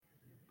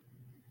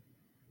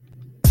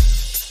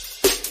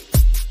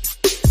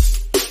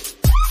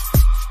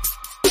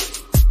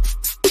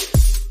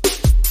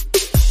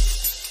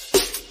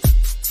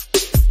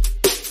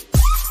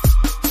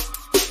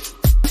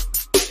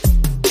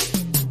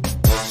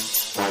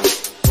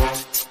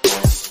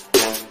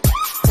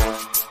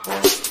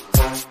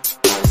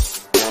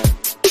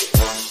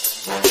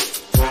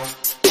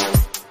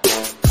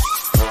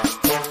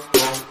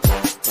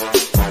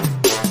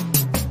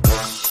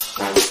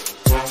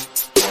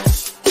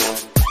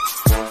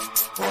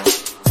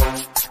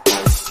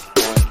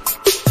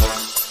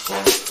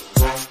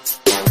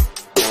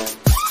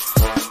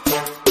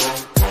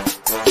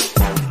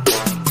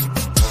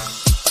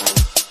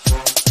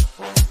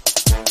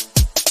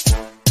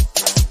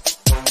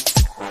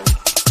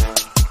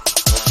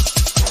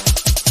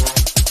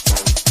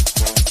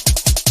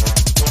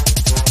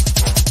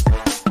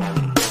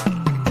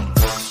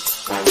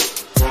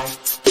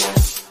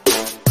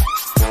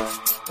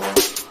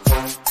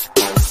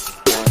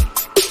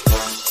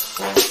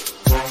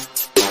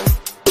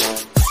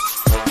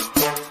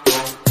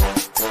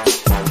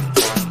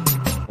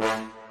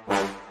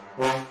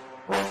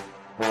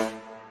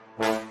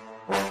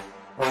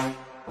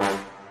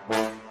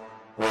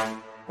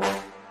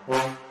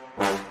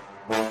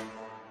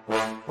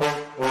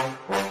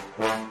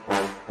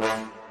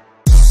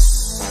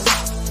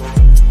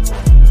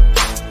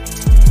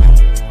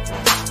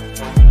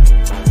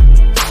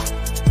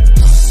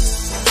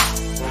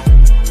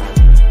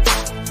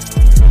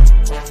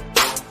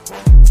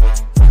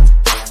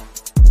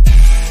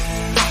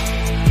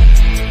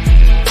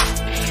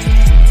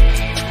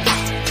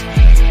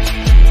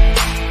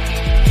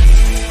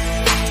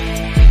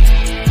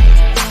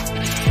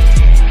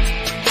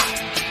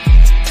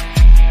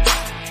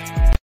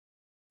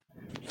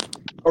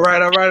All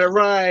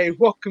right.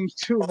 Welcome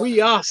to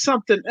We Are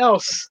Something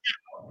Else,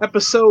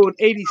 episode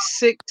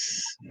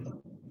 86,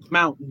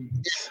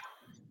 Mountains.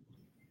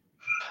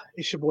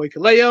 It's your boy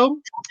Kaleo.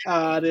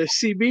 There's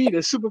CB,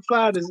 there's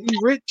Superfly, there's E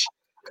Rich.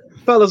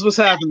 Fellas, what's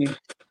happening?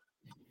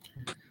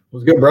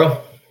 What's good,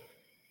 bro?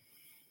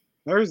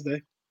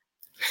 Thursday.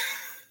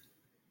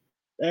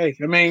 Hey,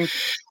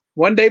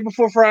 one day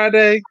before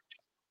Friday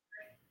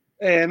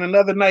and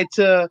another night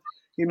to,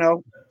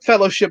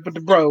 fellowship with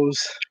the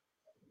bros.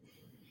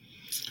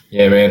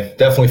 Yeah, man,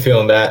 definitely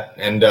feeling that,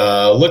 and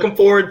looking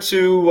forward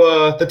to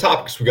the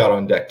topics we got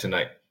on deck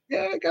tonight.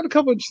 Yeah, I got a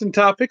couple interesting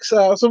topics.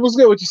 So what's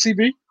good with you,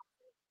 CB?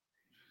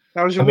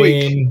 How was your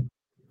week?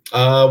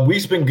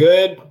 Week's been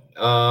good.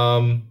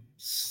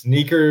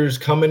 Sneakers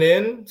coming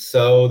in,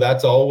 so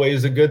that's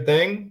always a good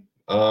thing.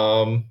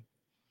 And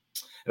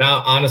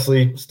I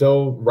honestly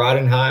still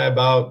riding high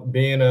about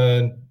being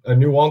a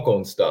new uncle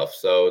and stuff.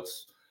 So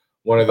it's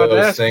one of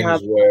those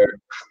things where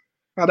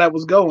how that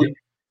was going.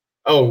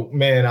 Oh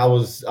man, I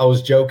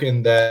was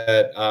joking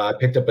that I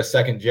picked up a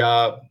second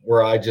job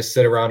where I just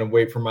sit around and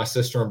wait for my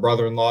sister and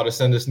brother-in-law to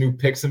send us new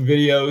pics and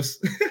videos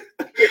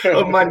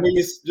of my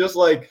niece, just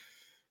like,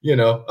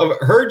 of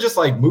her just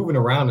like moving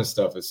around and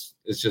stuff is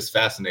just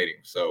fascinating.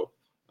 So,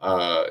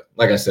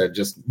 like I said,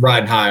 just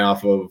riding high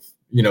off of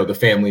the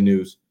family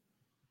news.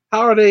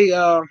 How are they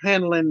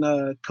handling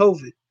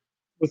COVID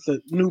with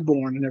the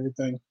newborn and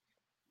everything?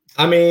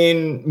 I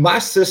mean, my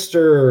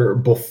sister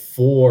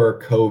before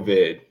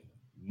COVID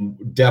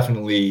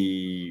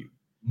definitely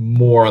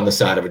more on the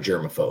side of a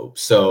germaphobe.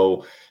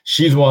 So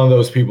she's one of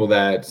those people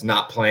that's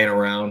not playing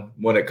around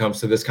when it comes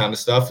to this kind of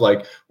stuff.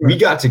 Like we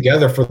got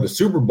together for the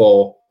Super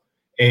Bowl,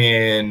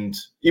 and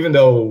even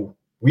though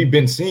we've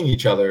been seeing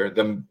each other,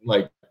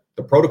 the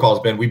protocol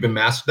has been we've been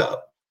masked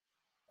up.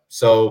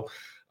 So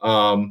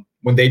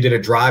when they did a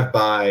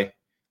drive-by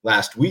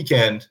last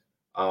weekend,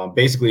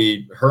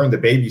 basically her and the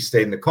baby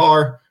stayed in the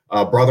car.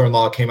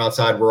 Brother-in-law came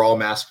outside. We're all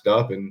masked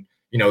up, and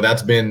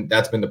that's been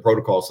the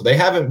protocol. So they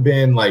haven't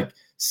been like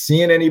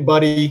seeing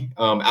anybody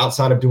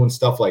outside of doing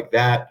stuff like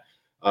that.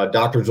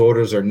 Doctor's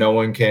orders are no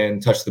one can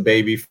touch the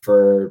baby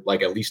for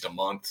like at least a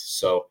month.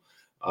 So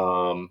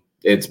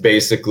it's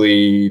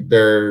basically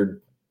they're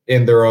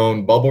in their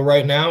own bubble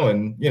right now,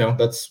 and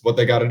that's what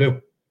they got to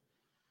do.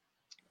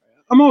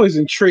 I'm always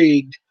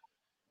intrigued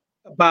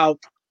about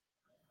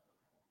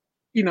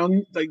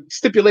like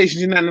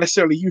stipulations you're not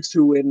necessarily used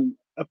to in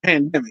a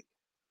pandemic.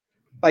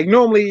 Like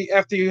normally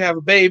after you have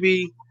a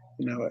baby,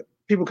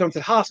 people come to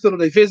the hospital,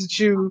 they visit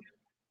you,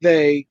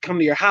 they come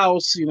to your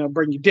house,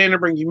 bring you dinner,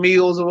 bring you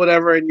meals or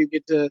whatever, and you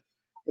get to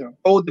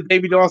hold the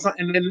baby doll.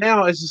 And then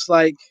now it's just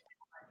like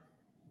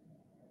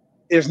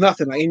there's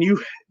nothing. Like, and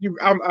you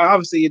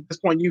obviously at this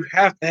point you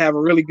have to have a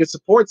really good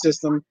support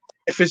system.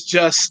 If it's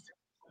just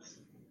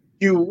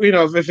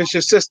if it's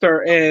your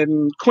sister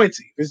and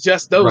Quincy, if it's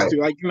just those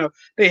two. Like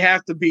they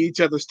have to be each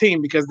other's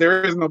team because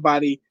there is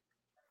nobody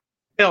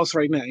else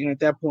right now. At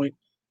that point.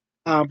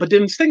 But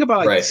then think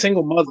about like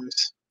single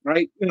mothers,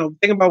 right?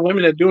 Think about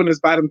women that are doing this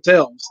by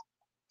themselves,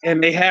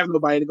 and they have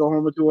nobody to go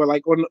home with, or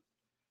like,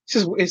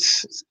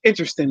 it's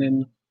interesting,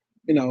 and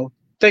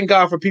thank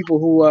God for people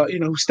who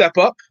who step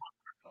up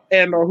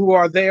and or who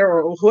are there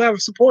or who have a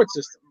support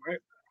system, right?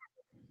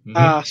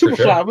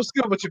 Superfly, what's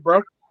good with you,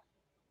 bro?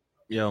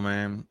 Yo,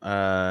 man.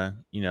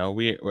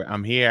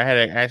 I'm here.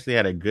 I actually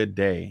had a good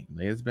day.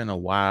 It's been a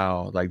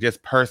while, like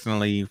just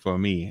personally for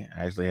me.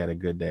 I actually had a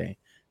good day.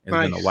 It's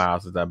been a while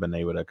since I've been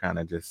able to kind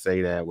of just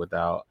say that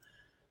without,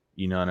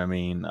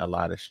 a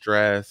lot of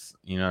stress,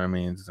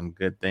 some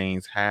good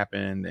things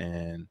happened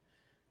and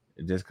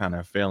just kind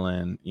of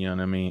feeling,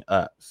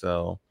 up.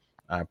 So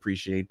I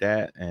appreciate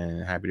that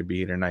and happy to be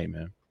here tonight,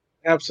 man.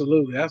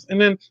 Absolutely. And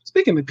then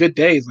speaking of good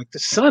days, like the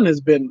sun has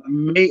been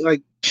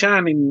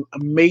shining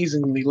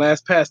amazingly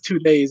past 2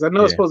 days. I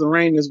know it's supposed to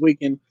rain this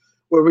weekend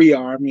where we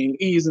are. I mean,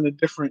 E's in a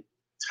different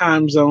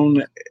time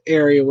zone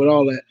area with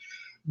all that.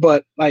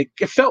 But like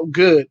it felt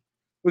good.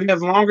 We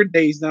have longer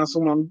days now, so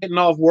when I'm getting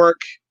off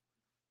work,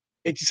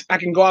 I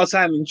can go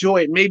outside and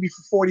enjoy it, maybe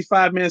for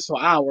 45 minutes to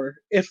an hour,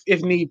 if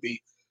need be.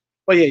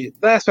 But yeah, the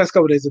past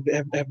couple of days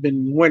have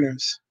been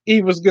winners.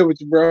 Eve, what's good with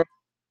you, bro?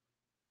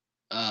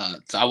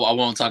 So I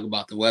won't talk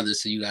about the weather,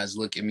 so you guys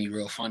look at me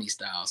real funny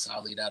style. So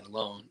I'll leave that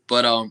alone.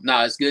 But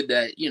it's good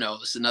that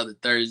it's another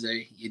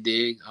Thursday. You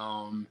dig?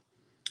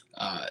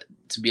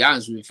 To be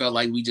honest, we felt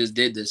like we just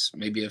did this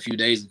maybe a few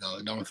days ago.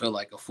 It don't feel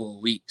like a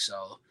full week.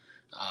 So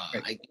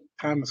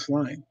time is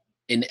flying.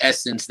 In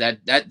essence,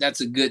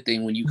 that's a good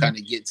thing when you kind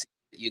of get to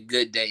your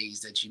good days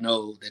that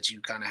that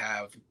you kind of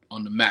have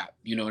on the map.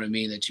 You know what I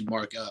mean? That you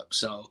mark up.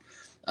 So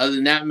other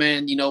than that,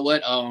 man, you know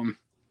what?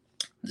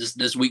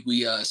 This week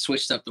we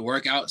switched up the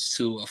workouts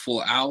to a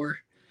full hour,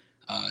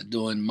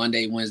 doing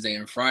Monday, Wednesday,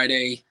 and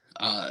Friday.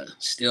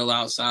 Still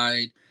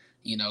outside,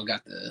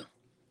 got the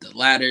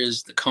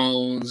ladders, the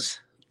cones,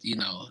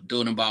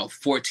 doing about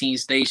 14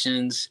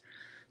 stations.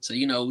 So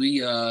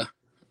we I'm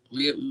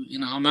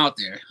out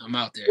there.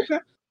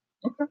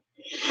 Okay.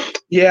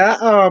 Yeah.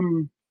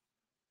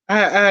 I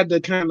had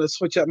to kind of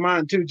switch up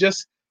mine too,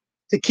 just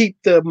to keep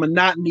the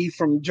monotony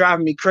from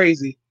driving me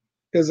crazy.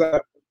 Because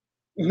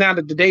now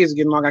that the days are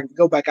getting long, I can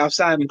go back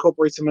outside and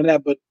incorporate some of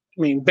that. But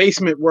I mean,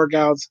 basement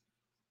workouts,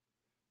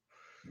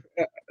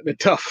 they're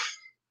tough.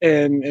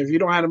 And if you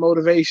don't have the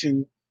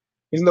motivation,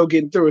 there's no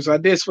getting through it. So I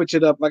did switch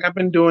it up. Like I've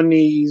been doing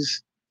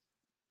these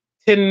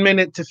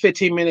 10-minute to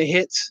 15-minute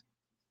hits.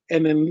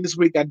 And then this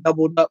week I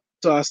doubled up.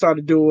 So I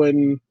started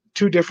doing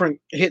 2 different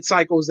hit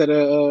cycles that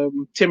are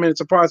 10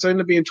 minutes apart. So it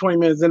ended up being 20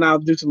 minutes. Then I'll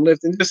do some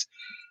lifting, just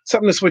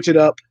something to switch it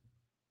up.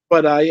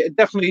 But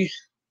definitely,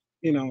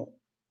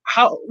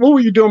 what were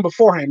you doing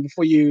beforehand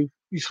before you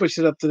switched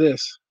it up to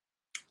this?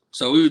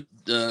 So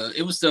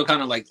it was still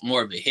kind of like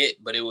more of a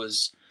hit, but it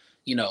was,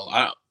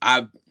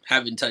 I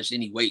haven't touched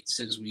any weight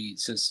since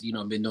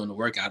been doing the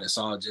workout. It's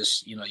all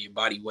just, your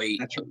body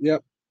weight.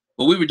 Yep.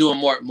 But we were doing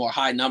more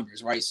high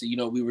numbers, right? So,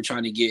 we were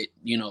trying to get,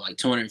 like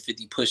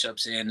 250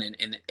 push-ups in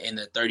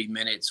the 30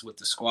 minutes with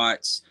the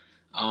squats,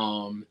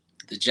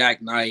 the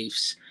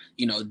jackknives,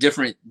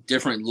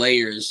 different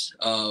layers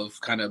of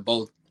kind of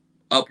both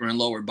upper and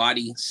lower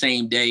body,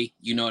 same day,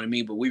 you know what I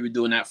mean? But we were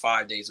doing that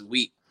 5 days a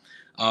week.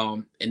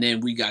 And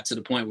then we got to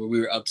the point where we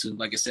were up to,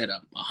 like I said,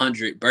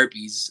 100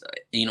 burpees,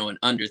 in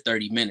under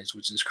 30 minutes,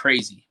 which is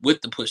crazy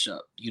with the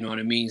push-up, you know what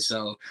I mean?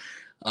 So,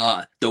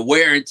 the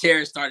wear and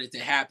tear started to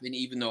happen,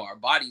 even though our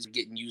bodies were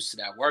getting used to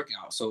that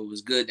workout. So it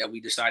was good that we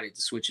decided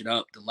to switch it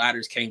up. The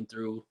ladders came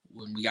through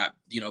when we got,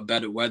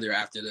 better weather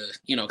after the,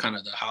 kind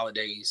of the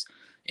holidays.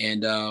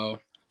 And,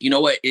 you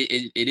know what?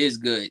 It is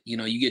good.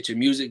 You get your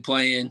music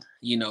playing,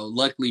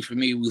 luckily for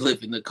me, we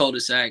live in the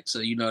cul-de-sac. So,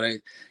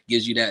 that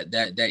gives you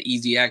that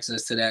easy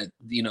access to that,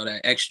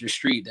 that extra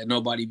street that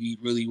nobody be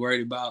really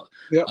worried about.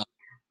 Yep.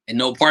 And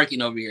no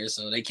parking over here.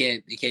 So they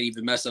can't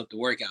even mess up the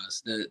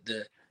workouts.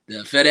 The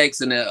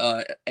FedEx and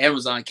the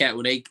Amazon cat,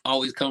 when they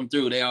always come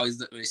through, they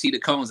see the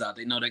cones out.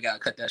 They know they got to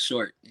cut that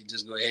short and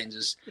just go ahead and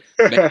just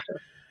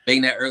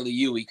bang that early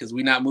UE, because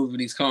we're not moving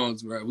these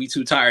cones, bro. We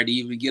too tired to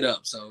even get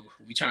up. So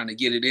we trying to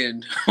get it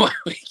in while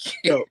we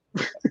can.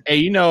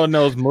 Hey, in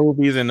those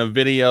movies and the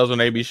videos when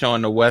they be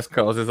showing the West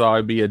Coast, there's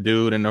always be a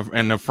dude in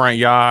the front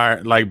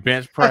yard, like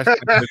bench pressing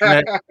his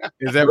neck.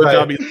 Is that what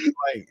y'all be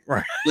like?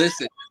 Right.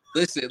 Listen.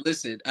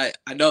 I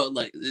know,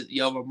 like,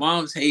 my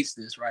mom hates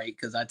this, right?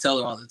 Because I tell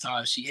her all the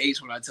time. She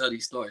hates when I tell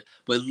these stories.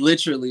 But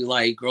literally,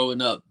 like,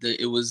 growing up,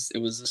 it was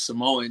the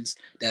Samoans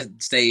that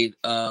stayed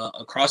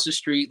across the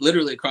street,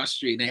 literally across the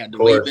street, and they had the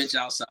weight bench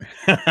outside.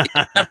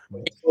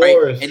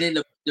 Right? And then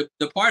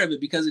the part of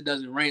it, because it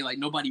doesn't rain, like,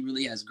 nobody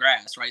really has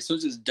grass, right? So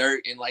it's just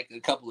dirt and like a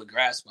couple of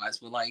grass spots.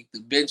 But like the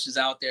bench is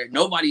out there.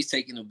 Nobody's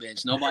taking a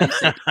bench. Nobody's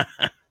taking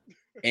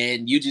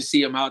and you just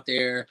see them out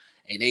there.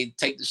 And they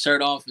take the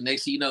shirt off, and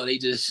next thing you know,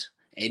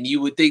 and you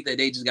would think that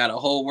they just got a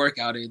whole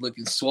workout and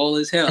looking swole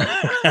as hell.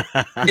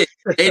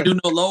 they do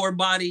no lower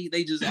body.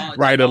 They just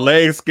right. The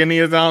legs skinny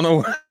as I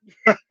don't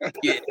know.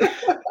 Yeah,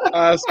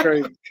 that's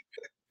crazy.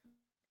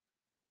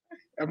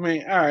 I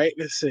mean, all right.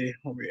 Let's see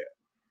where we at.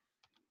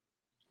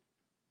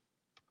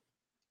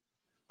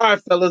 All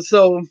right, fellas.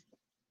 So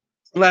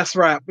let's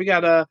wrap. We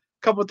got a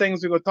couple of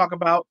things we're gonna talk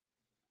about.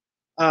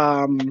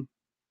 Let's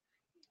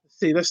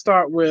see. Let's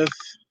start with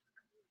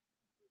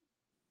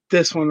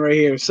this one right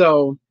here.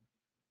 So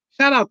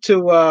shout out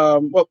to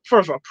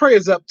first of all,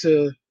 prayers up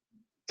to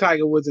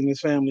Tiger Woods and his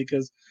family,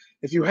 because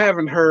if you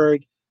haven't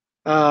heard,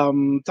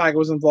 Tiger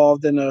was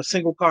involved in a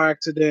single car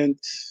accident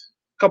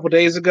a couple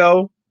days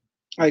ago,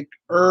 like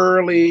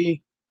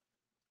early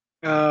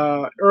in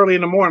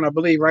the morning, I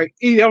believe, right?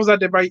 That was out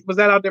there was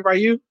that out there by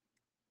you?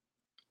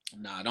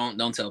 Nah,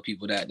 don't tell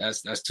people that.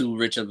 That's too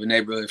rich of a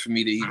neighborhood for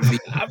me to even be.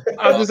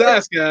 I'm just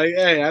asking.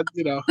 Hey,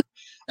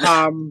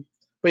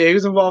 but yeah, he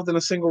was involved in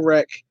a single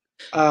wreck.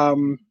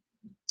 And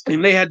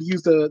they had to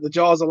use the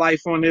jaws of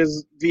life on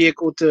his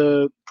vehicle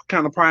to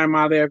kind of pry him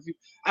out of there.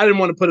 I didn't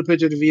want to put a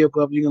picture of the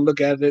vehicle up. You can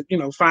look at it,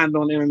 find it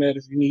on the internet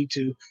if you need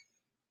to.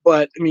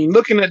 But I mean,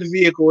 looking at the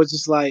vehicle, it's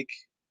just like,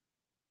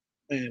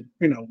 man,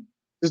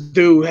 this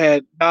dude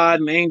had God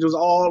and angels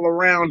all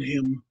around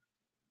him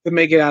to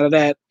make it out of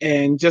that,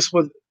 and just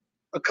with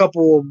a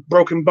couple of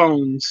broken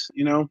bones,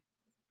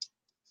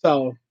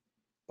 So,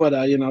 but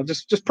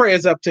just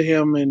prayers up to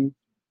him, and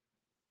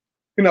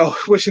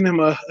wishing him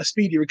a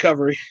speedy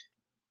recovery.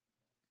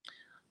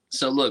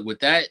 So look,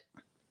 with that,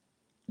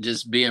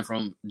 just being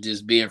from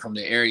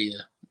the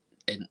area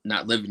and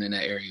not living in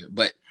that area,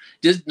 but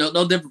just no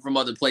different from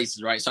other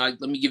places, right? So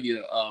let me give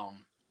you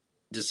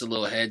just a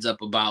little heads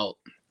up about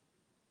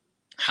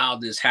how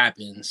this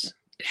happens.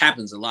 It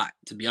happens a lot,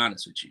 to be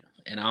honest with you.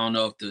 And I don't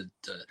know if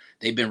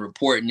they've been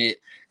reporting it.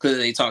 Clearly,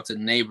 they talk to the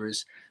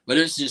neighbors, but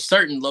it's just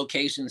certain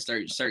locations,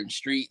 certain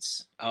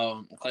streets.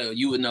 Clay,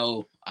 you would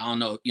know. I don't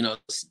know.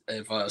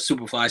 If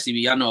Superfly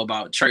CB, I know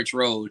about Church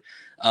Road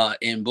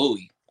in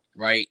Bowie,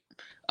 right?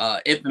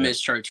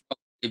 Infamous Church Road.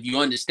 If you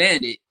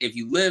understand it, if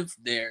you live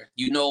there,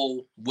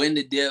 when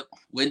to dip,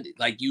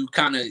 you've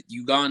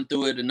gone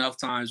through it enough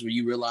times where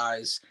you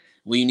realize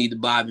when you need to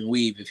bob and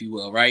weave, if you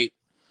will, right?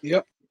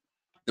 Yep.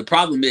 The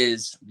problem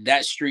is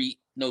that street,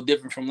 no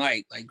different from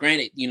like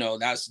granted,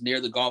 that's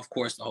near the golf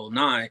course, the whole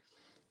nine.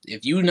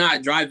 if you're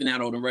not driving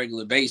that on a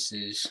regular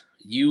basis,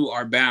 you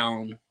are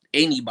bound.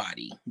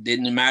 Anybody,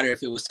 didn't matter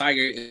if it was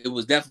Tiger, it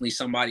was definitely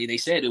somebody. They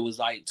said it was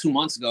like 2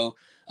 months ago,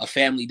 a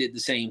family did the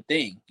same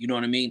thing. You know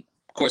what I mean?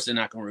 Of course, they're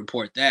not going to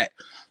report that,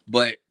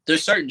 but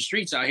there's certain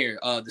streets out here.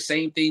 The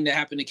same thing that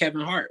happened to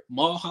Kevin Hart.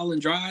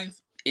 Mulholland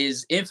Drive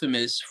is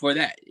infamous for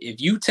that. If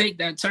you take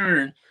that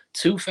turn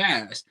too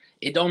fast,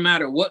 it don't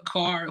matter what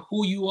car,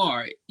 who you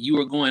are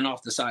going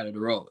off the side of the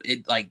road.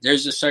 It like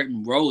there's just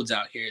certain roads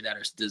out here that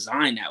are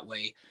designed that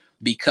way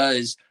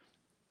because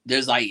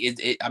there's like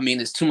I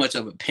mean, it's too much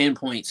of a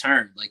pinpoint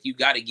turn. Like you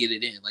got to get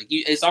it in. Like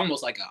it's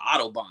almost like an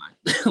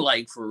autobahn.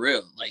 Like for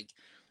real. Like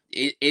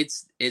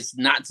it's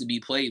not to be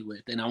played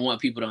with. And I want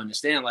people to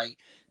understand. Like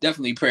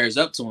definitely prayers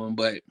up to him,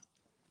 but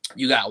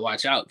you got to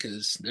watch out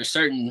because there's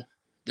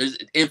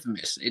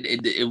infamous.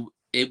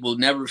 It will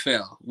never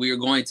fail. We are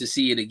going to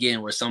see it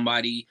again where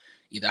somebody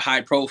either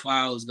high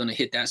profile is going to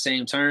hit that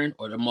same turn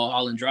or the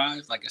Mulholland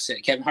Drive. Like I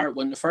said, Kevin Hart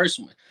wasn't the first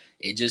one.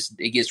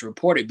 It gets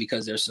reported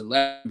because they're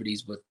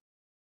celebrities, but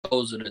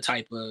those are the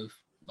type of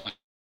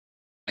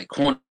like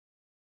corners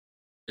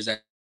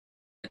that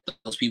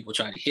those people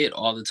try to hit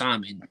all the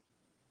time. And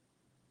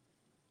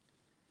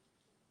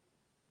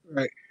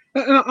right.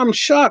 And I'm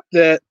shocked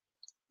that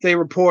they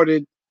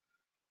reported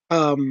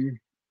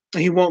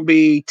he won't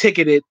be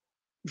ticketed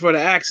for the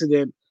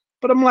accident.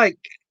 But I'm like,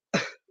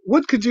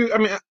 what could you? I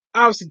mean,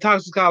 obviously,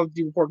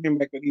 toxicology report came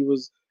back that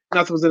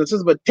nothing was in the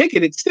system, but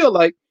ticketed still,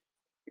 like,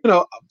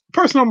 a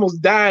person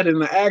almost died in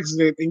an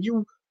accident, and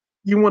you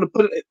want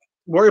to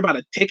worry about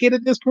a ticket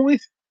at this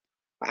point?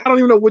 I don't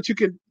even know what you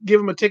could give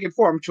him a ticket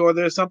for. I'm sure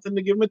there's something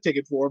to give him a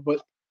ticket for,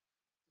 but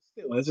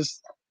still, it's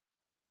just,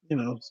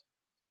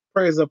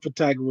 prayers up for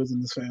Tiger Woods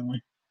and his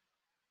family.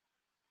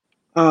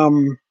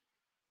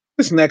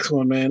 This next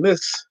one, man,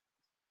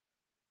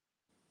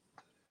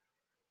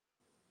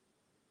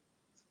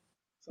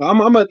 So I'm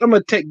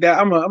gonna take that.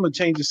 I'm gonna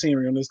change the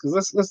scenery on this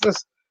because let's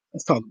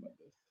talk about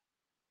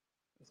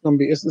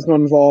this. It's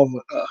gonna involve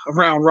a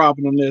round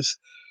robin on this.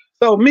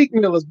 So Meek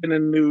Mill has been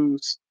in the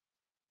news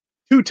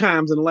 2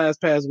 times in the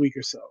past week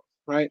or so,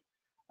 right?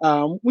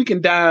 We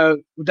can dive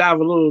a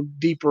little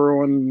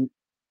deeper on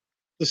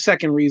the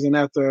second reason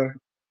after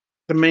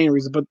the main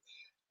reason, but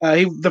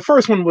the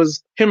first one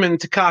was him and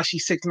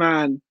Tekashi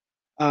 6ix9ine.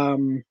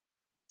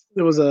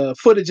 There was a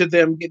footage of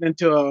them getting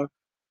into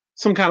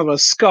some kind of a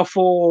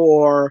scuffle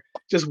or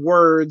just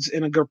words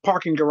in a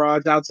parking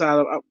garage outside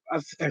of,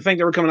 I think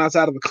they were coming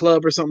outside of a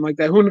club or something like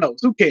that. Who knows?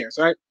 Who cares,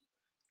 right?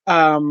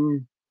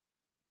 And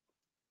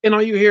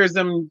all you hear is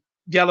them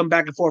yelling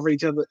back and forth at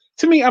each other.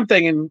 To me, I'm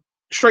thinking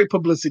straight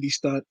publicity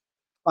stunt.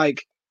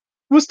 Like,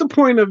 what's the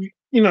point of,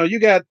 you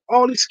got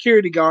all these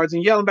security guards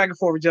and yelling back and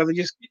forth at each other.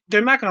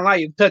 They're not going to allow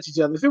you to touch each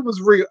other. If it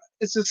was real,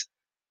 it just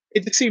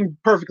seemed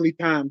perfectly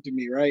timed to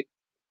me, right?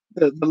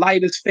 The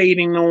light is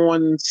fading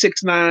on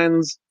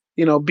 6ix9ine's,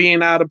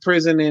 being out of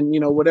prison and,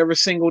 whatever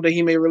single that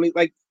he may release.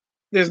 Like,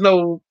 there's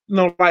no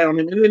light on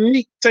him. And then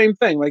Meek, same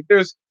thing. Like,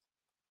 there's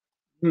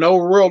no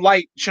real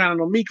light shining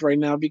on Meek right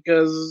now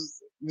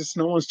because just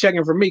no one's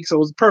checking for Meek. So it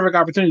was a perfect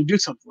opportunity to do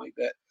something like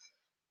that.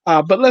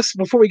 But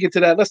before we get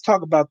to that, let's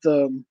talk about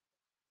the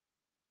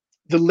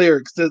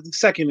lyrics, the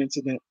second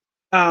incident.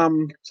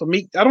 So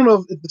Meek, I don't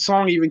know if the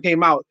song even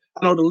came out.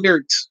 I know the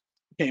lyrics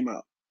came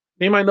out.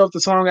 Anybody know if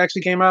the song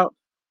actually came out?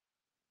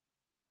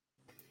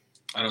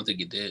 I don't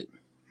think it did.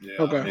 Yeah,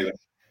 okay.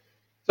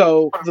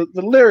 So the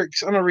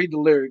lyrics, I'm gonna read the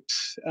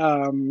lyrics.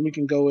 We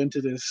can go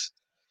into this.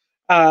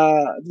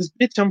 This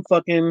bitch I'm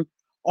fucking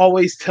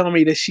always telling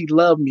me that she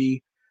loved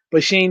me,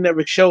 but she ain't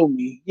never showed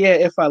me. Yeah,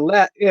 if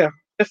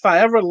I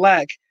ever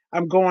lack,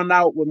 I'm going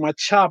out with my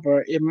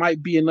chopper. It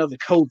might be another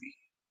Kobe.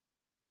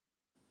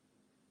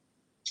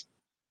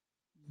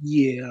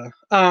 Yeah.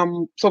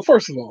 So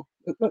first of all,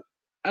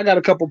 I got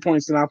a couple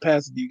points and I'll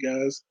pass it to you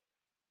guys.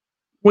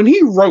 When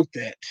he wrote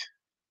that,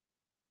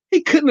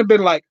 he couldn't have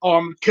been like, "Oh,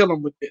 I'm gonna kill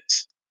him with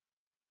this."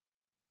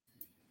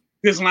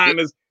 This line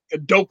is the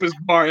dopest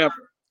bar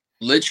ever.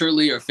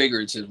 Literally or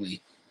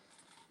figuratively.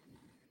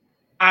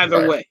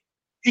 Either way,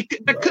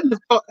 that couldn't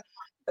have thought,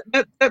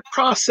 that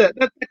process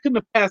that couldn't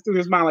have passed through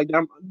his mind like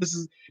this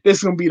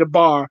is gonna be the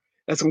bar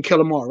that's gonna kill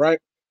them all, right?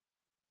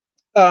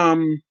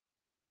 And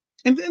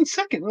then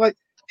second, like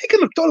he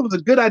couldn't have thought it was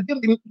a good idea.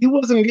 He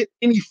wasn't gonna get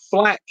any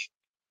flack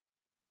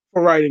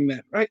for writing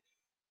that, right?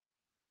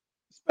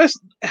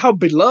 Especially how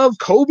beloved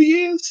Kobe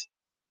is.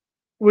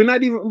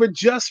 We're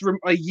just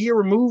a year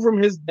removed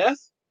from his death.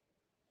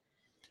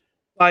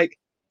 Like,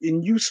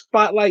 and you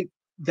spotlight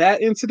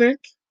that incident,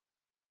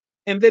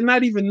 and then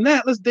not even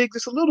that. Let's dig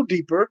just a little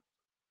deeper.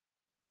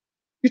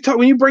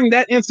 When you bring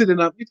that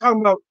incident up, you're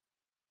talking about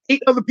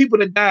 8 other people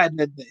that died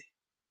that day.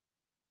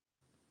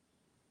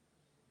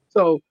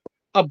 So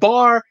a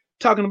bar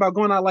talking about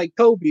going out like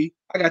Kobe.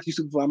 I got you,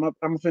 Superfly. I'm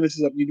gonna finish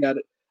this up. You got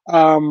it.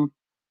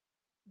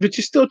 But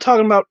you're still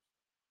talking about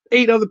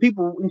 8 other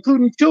people,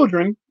 including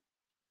children,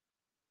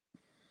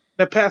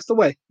 that passed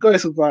away. Go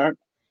ahead, Superfly.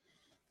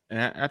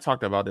 And I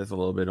talked about this a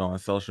little bit on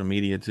social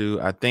media too.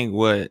 I think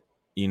what,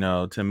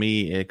 to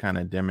me, it kind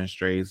of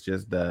demonstrates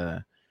just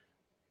the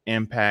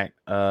impact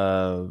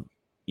of,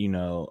 you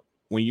know,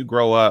 when you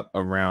grow up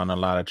around a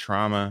lot of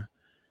trauma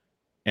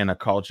in a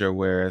culture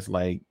where it's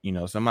like, you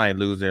know, somebody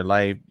lose their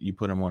life, you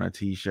put them on a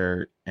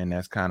t-shirt, and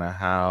that's kind of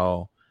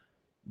how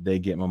they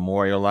get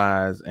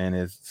memorialized, and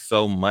it's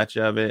so much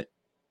of it,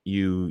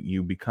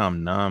 you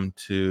become numb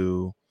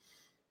to,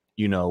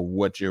 you know,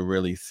 what you're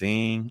really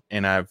seeing.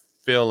 And I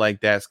feel like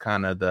that's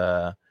kind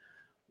of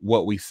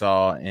what we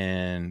saw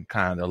in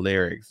kind of the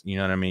lyrics. You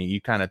know what I mean?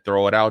 You kind of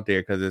throw it out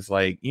there because it's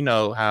like, you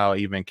know, how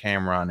even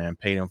Cameron and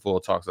Paid in Full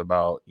talks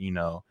about, you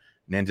know,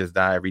 ninjas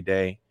die every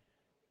day.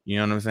 You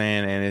know what I'm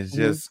saying? And it's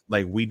just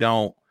like, when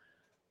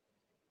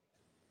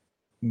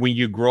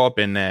you grow up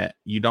in that,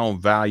 you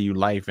don't value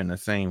life in the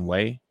same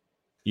way.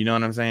 You know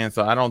what I'm saying?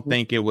 So I don't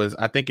think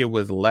I think it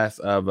was less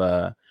of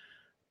a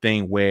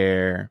thing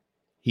where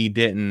he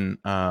didn't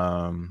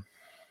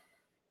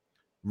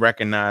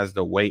recognize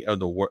the weight of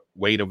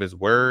weight of his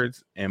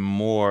words, and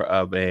more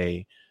of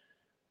a,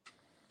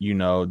 you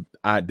know,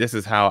 this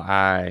is how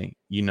I,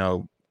 you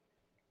know,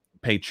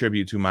 pay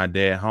tribute to my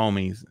dead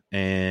homies,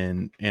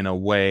 and in a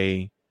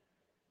way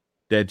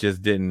that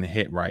just didn't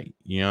hit right.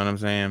 You know what I'm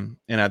saying?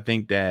 And I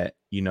think that,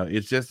 you know,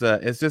 it's just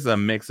a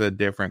mix of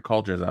different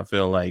cultures. I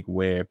feel like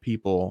where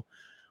people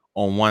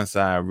on one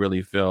side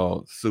really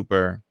feel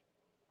super,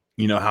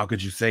 you know, how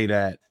could you say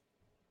that,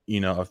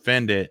 you know,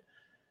 offended.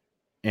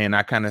 And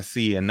I kind of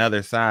see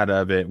another side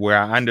of it where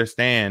I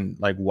understand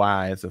like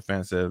why it's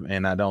offensive,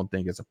 and I don't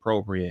think it's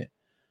appropriate.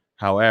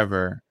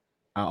 However,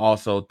 I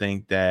also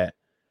think that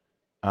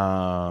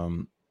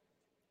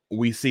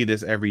we see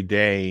this every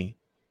day,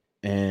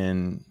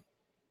 and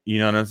you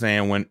know what I'm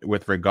saying, when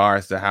with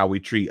regards to how we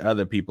treat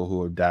other people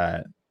who have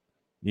died.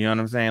 You know what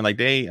I'm saying?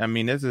 Like I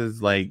mean, this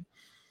is like,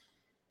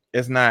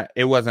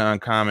 it wasn't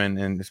uncommon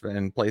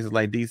in places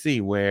like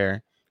DC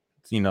where,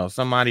 you know,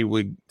 somebody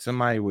would,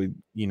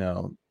 you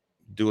know,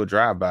 do a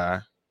drive-by,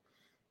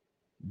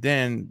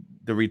 then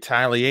the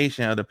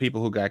retaliation of the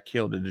people who got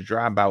killed at the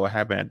drive-by would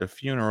happen at the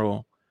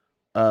funeral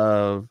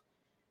of,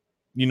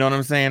 you know what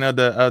I'm saying, of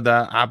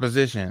the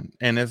opposition.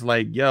 And it's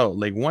like, yo,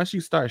 like once you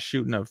start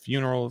shooting up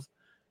funerals,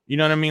 you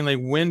know what I mean? Like,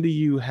 when do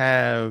you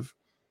have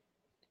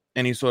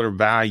any sort of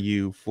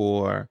value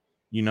for,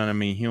 you know what I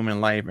mean, human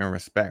life and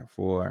respect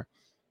for,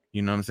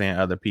 you know what I'm saying,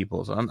 other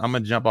people? So I'm gonna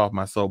jump off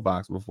my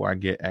soapbox before I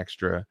get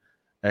extra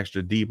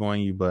deep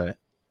on you, but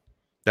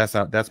that's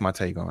my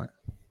take on it.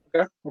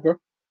 Okay.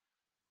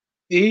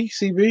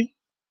 CB?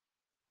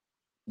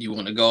 You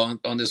want to go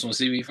on this one,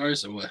 CB,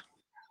 first, or what?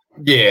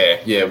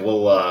 Yeah,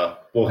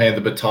 we'll hand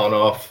the baton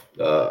off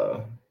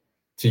to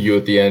you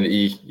at the end,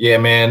 E. Yeah,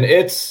 man,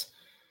 it's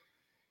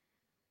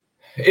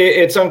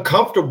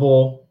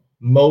uncomfortable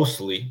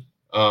mostly,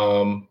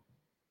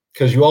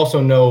 because you also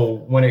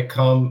know when it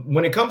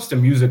comes to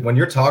music, when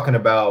you're talking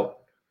about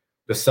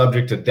the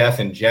subject of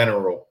death in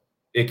general,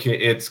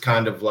 it's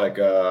kind of like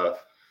a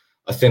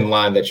thin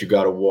line that you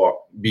got to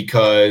walk,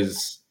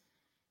 because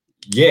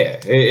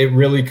it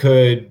really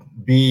could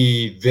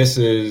be, this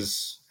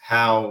is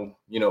how,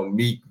 you know,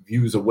 Meek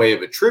views a way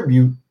of a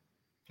tribute,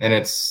 and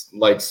it's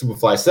like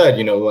Superfly said,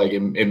 you know, like it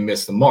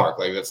missed the mark.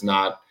 Like that's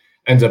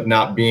ends up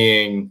not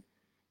being,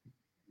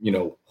 you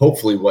know,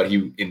 hopefully what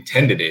he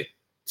intended it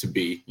to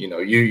be. You know,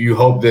 you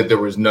hope that there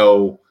was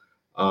no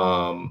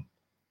bad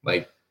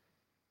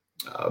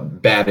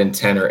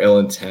intent or ill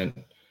intent.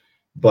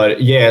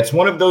 But yeah, it's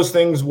one of those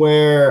things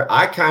where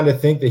I kind of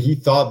think that he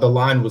thought the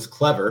line was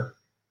clever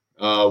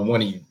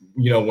when he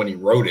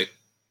wrote it.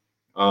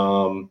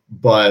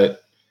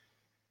 But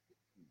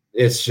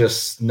it's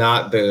just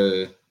not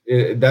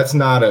that's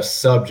not a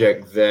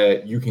subject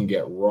that you can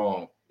get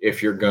wrong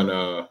if you're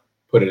gonna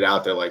put it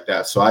out there like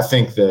that. So I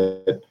think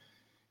that,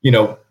 you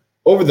know,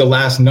 over the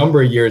last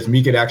number of years,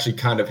 Meek had actually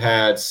kind of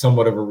had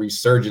somewhat of a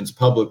resurgence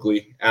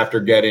publicly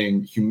after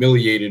getting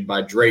humiliated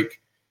by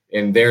Drake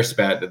in their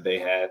spat that they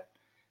had.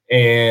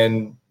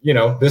 And, you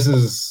know, this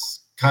is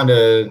kind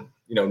of,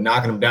 you know,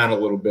 knocking him down a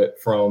little bit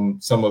from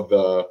some of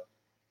the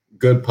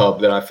good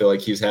pub that I feel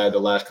like he's had the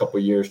last couple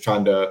of years,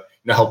 trying to,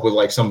 you know, help with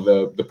like some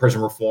of the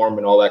prison reform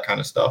and all that kind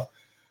of stuff.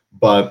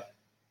 But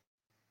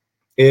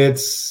it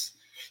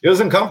was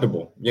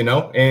uncomfortable, you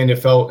know, and it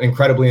felt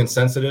incredibly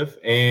insensitive.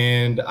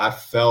 And I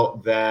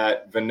felt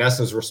that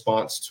Vanessa's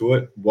response to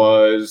it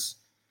was,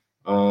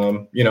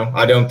 you know,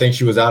 I don't think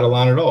she was out of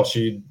line at all.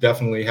 She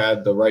definitely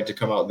had the right to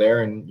come out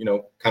there and, you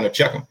know, kind of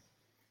check him.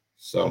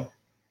 So,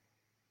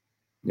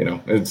 you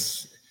know,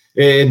 that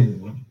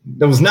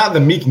was not the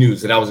Meek news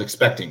that I was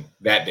expecting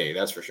that day.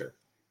 That's for sure.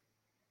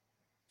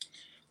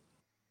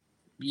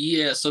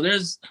 Yeah. So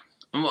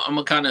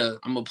I'm gonna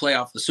play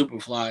off the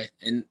Superfly,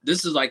 and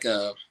this is like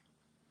a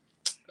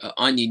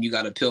onion you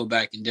got to peel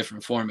back in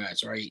different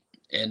formats, right?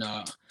 And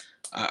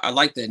I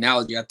like the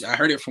analogy. I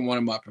heard it from one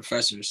of my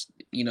professors.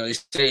 You know,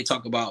 they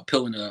talk about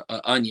peeling a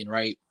onion,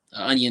 right?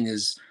 An onion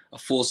is a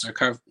full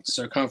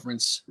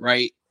circumference,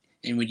 right?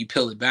 And when you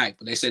peel it back,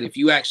 but they said if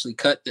you actually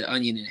cut the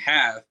onion in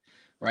half,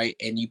 right,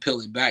 and you peel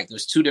it back,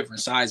 there's two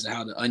different sides of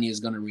how the onion is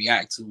going to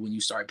react to when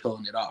you start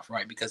peeling it off,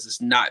 right? Because it's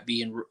not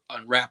being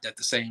unwrapped at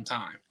the same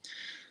time.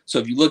 So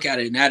if you look at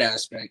it in that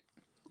aspect,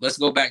 let's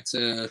go back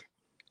to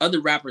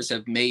other rappers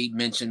have made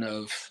mention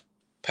of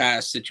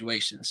past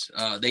situations.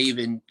 They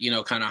even,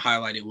 kind of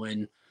highlighted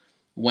when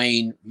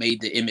Wayne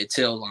made the Emmett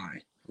Till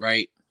line,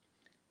 right?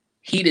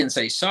 He didn't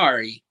say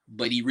sorry,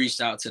 but he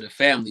reached out to the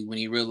family when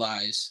he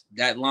realized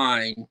that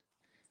line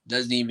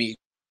doesn't even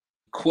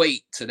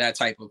equate to that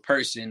type of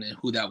person and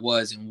who that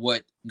was and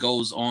what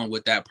goes on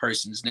with that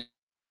person's name.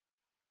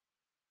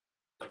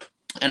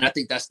 And I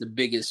think that's the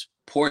biggest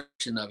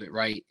portion of it,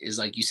 right? Is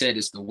like you said,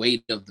 it's the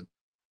weight of the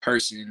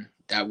person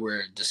that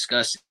we're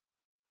discussing.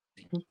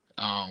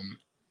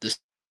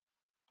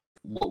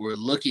 What we're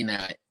looking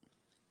at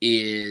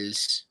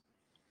is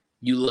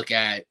you look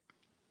at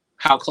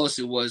how close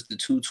it was to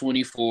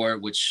 224,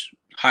 which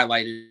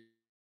highlighted.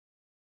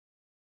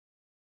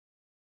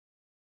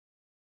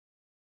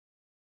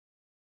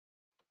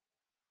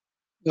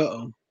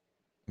 Uh-oh.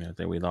 Yeah, I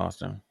think we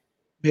lost him.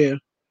 Yeah.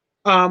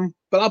 But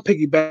I'll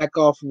piggyback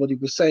off of what he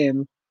was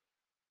saying.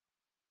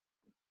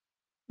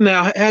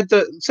 Now,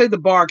 the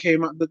bar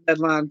came out, that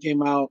line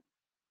came out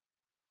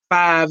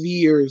 5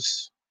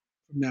 years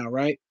from now,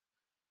 right?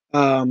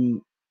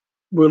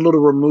 We're a little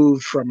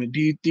removed from it. Do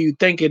you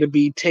think it'd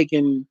be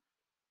taken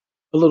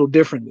a little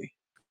differently?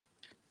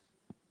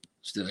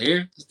 Still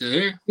here?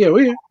 Yeah,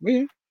 we're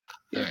here.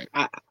 Yeah.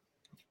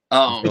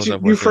 All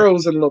right. You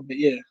froze a little bit,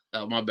 yeah.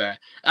 Oh, my bad.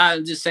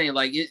 I'm just saying,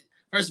 like,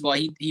 first of all,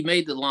 he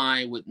made the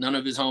line with none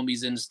of his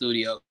homies in the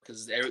studio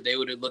because they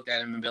would have looked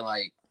at him and been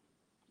like,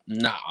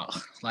 nah,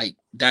 like,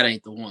 that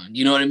ain't the one.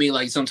 You know what I mean?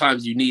 Like,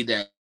 sometimes you need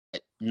that.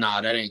 Nah,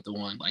 that ain't the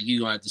one. Like, you're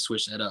going to have to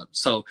switch that up.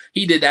 So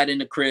he did that in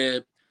the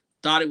crib,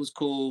 thought it was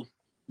cool,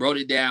 wrote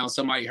it down.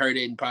 Somebody heard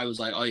it and probably was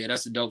like, oh, yeah,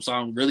 that's a dope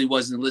song. Really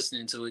wasn't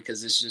listening to it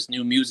because it's just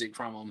new music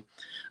from him.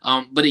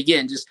 But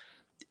again, just,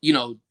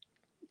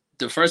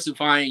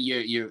 diversifying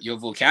your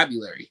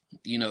vocabulary.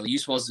 You're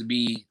supposed to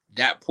be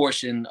that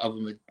portion of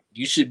them.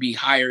 You should be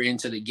higher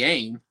into the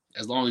game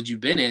as long as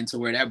you've been into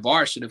where that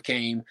bar should have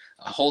came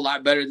a whole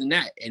lot better than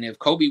that. And if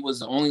Kobe was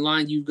the only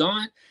line you've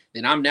gone,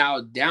 then I'm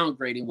now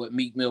downgrading what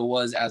Meek Mill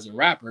was as a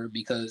rapper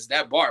because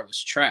that bar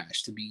was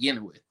trash to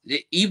begin with.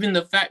 Even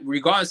the fact,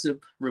 regardless of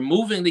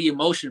removing the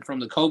emotion from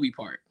the Kobe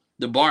part,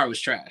 the bar was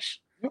trash.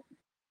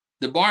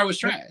 The bar was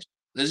trash.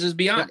 Let's just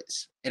be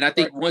honest. And I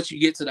think once you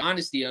get to the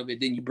honesty of it,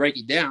 then you break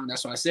it down.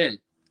 That's why I said,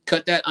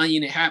 cut that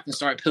onion in half and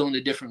start peeling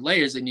the different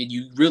layers. And then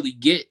you really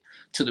get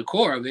to the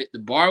core of it. The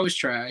bar was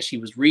trash. He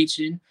was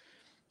reaching.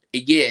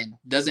 Again,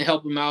 doesn't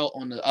help him out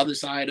on the other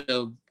side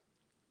of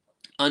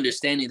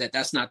understanding that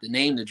that's not the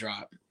name to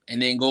drop.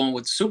 And then going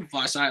with the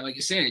Superfly side, like I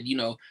said,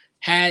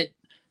 had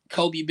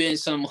Kobe been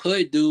some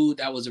hood dude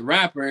that was a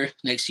rapper,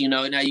 next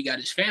now you got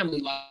his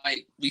family,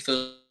 like, we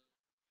feel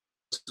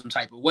some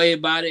type of way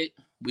about it.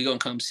 We're going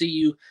to come see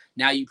you.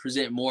 Now you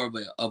present more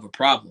of a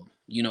problem,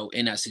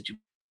 in that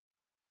situation.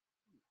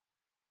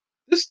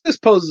 This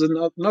poses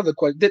another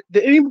question. Did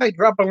anybody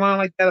drop a line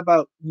like that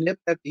about Nip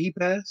after he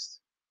passed?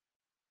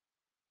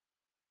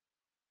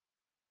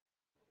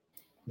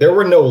 There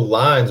were no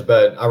lines,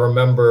 but I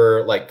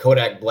remember like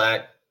Kodak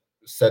Black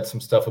said some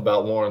stuff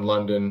about Lauren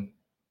London.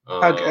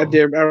 I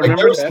remember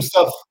there was some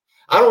stuff.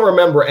 I don't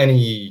remember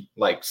any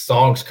like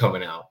songs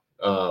coming out,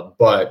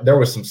 but there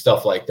was some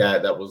stuff like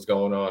that was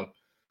going on.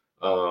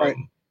 Right.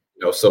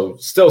 So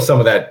still some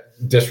of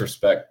that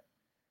disrespect.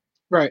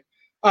 Right.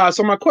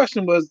 So my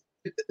question was,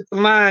 if the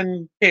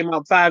line came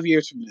out 5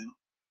 years from now,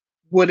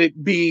 would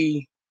it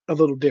be a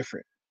little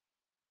different?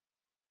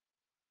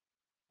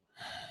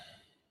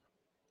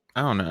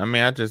 I don't know. I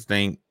mean, I just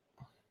think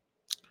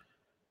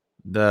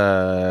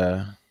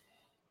I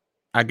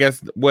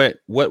guess what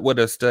would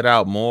have stood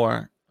out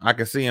more, I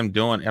could see him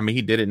doing. I mean,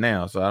 he did it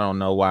now, so I don't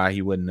know why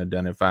he wouldn't have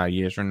done it 5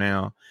 years from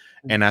now.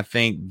 And I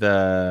think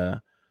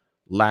the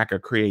lack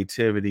of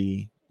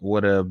creativity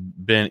would have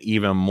been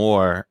even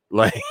more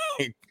like,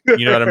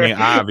 you know what I mean,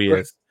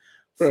 obvious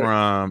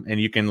from, and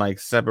you can like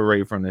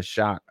separate from the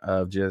shock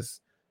of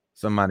just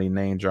somebody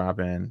name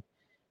dropping,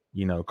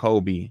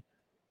 Kobe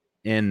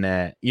in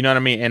that, you know what I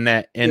mean, in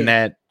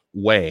that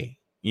way,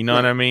 you know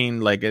what I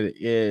mean, like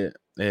it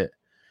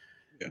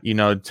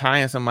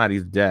tying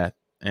somebody's death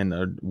and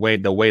the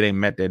way they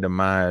met their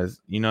demise,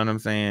 you know what I'm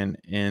saying,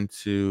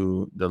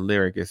 into the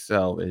lyric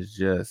itself is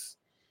just,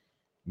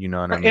 you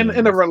know what I mean,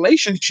 in a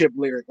relationship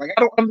lyric. Like,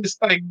 I don't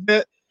understand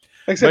that.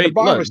 Like I said, the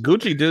bar was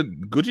Gucci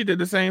did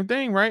the same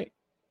thing, right?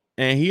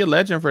 And he a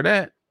legend for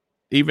that,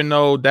 even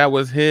though that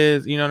was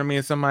his, you know what I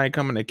mean, somebody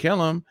coming to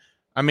kill him.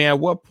 I mean, at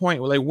what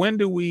point, like, when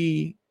do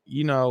we,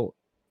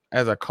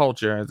 as a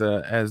culture, as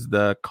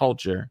the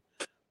culture,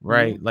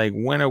 right? Mm-hmm. Like,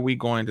 when are we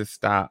going to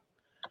stop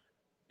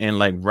and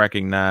like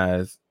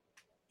recognize,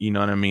 you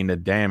know what I mean, the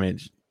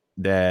damage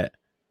that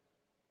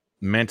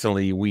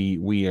mentally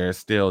we are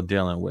still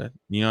dealing with,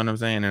 you know what I'm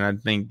saying? And I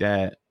think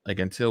that like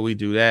until we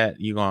do that,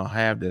 you're gonna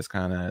have this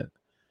kind of,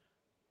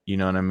 you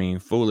know what I mean,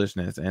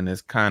 foolishness. And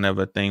it's kind of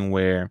a thing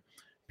where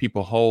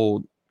people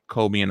hold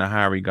Kobe in a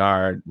high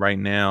regard right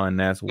now, and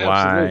that's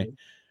why,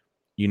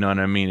 you know what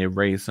I mean, it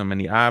raised so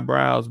many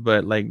eyebrows.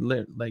 But like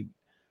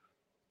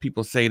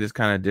people say this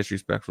kind of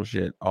disrespectful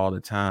shit all the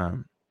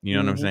time. You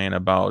know what I'm saying,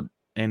 about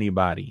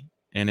anybody.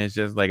 And it's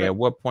just like, at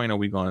what point are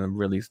we going to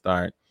really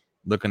start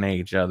looking at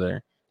each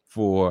other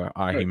for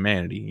our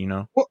humanity? You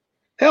know? Well,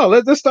 hell,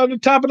 let's start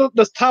at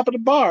the top of the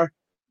bar.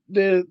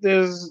 There's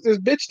this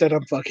bitch that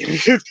I'm fucking.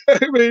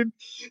 I mean,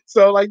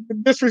 so like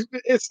this,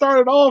 it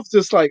started off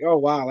just like, oh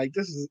wow, like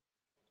this is.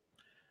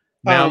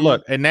 Now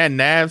look, and that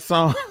Nav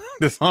song,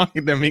 the song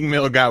that Meek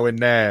Mill got with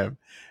Nav,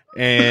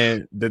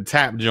 and the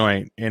tap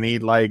joint, and he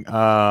like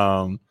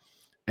a-ho,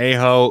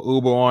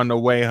 Uber on the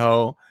way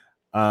ho,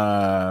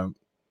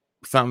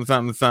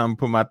 something,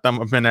 put my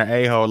thumb up in her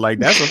a-hole. Like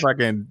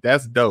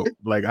that's dope.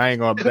 Like I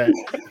ain't gonna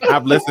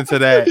I've listened to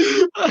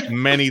that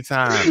many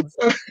times.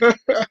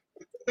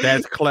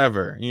 That's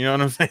clever. You know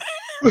what I'm saying?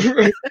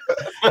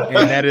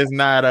 And that is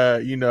not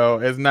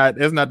it's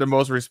not the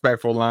most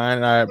respectful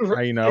line.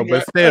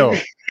 But still,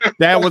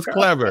 that was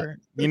clever.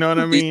 You know what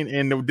I mean?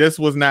 And this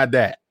was not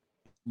that.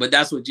 But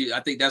I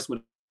think that's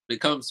what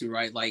it comes to,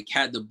 right? Like,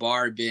 had the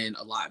bar been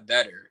a lot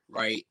better,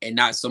 right? And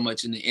not so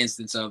much in the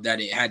instance of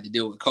that it had to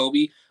deal with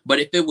Kobe, but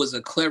if it was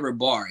a clever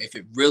bar, if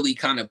it really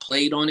kind of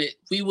played on it,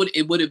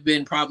 it would have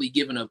been probably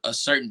given a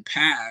certain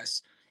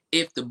pass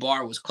if the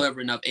bar was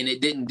clever enough and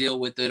it didn't deal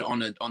with it on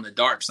the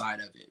dark side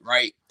of it,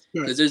 right?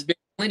 Because there's been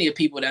plenty of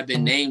people that have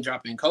been name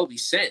dropping Kobe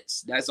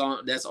since. That's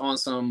on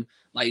some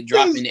like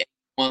dropping it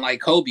on like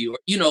Kobe, or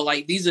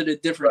like these are the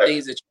different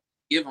things that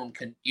you give them,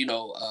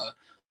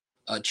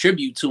 a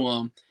tribute to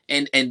him.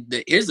 And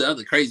here's the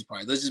other crazy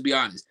part. Let's just be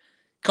honest.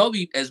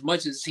 Kobe, as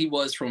much as he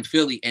was from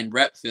Philly and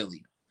rep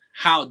Philly,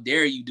 how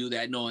dare you do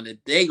that knowing that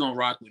they gonna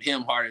rock with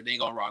him harder, they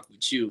gonna rock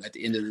with you at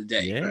the end of the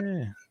day.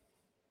 Yeah.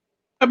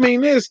 I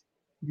mean, there's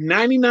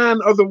 99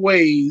 other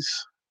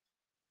ways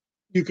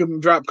you can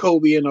drop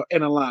Kobe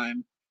in a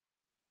line.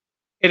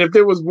 And if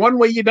there was one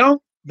way you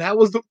don't,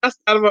 that's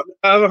out of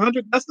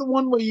 100, that's the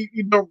one way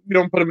you don't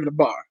put him in the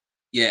bar.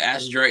 Yeah,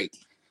 ask Drake.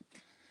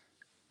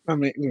 I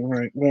mean,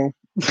 right, well.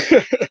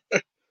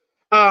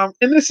 And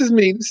this is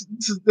me. This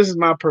is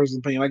my personal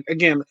opinion. Like,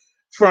 again,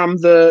 from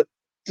the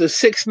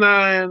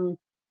 6ix9ine,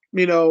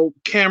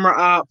 camera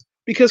op,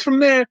 because from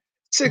there,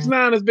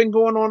 6ix9ine has been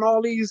going on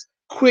all these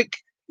quick,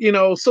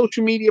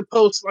 social media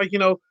posts, like,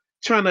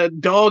 trying to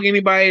dog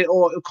anybody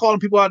or calling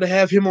people out to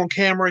have him on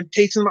camera and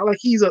chasing him out like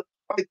he's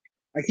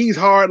like he's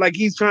hard, like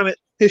he's trying to,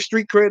 his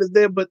street cred is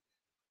there. But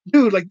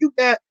dude, like, you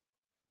got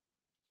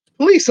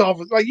police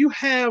officers, like you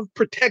have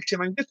protection,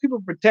 like there's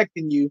people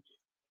protecting you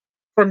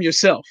from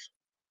yourself.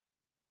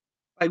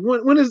 Like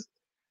when is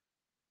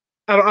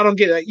I don't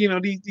get that,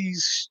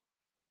 these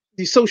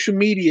social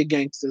media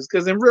gangsters,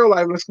 because in real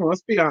life,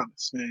 let's be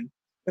honest, man.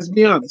 Let's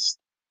be honest.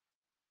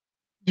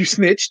 You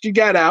snitched, you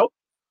got out,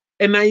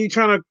 and now you're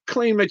trying to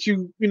claim that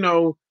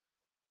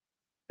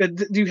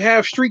that you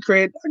have street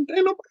cred. Ain't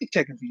nobody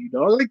checking for you,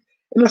 dog. Like,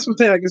 and that's what I'm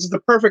saying. Like, this is the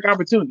perfect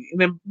opportunity.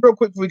 And then real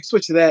quick, if we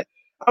switch to that,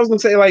 I was gonna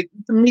say, like,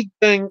 the Meek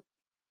thing,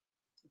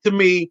 to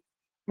me,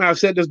 I've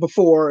said this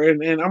before,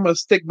 and I'm gonna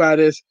stick by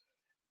this.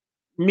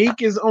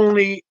 Meek is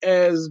only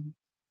as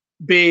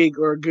big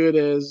or good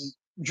as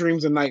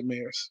Dreams and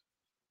Nightmares.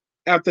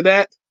 After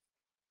that,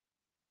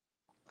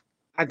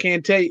 I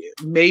can't tell you.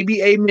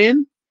 Maybe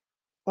Amen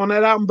on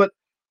that album, but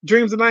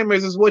Dreams and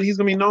Nightmares is what he's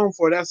gonna be known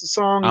for. That's the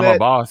song. I'm a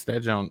boss.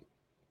 That junk.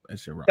 That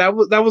shit rock. That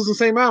was the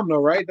same album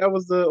though, right? That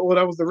was the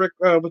Rick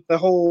with the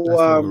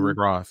whole Rick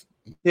Ross.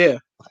 Yeah.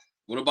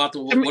 What about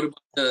what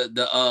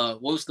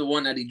was the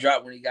one that he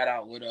dropped when he got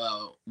out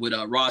with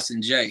Ross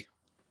and Jay?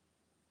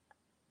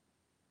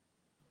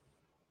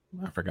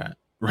 I forgot.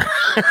 No,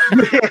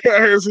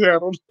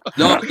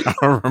 I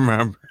don't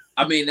remember.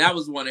 I mean, that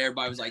was one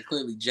everybody was like,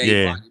 clearly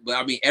Jay. Yeah. But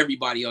I mean,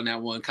 everybody on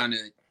that one kind of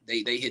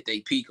they hit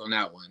their peak on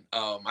that one.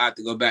 I have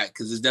to go back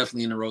because it's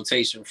definitely in the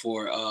rotation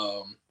for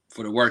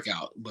the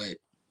workout. But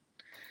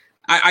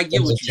I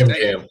get what you're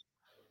saying.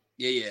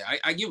 Yeah,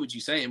 I get what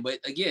you're saying. But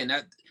again,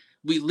 that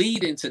we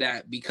lead into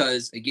that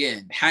because,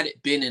 again, had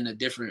it been in a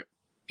different,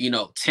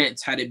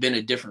 tense, had it been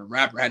a different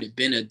rapper, had it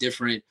been a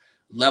different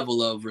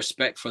level of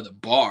respect for the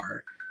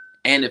bar,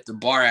 and if the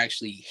bar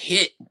actually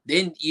hit,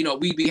 then,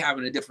 we'd be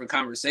having a different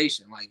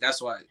conversation. Like,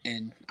 that's why,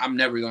 and I'm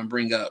never going to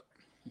bring up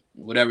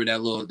whatever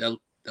that little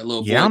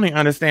Yeah, I don't even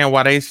understand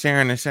why they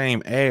sharing the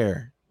same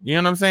air. You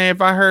know what I'm saying?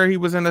 If I heard he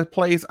was in a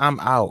place, I'm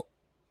out.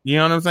 You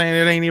know what I'm saying?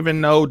 It ain't even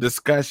no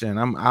discussion.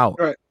 I'm out.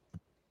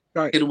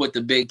 Right. Hit him with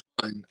the big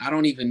one. I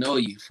don't even know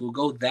you. We'll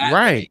go that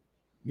right. way.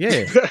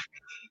 Yeah.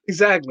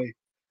 Exactly.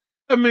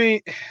 I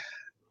mean,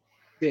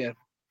 yeah,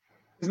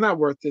 it's not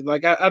worth it.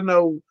 Like I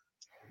know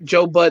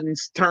Joe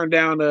Budden's turned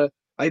down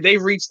they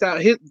reached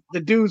out.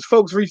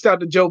 Folks reached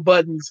out to Joe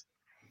Budden's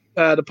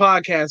the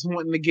podcast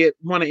wanting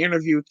to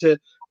interview to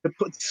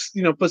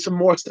put some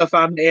more stuff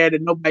out in the air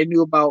that nobody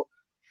knew about.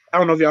 I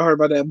don't know if y'all heard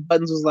about that.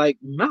 Buttons was like,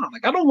 nah,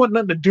 like I don't want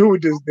nothing to do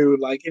with this dude.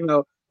 Like,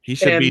 he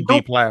should be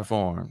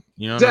deplatformed.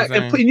 You know exactly.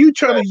 what I'm saying? And you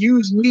try to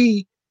use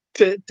me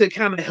to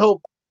kind of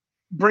help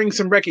bring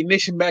some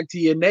recognition back to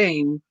your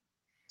name.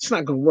 It's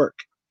not gonna work.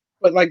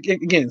 But like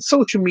again,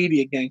 social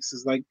media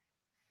gangsters, like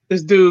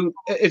this dude.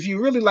 If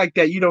you really like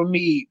that, you don't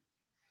need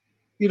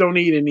You don't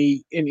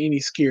need any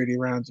security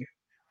around you.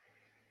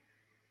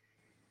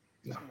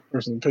 No.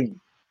 Personal opinion.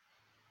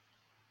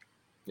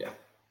 Yeah.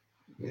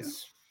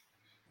 Yes.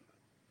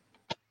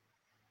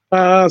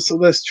 So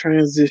let's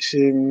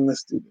transition.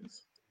 Let's do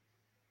this.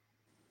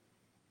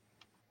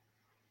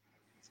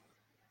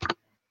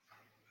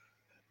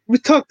 We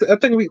talked. I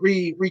think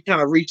we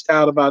kind of reached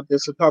out about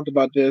this or talked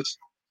about this.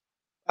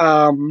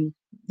 The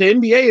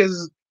NBA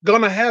is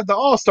gonna have the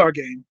All-Star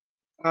game,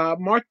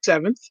 March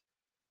 7th.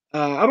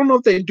 I don't know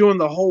if they're doing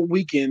the whole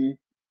weekend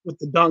with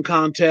the dunk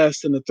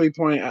contest and the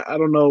 3-point. I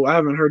don't know. I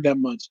haven't heard that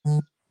much.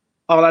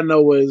 All I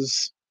know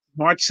is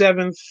March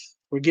 7th,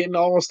 we're getting the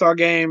All-Star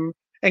game,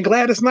 and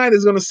Gladys Knight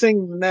is going to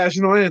sing the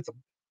national anthem.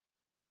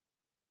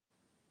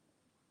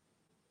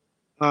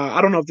 I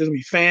don't know if there's going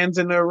to be fans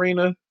in the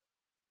arena.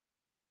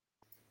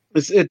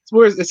 It's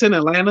in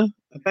Atlanta,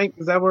 I think.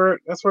 Is that where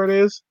that's where it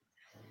is?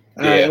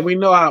 Yeah. And we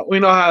know how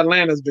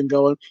Atlanta's been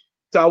going.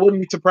 So I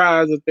wouldn't be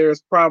surprised if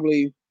there's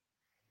probably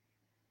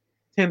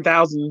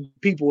 10,000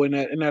 people in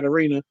that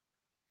arena.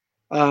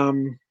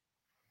 And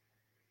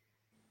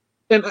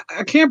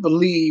I can't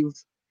believe.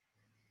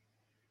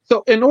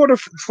 So in order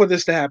for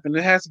this to happen,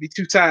 it has to be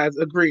two sides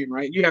agreeing,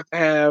 right? You have to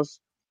have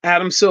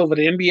Adam Silver,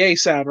 the NBA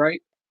side,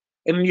 right?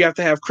 And then you have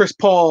to have Chris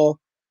Paul,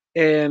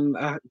 and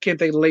I can't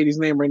think of the lady's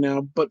name right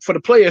now, but for the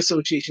Player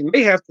Association,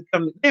 they have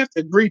to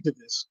agree to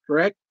this,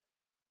 correct?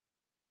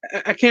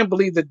 I can't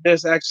believe that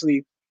there's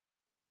actually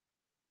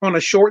on a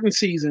shortened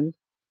season,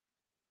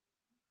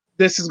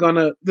 this is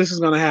gonna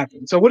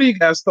happen. So what are you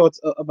guys' thoughts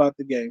about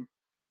the game?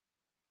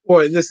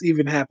 Or is this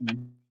even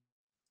happening?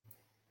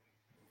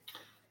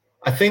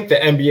 I think the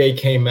NBA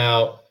came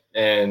out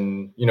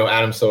and,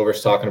 Adam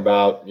Silver's talking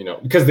about,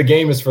 because the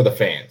game is for the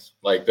fans.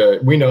 Like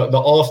we know the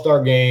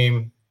All-Star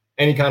game,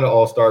 any kind of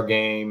All-Star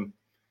game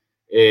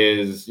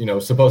is,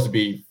 supposed to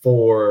be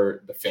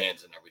for the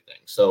fans and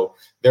everything. So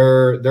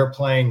they're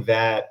playing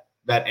that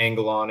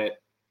angle on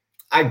it.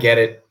 I get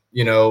it.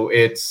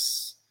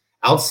 It's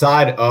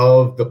outside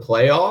of the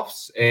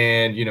playoffs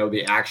and,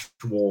 the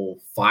actual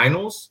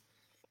finals.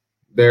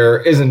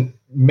 There isn't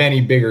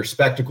many bigger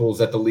spectacles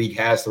that the league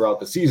has throughout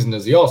the season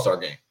as the All-Star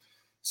game.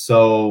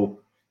 So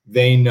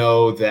they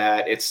know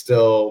that it's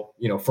still,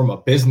 from a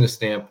business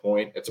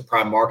standpoint, it's a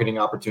prime marketing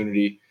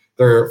opportunity.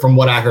 From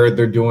what I heard,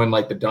 they're doing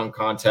like the dunk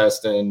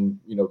contest and,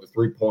 the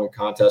 3-point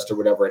contest or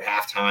whatever at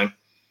halftime.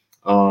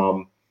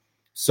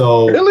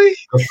 So really?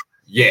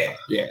 Yeah.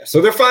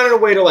 So they're finding a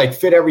way to like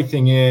fit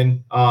everything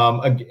in.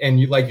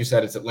 And like you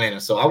said, it's Atlanta.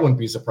 So I wouldn't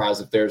be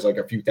surprised if there's like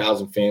a few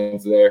thousand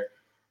fans there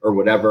or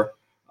whatever.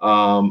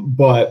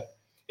 But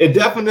it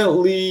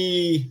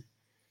definitely,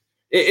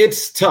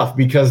 it's tough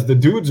because the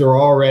dudes are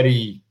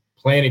already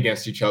playing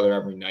against each other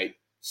every night.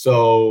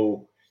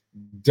 So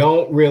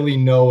don't really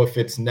know if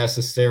it's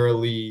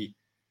necessarily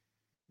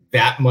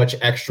that much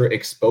extra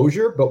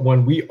exposure. But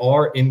when we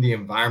are in the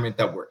environment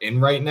that we're in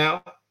right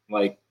now,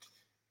 like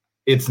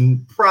it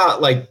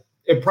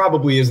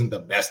probably isn't the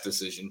best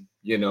decision.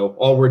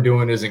 All we're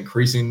doing is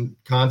increasing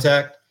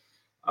contact.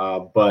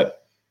 But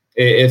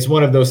it's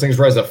one of those things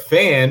where as a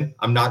fan,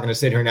 I'm not going to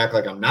sit here and act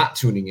like I'm not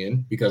tuning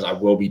in because I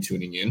will be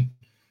tuning in.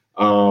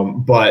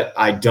 But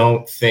I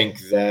don't think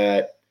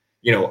that,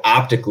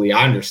 optically,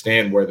 I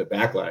understand where the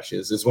backlash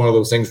is. It's one of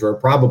those things where it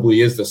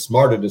probably is the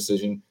smarter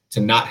decision to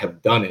not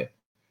have done it.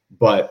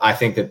 But I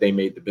think that they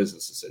made the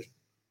business decision.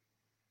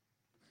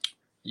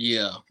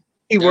 Yeah.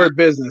 Keyword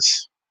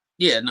business.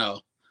 Yeah,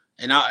 no.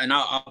 And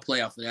I'll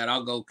play off of that.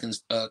 I'll go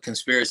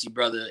conspiracy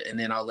brother, and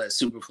then I'll let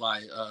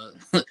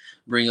Superfly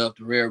bring up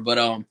the rear.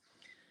 But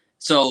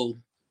so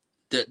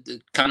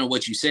the kind of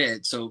what you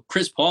said. So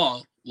Chris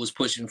Paul was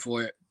pushing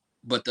for it,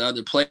 but the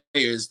other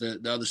players, the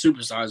other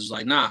superstars, was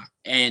like, nah.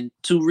 And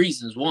two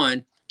reasons: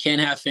 one,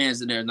 can't have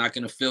fans in there, not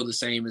going to feel the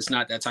same. It's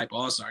not that type of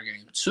All-Star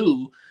game.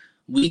 Two,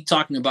 we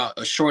talking about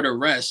a shorter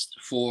rest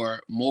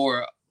for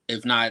more,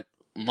 if not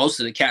most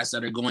of the cats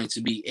that are going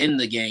to be in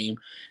the game.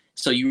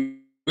 So you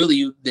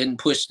didn't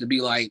push to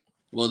be like,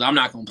 well, I'm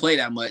not going to play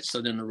that much.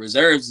 So then the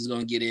reserves is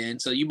going to get in.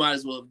 So you might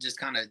as well have just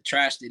kind of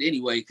trashed it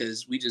anyway,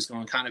 because we just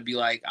going to kind of be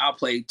like, I'll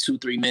play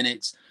 2-3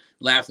 minutes,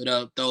 laugh it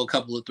up, throw a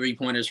couple of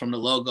 3-pointers from the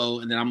logo,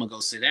 and then I'm going to go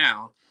sit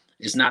down.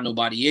 It's not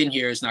nobody in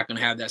here. It's not going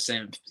to have that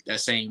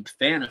same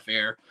fan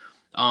affair.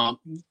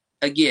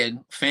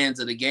 Again, fans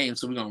of the game,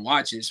 so we're going to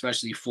watch it,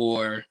 especially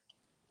for,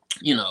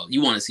 you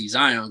want to see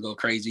Zion go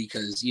crazy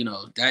because,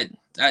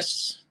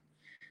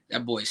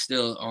 that boy's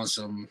still on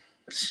some,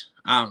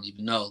 I don't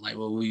even know, like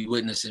what we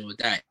witnessing with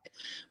that.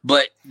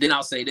 But then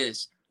I'll say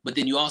this, but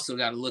then you also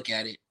got to look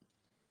at it.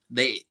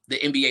 The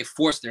NBA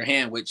forced their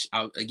hand, which,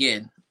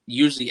 again,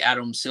 usually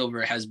Adam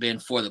Silver has been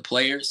for the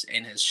players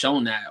and has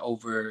shown that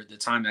over the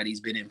time that he's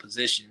been in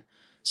position.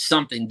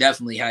 Something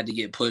definitely had to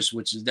get pushed,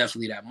 which is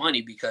definitely that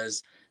money,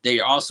 because they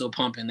are also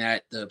pumping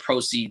that the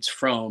proceeds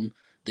from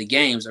the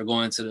games are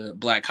going to the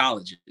black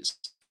colleges.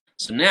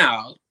 So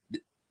now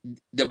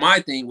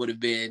my thing would have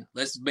been,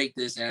 let's make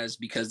this as,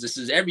 because this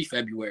is every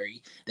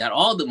February, that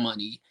all the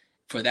money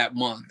for that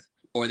month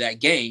or that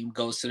game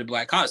goes to the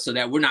Blackhawks, so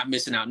that we're not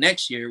missing out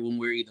next year when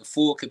we're either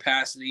full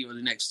capacity or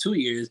the next 2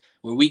 years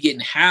where we getting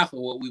half of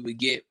what we would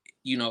get,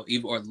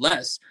 or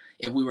less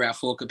if we were at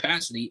full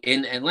capacity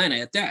in Atlanta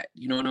at that.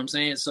 You know what I'm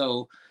saying?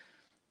 So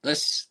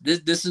this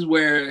is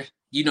where,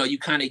 you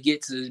kind of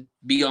get to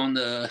be on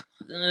the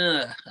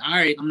all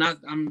right,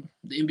 the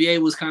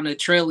NBA was kind of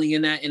trailing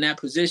in that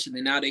position,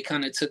 and now they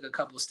kind of took a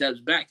couple of steps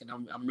back, and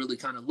I'm really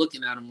kind of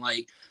looking at them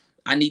like,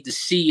 I need to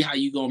see how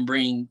you gonna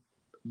bring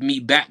me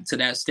back to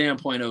that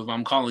standpoint of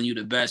I'm calling you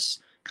the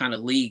best kind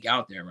of league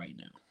out there right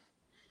now.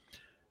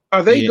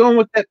 Are they going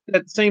with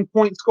that same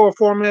point score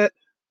format?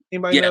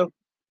 Anybody know?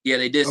 Yeah,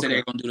 they did say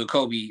they're gonna do the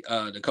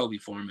Kobe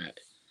format.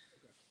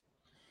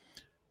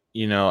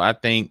 I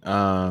think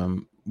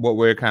what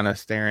we're kind of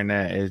staring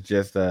at is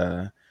just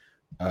I'm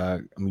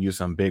gonna use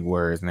some big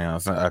words now.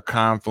 So a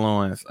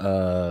confluence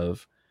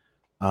of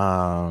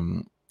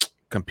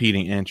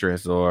competing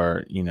interests,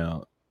 or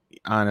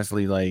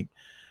honestly, like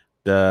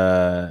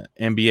the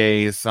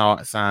NBA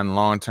signed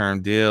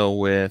long-term deal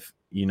with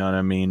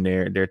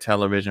their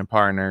television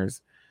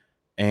partners,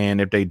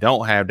 and if they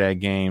don't have that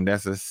game,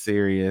 that's a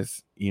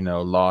serious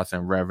loss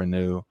in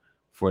revenue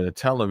for the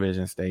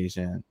television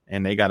station,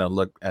 and they got to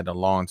look at the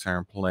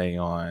long-term play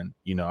on,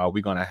 are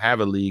we going to have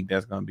a league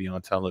that's going to be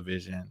on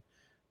television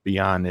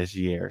beyond this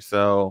year?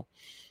 So,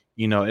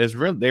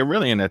 they're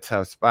really in a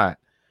tough spot.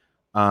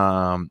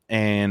 And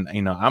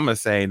I'm gonna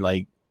say,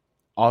 like,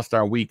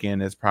 All-Star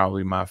Weekend is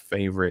probably my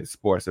favorite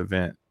sports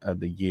event of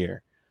the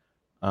year.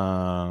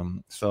 So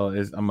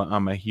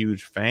I'm a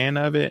huge fan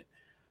of it.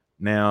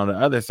 Now, the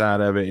other side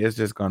of it is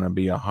just going to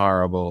be a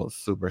horrible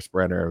super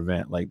spreader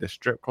event. Like the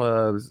strip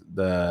clubs,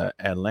 the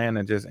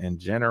Atlanta just in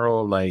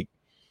general, like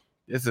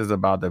this is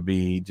about to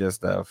be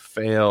just a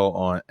fail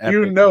on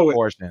epic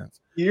proportions.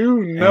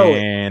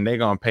 And they're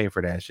going to pay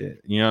for that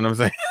shit. You know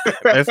what I'm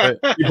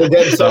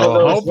saying?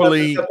 So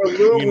hopefully,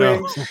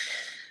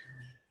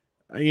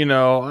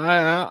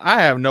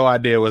 I have no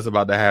idea what's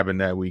about to happen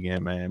that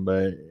weekend, man.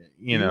 But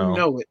you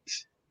know it.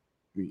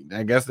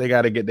 I guess they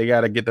gotta get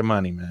the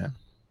money, man.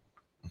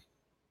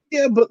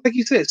 Yeah, but like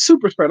you said,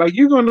 super spread. Like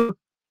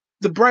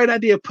the bright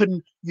idea of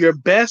putting your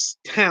best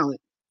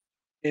talent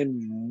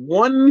in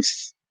one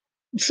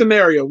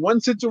scenario,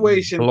 one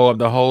situation, blow up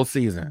the whole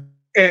season.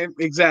 And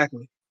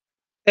exactly.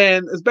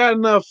 And it's bad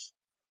enough.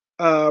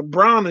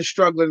 Brown is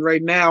struggling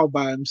right now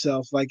by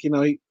himself. Like,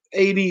 AD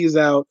is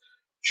out,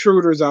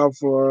 Schroeder's out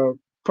for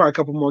probably a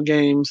couple more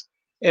games,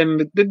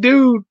 and the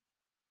dude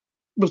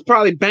was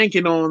probably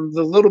banking on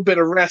the little bit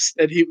of rest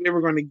that they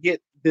were going to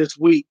get this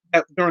week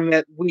during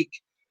that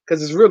week,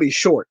 because it's really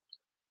short.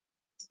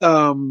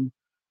 And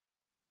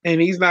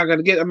he's not going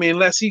to get.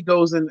 Unless he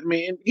goes in.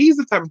 He's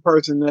the type of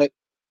person that,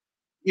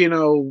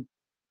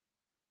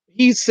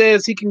 he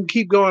says he can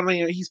keep going.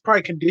 He's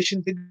probably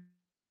conditioned to.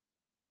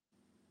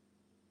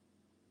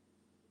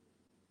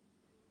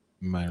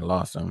 You might have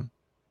lost him.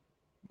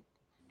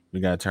 We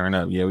got to turn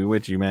up. Yeah, we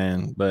with you,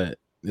 man. But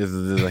this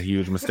is a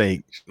huge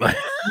mistake. Yeah,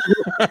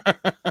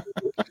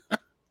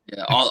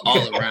 all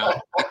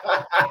around.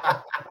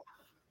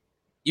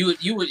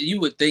 You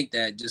would think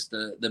that just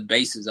the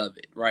basis of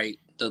it, right?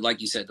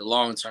 Like you said, the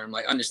long term,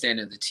 like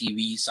understanding the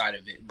TV side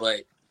of it.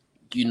 But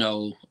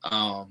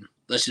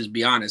let's just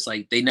be honest.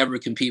 Like they never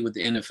compete with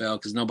the NFL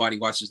because nobody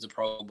watches the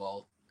Pro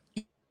Bowl.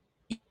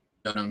 You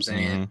know what I'm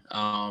saying?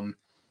 Mm-hmm.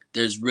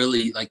 There's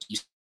really, like you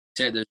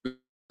said, there's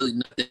really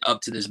nothing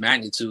up to this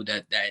magnitude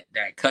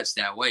that cuts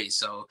that way.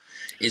 So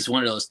it's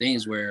one of those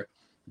things where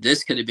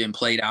this could have been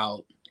played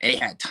out. They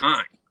had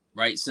time,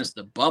 right? Since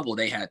the bubble,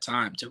 they had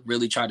time to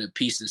really try to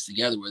piece this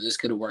together where this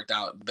could have worked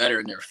out better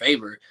in their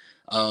favor.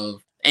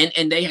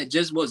 And they had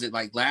just, was it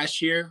like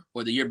last year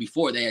or the year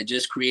before, they had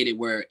just created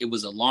where it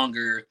was a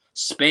longer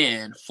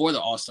span for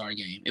the All-Star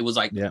game. It was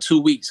like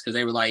 2 weeks because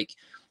they were like,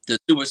 the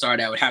superstar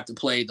that would have to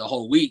play the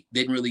whole week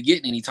didn't really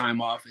get any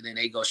time off, and then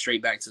they go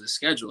straight back to the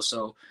schedule.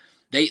 So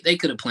they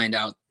could have planned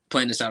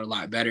this out a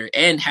lot better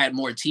and had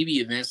more TV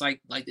events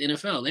like the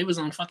NFL. They was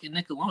on fucking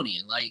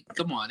Nickelodeon. Like,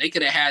 come on, they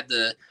could have had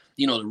the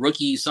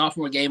rookie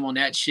sophomore game on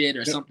that shit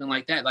or something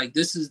like that. Like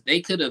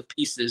they could have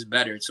pieced this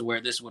better to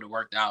where this would have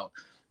worked out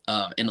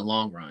in the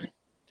long run.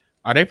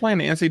 Are they playing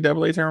the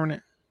NCAA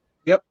tournament?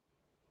 Yep.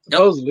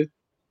 Supposedly.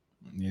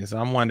 Yeah, so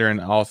I'm wondering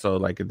also,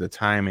 like, if the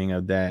timing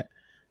of that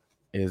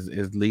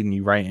is leading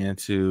you right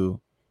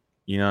into,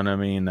 you know what I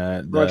mean?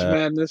 March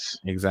Madness.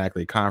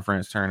 Exactly.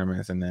 Conference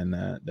tournaments, and then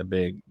the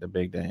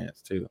big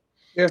dance too.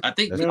 Yeah. I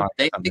think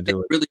they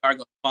really are going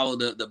to follow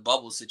the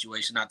bubble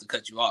situation, not to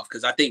cut you off,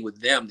 because I think with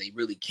them, they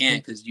really can,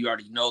 because you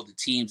already know the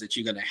teams that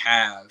you're going to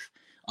have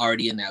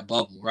already in that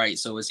bubble, right?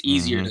 So it's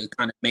easier to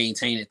kind of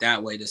maintain it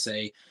that way, to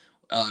say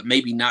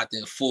maybe not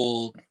the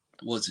full,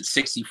 was it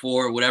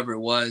 64 or whatever it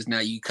was, now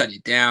you cut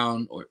it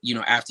down, or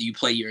after you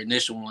play your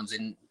initial ones,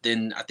 and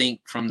then I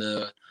think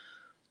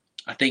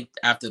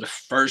after the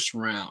first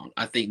round,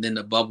 then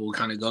the bubble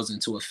kind of goes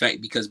into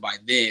effect, because by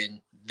then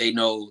they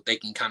know they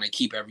can kind of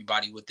keep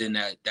everybody within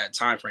that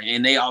time frame,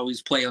 and they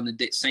always play on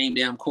the same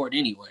damn court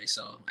anyway.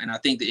 So, and I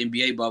think the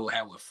NBA bubble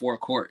had 4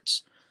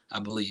 courts. I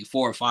believe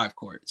 4 or 5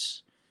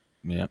 courts.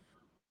 Yeah.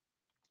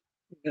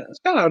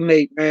 Shout out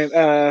Nate,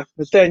 man.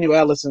 Nathaniel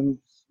Ellison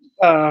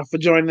for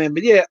joining in.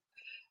 But yeah,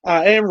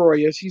 and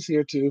Roya, she's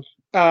here too.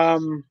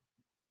 But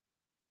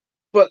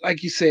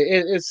like you said,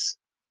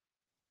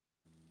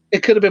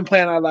 it could have been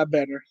playing out a lot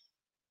better.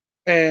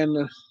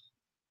 And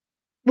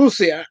we'll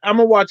see. I'm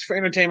gonna watch for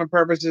entertainment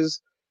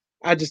purposes.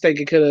 I just think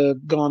it could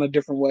have gone a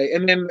different way.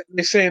 And then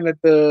they're saying that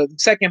the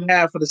second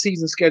half of the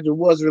season schedule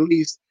was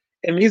released,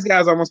 and these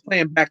guys are almost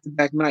playing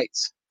back-to-back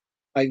nights,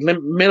 like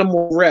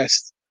minimal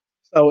rest.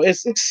 So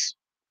it's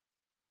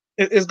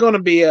going to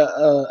be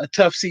a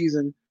tough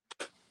season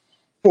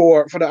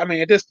for the. I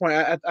mean, at this point,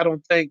 I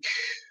don't think.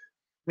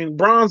 I mean,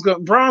 Bron's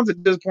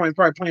at this point is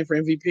probably playing for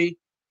MVP.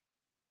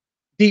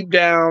 Deep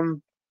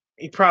down,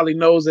 he probably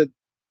knows that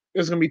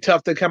it's going to be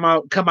tough to come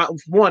out of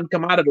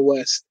the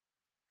West,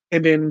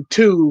 and then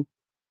 2,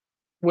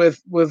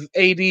 with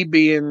AD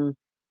being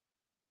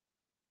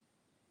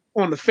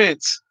on the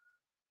fence,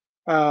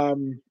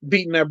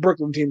 beating that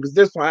Brooklyn team. Because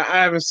this point,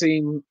 I haven't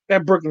seen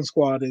that Brooklyn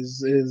squad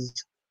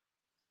is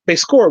they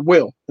score at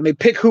will, and they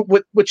pick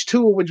which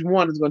 2 or which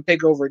 1 is going to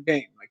take over a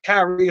game. Like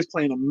Kyrie is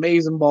playing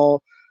amazing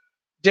ball.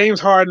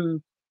 James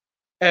Harden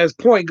as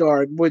point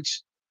guard,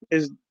 which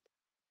is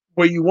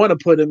where you want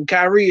to put him.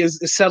 Kyrie is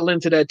settling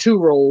into that 2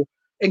 role,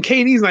 and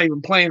KD's not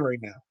even playing right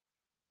now.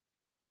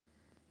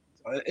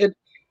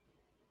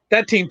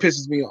 That team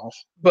pisses me off,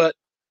 but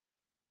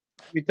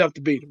it'd be tough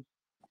to beat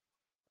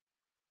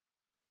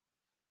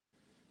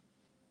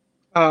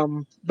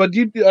them. But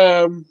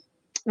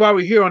while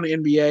we're here on the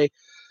NBA,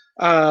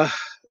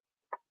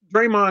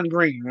 Draymond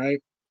Green,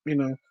 right? You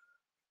know,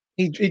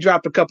 he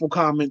dropped a couple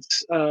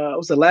comments.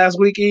 Was it last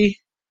week?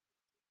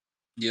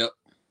 Yep.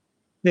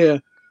 Yeah.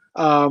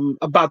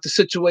 About the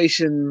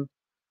situation,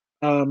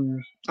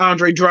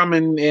 Andre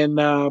Drummond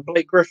and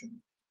Blake Griffin.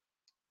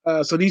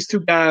 So these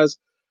 2 guys,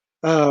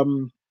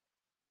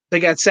 they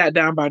got sat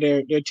down by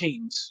their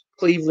teams,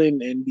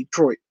 Cleveland and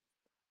Detroit,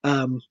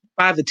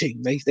 by the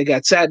team. They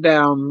got sat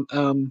down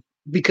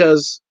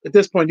because at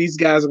this point these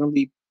guys are going to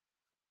be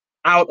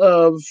out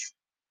of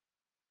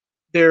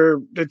their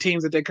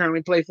teams that they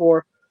currently play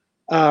for.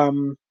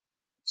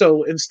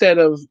 So instead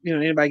of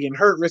anybody getting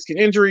hurt, risking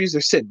injuries,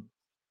 they're sitting.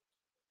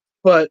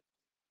 But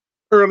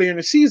earlier in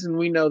the season,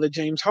 we know that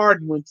James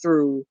Harden went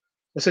through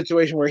a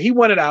situation where he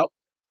wanted out.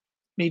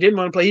 He didn't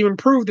want to play. He even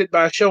proved it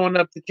by showing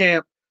up to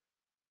camp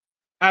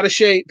out of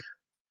shape.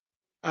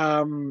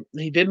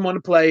 He didn't want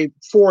to play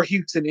for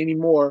Houston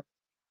anymore,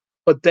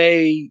 but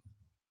they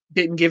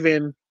didn't give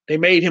in. They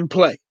made him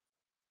play.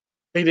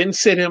 They didn't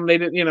sit him. They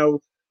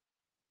didn't,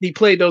 he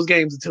played those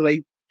games until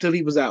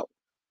he was out.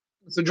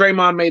 So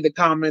Draymond made the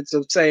comments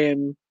of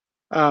saying,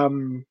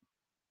 kind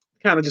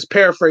of just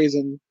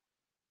paraphrasing,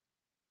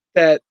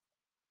 that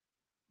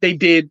they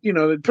did,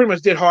 they pretty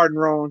much did Harden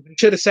wrong.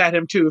 Should have sat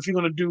him too. If you're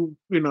going to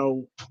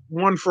do,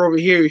 one for over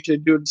here, you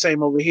should do the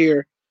same over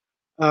here.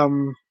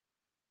 And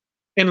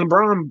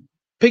LeBron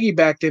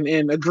piggybacked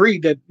and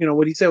agreed that,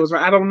 what he said was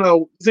right. I don't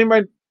know. Does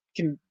anybody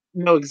can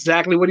know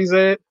exactly what he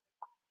said?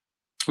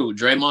 Who,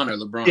 Draymond or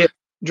LeBron? Yeah,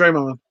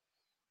 Draymond.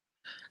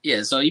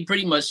 Yeah, so he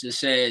pretty much just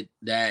said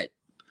that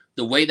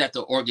the way that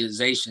the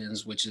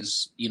organizations, which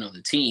is,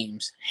 the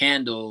teams,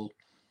 handle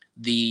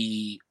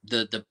the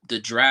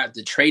draft,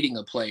 the trading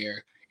a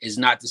player is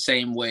not the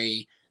same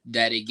way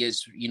that it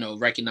gets,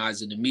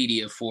 recognized in the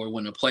media for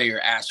when a player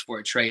asks for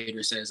a trade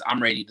or says,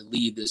 I'm ready to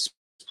leave this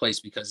place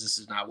because this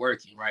is not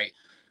working, right?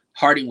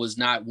 Harden was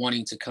not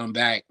wanting to come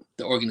back.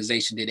 The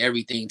organization did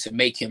everything to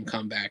make him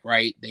come back,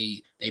 right?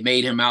 They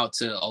made him out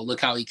to, oh,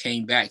 look how he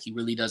came back. He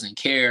really doesn't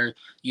care,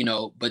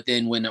 But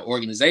then when the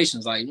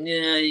organization's like,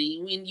 nah,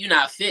 you're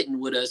not fitting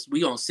with us,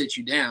 we gonna sit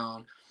you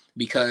down,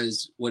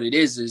 because what it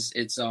is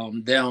it's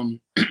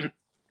them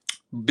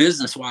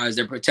business-wise,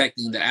 they're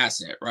protecting the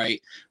asset,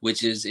 right?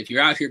 Which is, if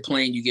you're out here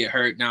playing, you get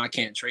hurt, now I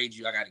can't trade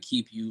you, I got to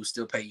keep you,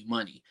 still pay you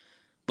money.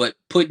 But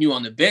putting you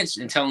on the bench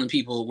and telling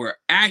people we're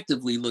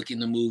actively looking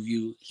to move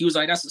you, he was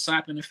like, that's a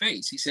slap in the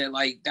face. He said,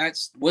 like,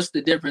 what's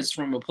the difference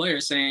from a player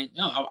saying,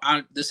 no,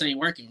 this ain't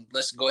working,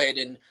 let's go ahead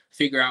and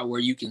figure out where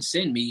you can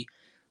send me.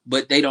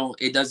 But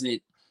it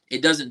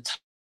doesn't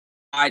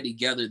tie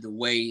together the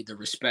way the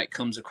respect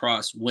comes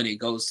across when it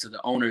goes to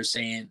the owner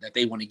saying that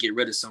they want to get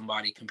rid of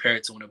somebody,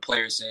 compared to when a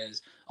player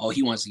says, oh,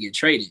 he wants to get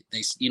traded.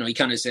 They, he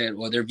kind of said,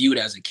 well, they're viewed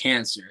as a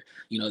cancer.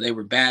 They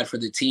were bad for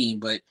the team.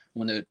 But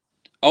when the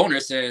owner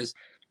says,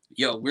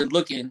 yo, we're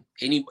looking,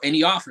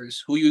 any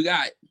offers, who you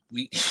got?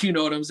 We, you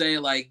know what I'm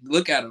saying? Like,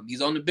 look at him.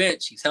 He's on the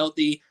bench. He's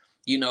healthy,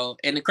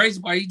 and the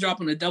crazy part, he's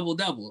dropping a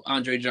double-double,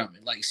 Andre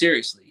Drummond, like,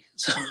 seriously.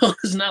 So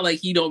it's not like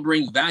he don't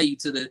bring value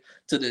to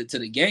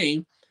the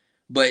game,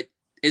 but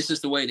it's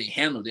just the way they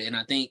handled it. And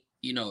I think,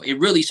 it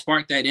really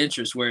sparked that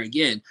interest where,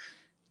 again,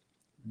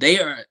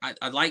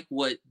 I like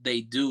what they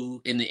do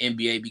in the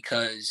NBA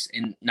because,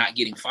 and not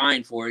getting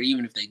fined for it,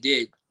 even if they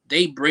did,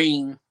 they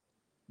bring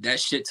that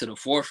shit to the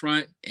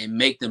forefront and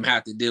make them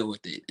have to deal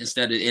with it,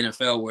 instead of the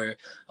NFL where,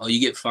 oh, you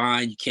get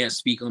fined, you can't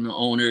speak on the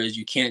owners,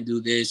 you can't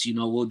do this,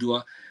 we'll do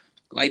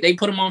like, they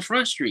put them on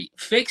Front Street,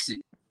 fix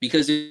it,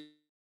 Because if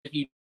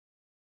you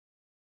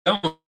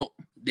don't,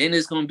 then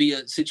it's going to be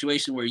a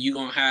situation where you're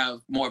going to have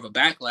more of a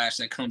backlash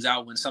that comes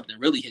out when something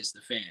really hits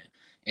the fan.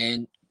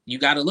 And you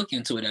got to look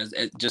into it as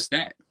just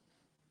that.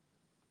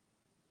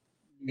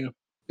 Yeah.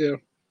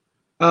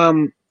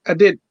 I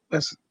did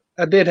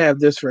have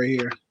this right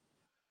here.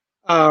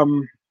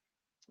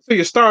 So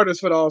your starters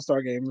for the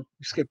All-Star game, we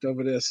skipped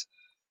over this.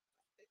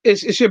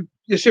 It's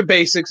your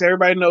basics.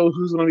 Everybody knows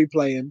who's going to be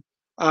playing.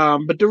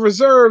 But the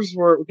reserves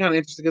were kind of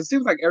interesting because it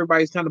seems like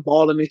everybody's kind of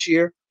balling this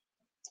year.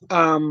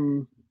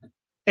 And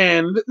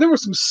there were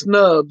some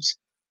snubs,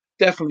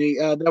 definitely,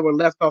 that were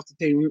left off the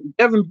team.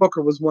 Devin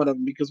Booker was one of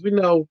them because we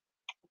know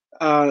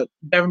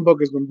Devin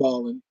Booker's been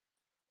balling.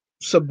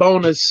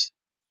 Sabonis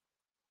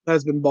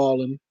has been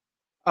balling.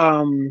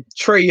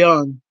 Trae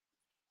Young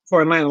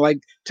for Atlanta. Like,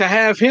 to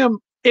have him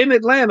in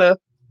Atlanta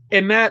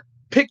and not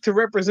pick to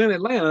represent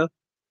Atlanta,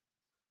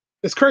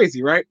 it's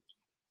crazy, right?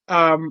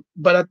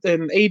 But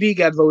then AD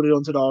got voted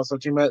onto the All-Star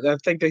team. I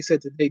think they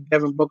said today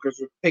Devin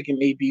Booker's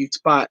taking AD's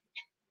spot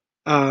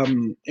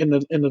in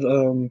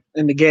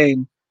the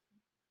game.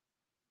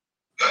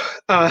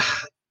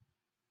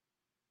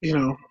 You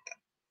know,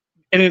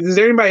 and is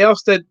there anybody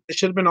else that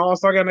should have been an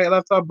All-Star guy that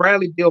left off?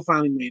 Bradley Beal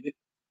finally made it.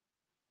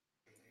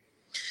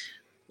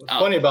 What's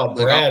funny about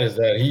Brad is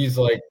that he's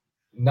like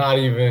not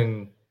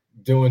even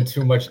doing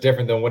too much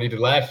different than what he did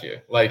last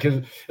year. Like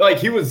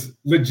he was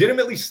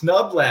legitimately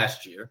snubbed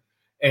last year,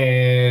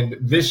 and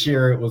this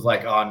year it was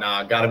like, oh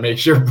nah, got to make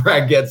sure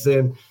Brad gets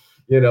in.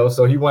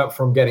 So he went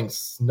from getting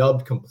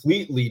snubbed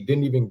completely,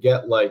 didn't even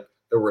get like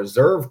the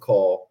reserve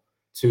call,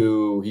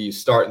 to he's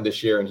starting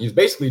this year, and he's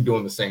basically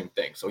doing the same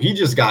thing. So he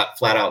just got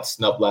flat out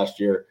snubbed last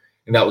year,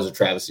 and that was a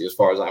travesty as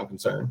far as I'm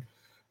concerned.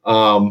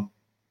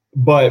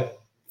 But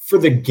for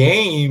the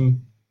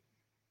game,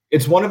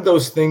 it's one of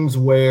those things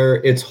where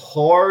it's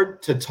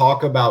hard to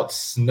talk about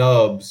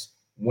snubs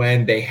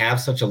when they have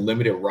such a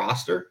limited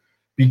roster,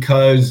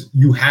 because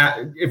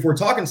if we're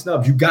talking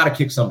snubs, you got to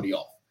kick somebody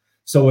off.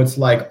 So it's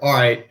like, all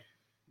right,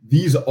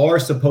 these are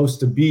supposed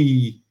to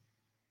be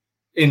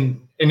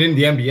in the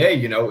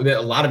NBA,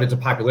 a lot of it's a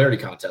popularity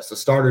contest. The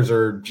starters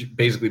are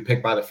basically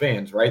picked by the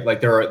fans, right? Like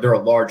they're a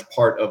large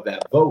part of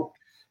that vote.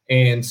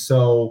 And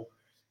so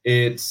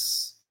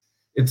it's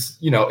a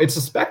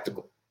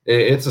spectacle.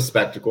 It's a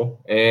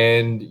spectacle.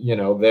 And,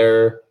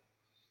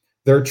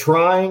 they're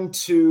trying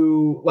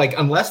to, like,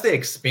 unless they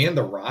expand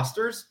the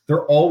rosters,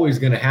 they're always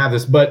going to have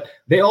this, but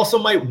they also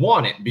might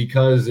want it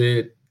because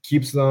it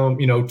keeps them,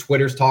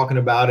 Twitter's talking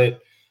about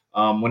it.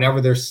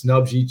 Whenever there's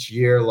snubs each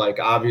year, like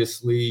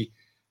obviously,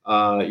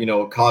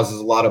 it causes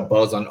a lot of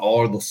buzz on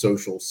all of the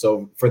socials.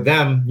 So for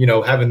them,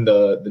 having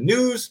the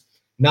news,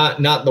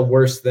 not the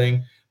worst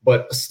thing,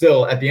 but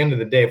still at the end of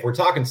the day, if we're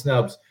talking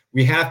snubs,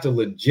 we have to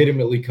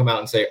legitimately come out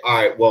and say, all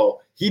right,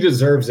 well, he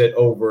deserves it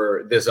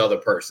over this other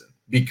person,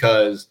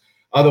 because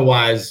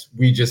otherwise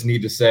we just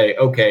need to say,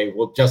 okay,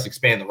 we'll just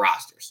expand the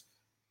rosters.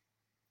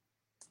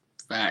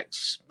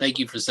 Facts. Thank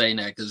you for saying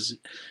that, because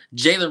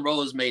Jalen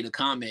Rose made a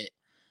comment,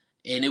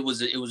 and it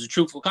was a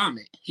truthful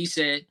comment. He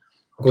said,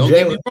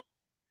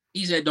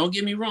 don't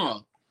get me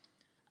wrong.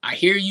 I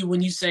hear you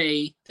when you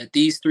say that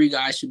these three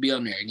guys should be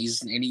on there. And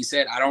he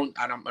said, I'm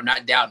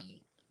not doubting you,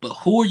 but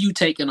who are you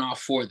taking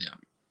off for them?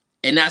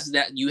 And that's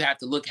that. You have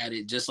to look at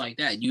it just like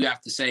that. You have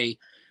to say,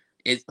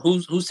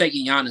 who's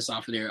taking Giannis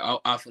off of there,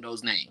 off of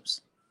those names?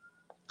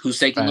 Who's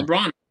taking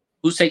LeBron?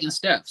 Who's taking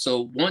Steph?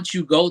 So once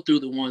you go through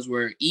the ones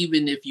where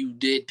even if you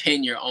did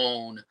pin your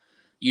own,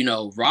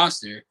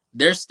 roster,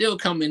 they're still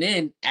coming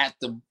in at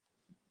the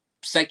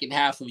second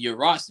half of your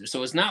roster.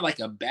 So it's not like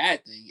a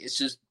bad thing. It's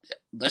just,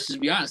 let's just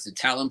be honest, the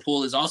talent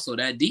pool is also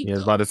that deep. Yeah, I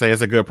was about to say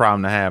it's a good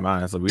problem to have,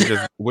 honestly.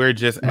 We're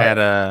just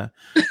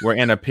we're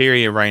in a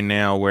period right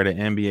now where the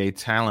NBA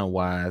talent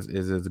wise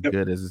is as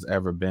good as it's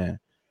ever been.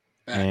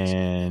 Facts.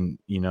 And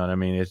you know what I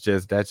mean?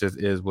 That just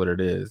is what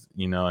it is,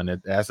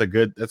 and that's a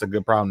good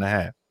problem to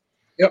have.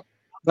 Yep.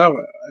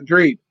 No,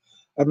 agreed.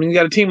 I mean, you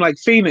got a team like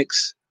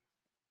Phoenix,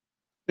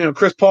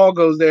 Chris Paul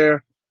goes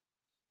there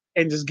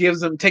and just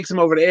takes them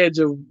over the edge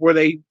of where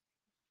they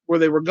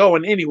were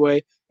going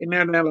anyway. And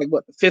now they're like,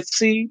 what, the fifth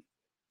seed?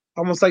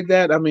 Almost like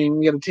that. I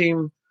mean, you got a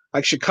team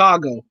like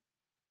Chicago.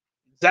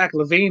 Zach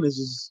LaVine is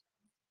just,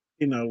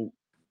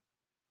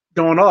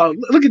 going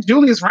on. Look at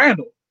Julius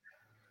Randle.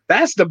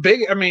 That's the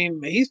big,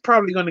 he's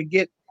probably going to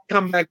get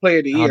comeback player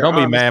of the year. Don't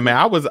be mad, man.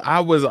 I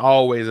was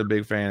always a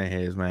big fan of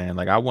his, man.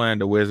 Like, I wanted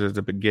the Wizards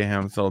to get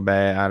him so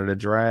bad out of the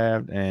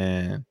draft,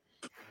 and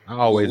I've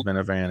always been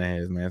a fan of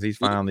his, man. He's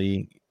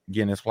finally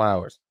getting his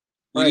flowers.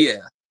 Well, yeah.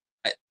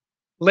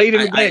 Late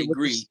in the day. I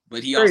agree,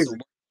 but he also,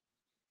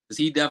 because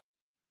he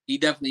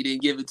definitely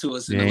didn't give it to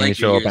us in the Lakers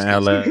show up in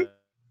LA.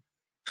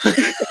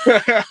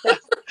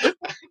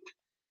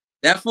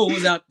 That fool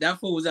was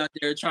out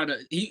there trying to.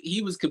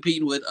 He was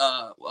competing with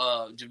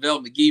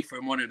JaVale McGee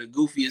for one of the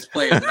goofiest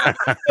players.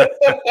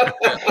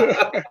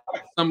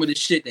 Some of the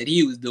shit that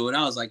he was doing,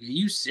 I was like, "Are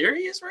you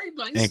serious, right?"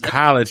 Like, in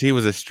college, he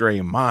was a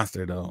straight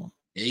monster, though.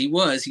 Yeah, he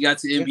was. He got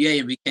to the NBA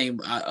and became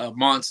a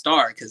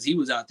monster because he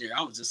was out there.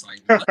 I was just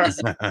like, "What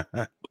is it?"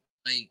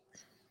 Like,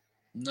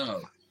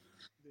 no.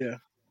 Yeah.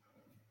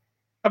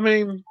 I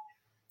mean,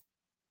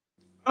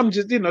 I'm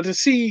just, to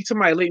see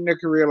somebody late in their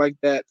career like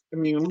that. I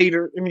mean,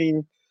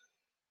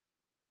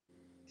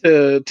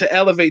 to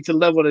elevate to the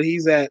level that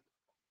he's at.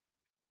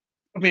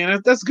 I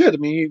mean, that's good. I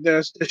mean,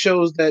 it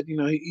shows that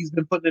he's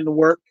been putting in the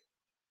work,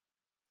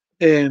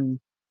 and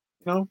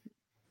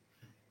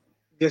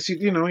guess he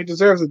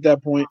deserves it at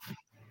that point.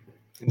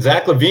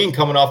 Zach LaVine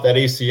coming off that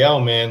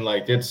ACL, man,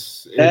 like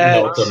it's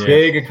a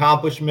big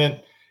accomplishment,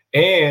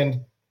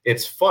 and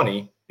it's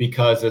funny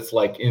because it's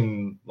like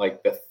in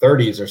like the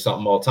 30s or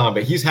something all the time,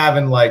 but he's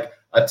having like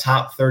a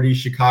top 30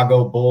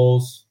 Chicago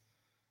Bulls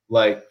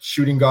like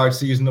shooting guard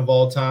season of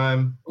all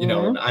time.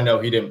 And I know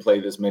he didn't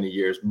play this many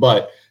years,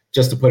 but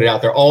just to put it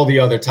out there, all the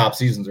other top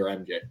seasons are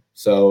MJ.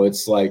 So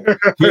it's like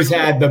he's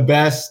had the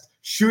best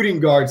shooting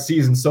guard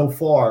season so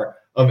far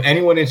of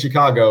anyone in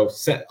Chicago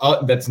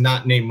that's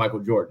not named Michael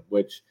Jordan,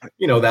 which,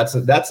 that's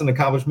an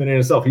accomplishment in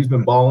itself. He's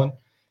been balling,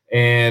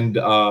 and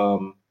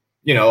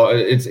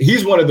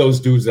he's one of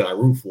those dudes that I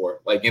root for,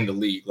 like in the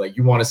league. Like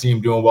you want to see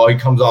him doing well. He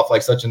comes off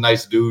like such a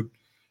nice dude.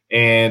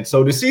 And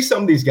so to see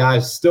some of these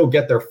guys still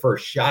get their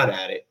first shot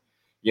at it,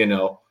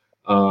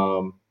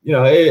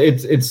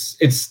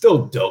 it's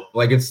still dope.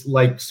 Like it's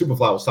like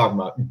Superfly was talking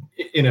about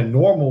in a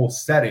normal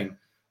setting,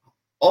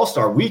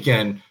 All-Star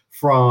Weekend,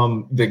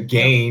 from the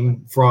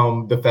game,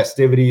 from the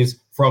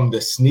festivities, from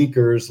the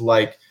sneakers,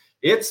 like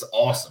it's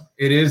awesome.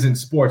 It is in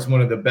sports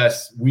one of the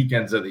best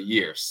weekends of the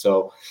year.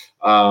 So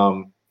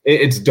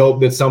it's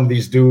dope that some of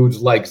these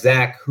dudes like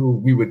Zach, who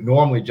we would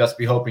normally just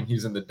be hoping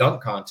he's in the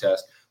dunk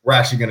contest, we're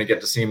actually going to get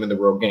to see him in the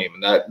real game.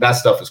 And that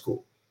stuff is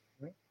cool.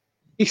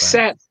 He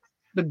sat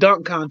the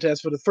dunk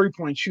contest for the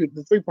three-point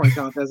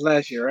contest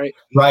last year, right?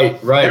 Right.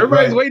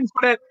 Everybody's waiting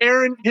for that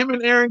him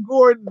and Aaron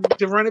Gordon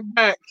to run it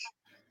back.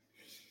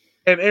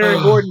 And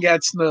Aaron Gordon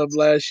got snubbed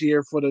last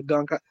year for the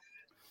dunk.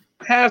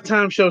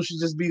 Halftime show should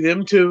just be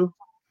them two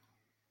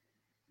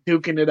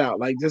duking it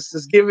out. Like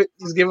just give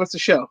us a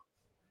show.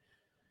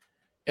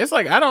 It's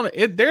like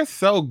they're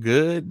so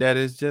good that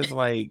it's just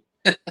like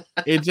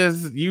it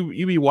just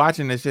you be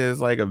watching this shit as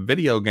like a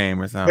video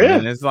game or something. Yeah.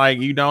 And it's like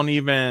you don't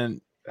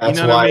even what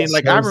I mean?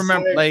 Like I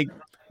remember like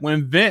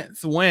when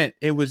Vince went,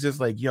 it was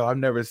just like, yo, I've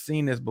never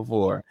seen this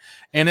before.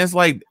 And it's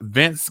like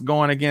Vince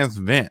going against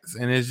Vince.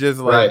 And it's just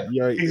like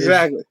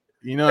exactly.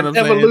 You know what I'm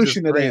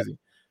evolution saying? Of that.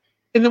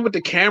 And then with the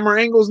camera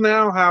angles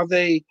now, how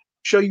they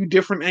show you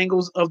different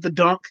angles of the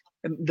dunk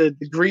and the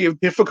degree of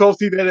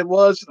difficulty that it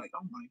was, like,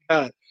 oh my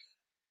God.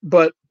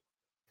 But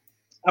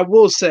I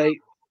will say,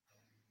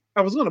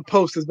 I was going to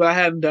post this, but I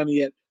hadn't done it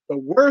yet. The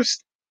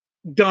worst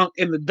dunk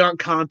in the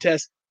dunk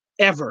contest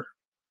ever.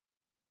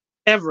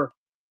 Ever.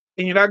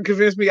 And you're not going to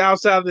convince me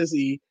outside of this,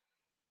 E.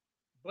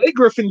 Blake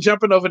Griffin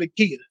jumping over the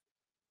Kia.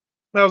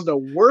 That was the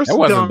worst dunk.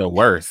 That wasn't dunk. the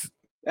worst.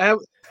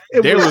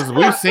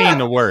 We've seen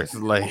the worst.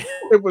 Like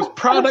it was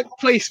product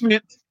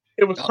placement.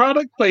 It was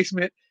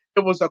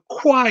a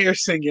choir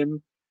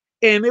singing,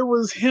 and it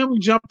was him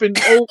jumping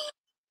over.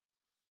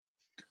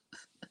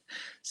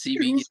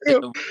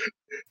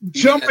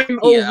 Jumping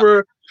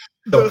over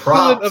the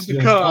hood of the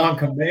car on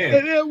command,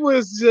 and it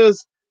was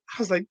just. I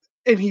was like,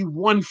 and he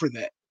won for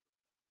that.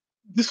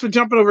 Just for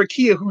jumping over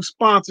Kia, who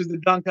sponsors the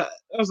dunk. I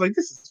was like,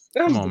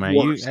 come on,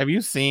 man. Have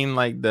you seen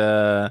like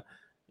the?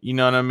 You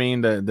know what I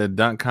mean? The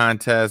dunk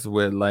contest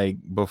with like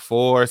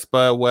before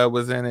Spud Webb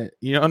was in it.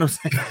 You know what I'm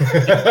saying?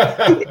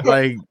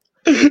 Like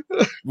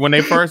when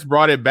they first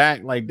brought it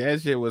back, like that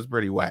shit was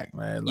pretty whack,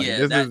 man. Like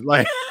is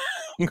like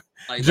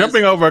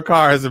jumping over a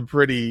car is a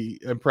pretty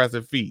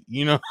impressive feat,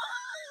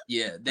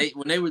 Yeah,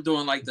 when they were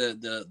doing like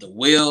the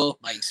wheel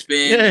like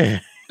spin. Yeah.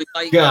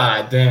 Like,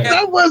 God damn.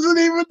 That wasn't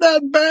even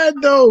that bad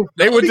though.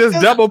 They were just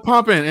double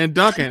pumping and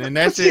dunking and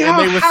that shit, and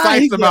they were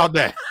psyched about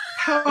that.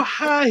 How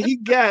high he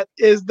got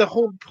is the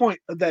whole point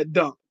of that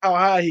dunk. How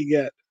high he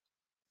got.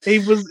 He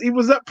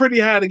was up pretty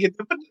high to get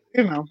there, but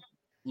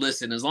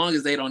Listen, as long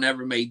as they don't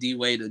ever make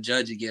D-Wade a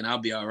judge again, I'll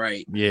be all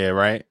right. Yeah,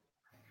 right.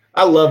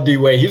 I love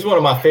D-Wade. He's one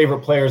of my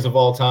favorite players of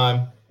all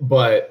time.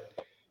 But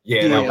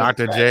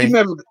Dr. J.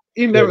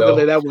 He never gonna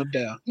lay that one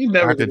down.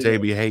 Dr. J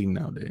be hating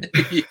out there.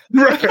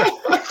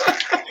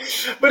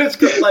 But it's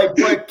good. Like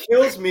what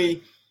kills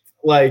me,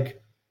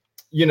 like,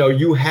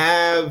 you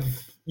have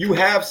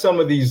some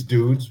of these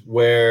dudes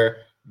where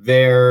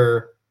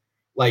they're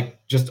like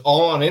just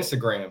all on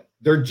Instagram.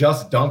 They're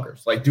just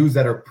dunkers, like dudes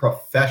that are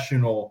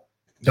professional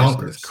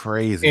dunkers. That's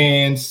crazy.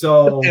 And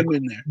so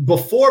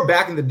before,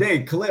 back in the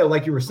day, Khalil,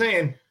 like you were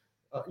saying,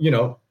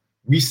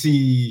 we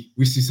see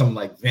someone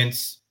like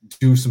Vince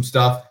do some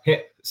stuff,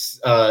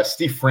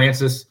 Steve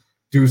Francis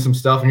do some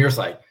stuff, and you're just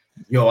like,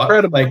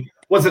 like,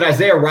 was it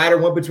Isaiah Ryder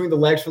went between the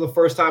legs for the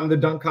first time in the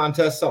dunk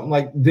contest? Something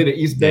like did it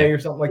East Bay or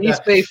something like that.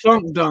 East Bay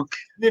funk dunk.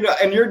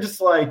 And you're just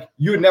like,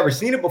 you had never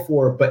seen it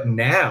before, but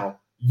now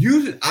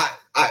I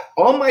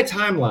on my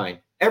timeline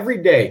every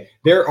day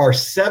there are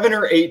 7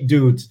 or 8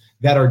 dudes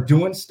that are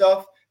doing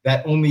stuff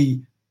that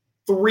only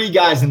 3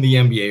 guys in the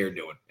NBA are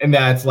doing, and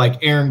that's like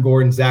Aaron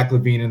Gordon, Zach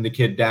LaVine, and the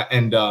kid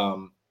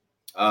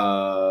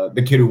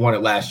who won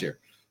it last year.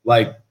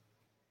 Like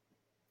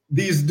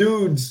these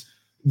dudes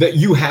that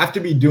you have to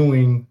be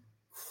doing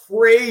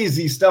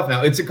crazy stuff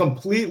now. It's a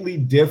completely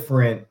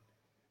different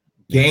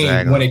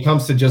game when it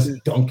comes to just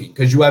dunking,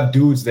 because you have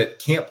dudes that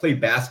can't play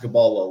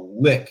basketball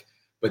a lick,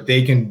 but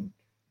they can,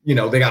 they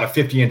got a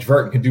 50-inch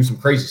vert and can do some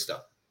crazy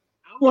stuff.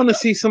 I want to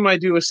see somebody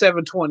do a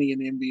 720 in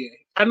the NBA.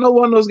 I know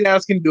one of those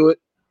guys can do it.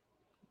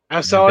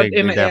 I saw it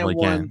in the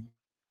M1.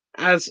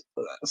 As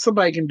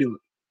somebody can do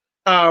it.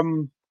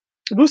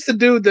 Who's the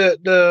dude,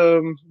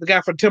 the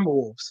guy for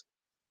Timberwolves?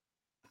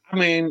 I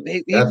mean,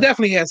 he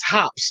definitely has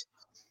hops,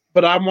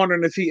 but I'm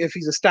wondering if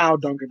he's a style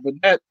dunker. But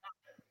that,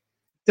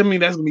 to me,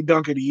 that's gonna be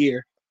dunk of the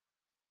year.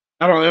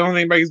 I don't think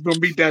anybody's gonna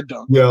beat that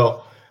dunk.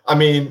 Yo, I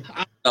mean,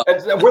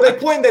 were they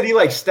pointing that he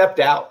like stepped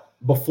out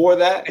before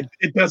that?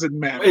 It doesn't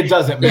matter. It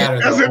doesn't matter.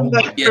 It doesn't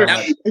matter.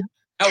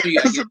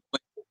 Yeah,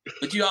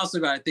 but you also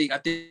got to think. I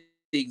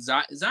think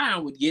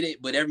Zion would get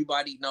it, but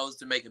everybody knows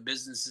to make a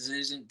business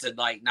decision to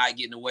like not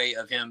get in the way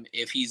of him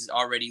if he's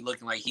already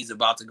looking like he's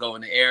about to go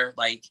in the air.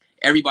 Like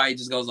everybody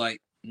just goes like,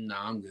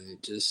 "Nah, I'm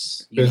good."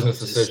 Just business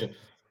decision.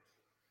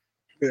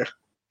 Yeah.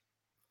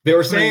 They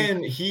were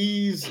saying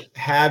he's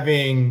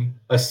having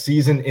a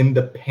season in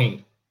the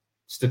paint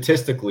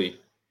statistically.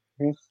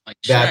 Like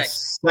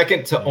that's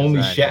second to only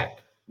Shaq.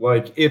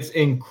 Like, it's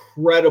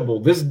incredible.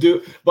 This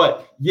dude,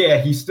 but yeah,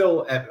 he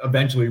still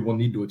eventually will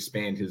need to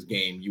expand his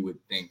game, you would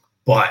think.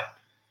 But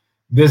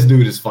this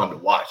dude is fun to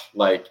watch.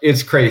 Like,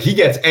 it's crazy. He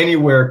gets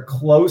anywhere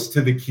close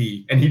to the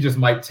key and he just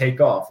might take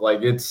off.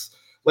 Like, it's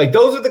like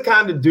those are the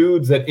kind of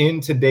dudes that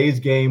in today's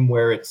game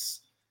where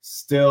it's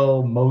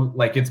still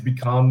like it's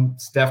become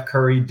Steph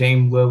Curry,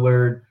 Dame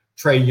Lillard,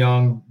 Trae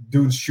Young,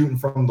 dudes shooting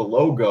from the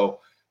logo.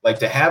 Like,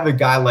 to have a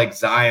guy like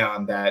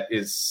Zion that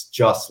is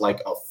just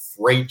like a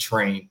freight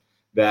train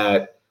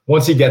that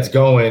once he gets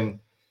going,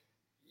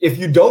 if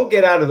you don't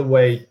get out of the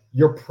way,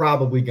 you're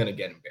probably going to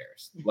get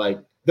embarrassed.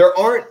 Like, there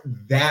aren't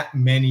that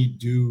many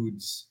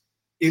dudes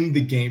in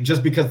the game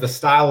just because the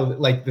style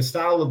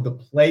of the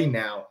play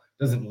now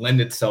doesn't lend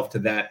itself to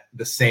that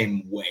the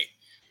same way.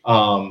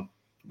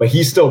 But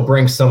he still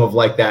brings some of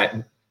like that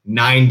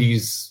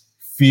 90s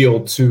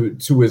feel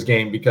to his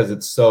game because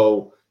it's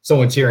so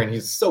interior and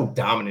he's so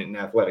dominant and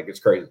athletic. It's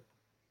crazy.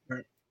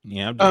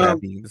 Yeah, I'm just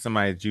happy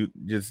somebody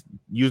just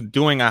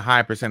doing a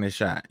high percentage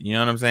shot. You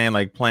know what I'm saying?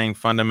 Like playing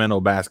fundamental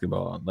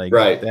basketball. Like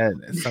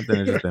that's something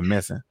that's just been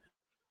missing.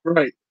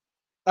 Right.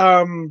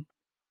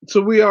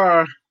 So we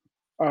are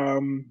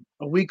a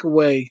week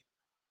away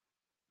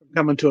from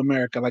coming to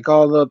America. Like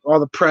all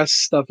the press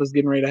stuff is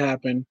getting ready to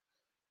happen.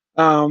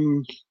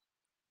 I'm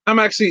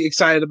actually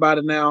excited about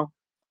it now.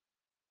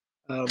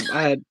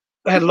 I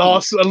had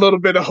lost a little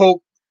bit of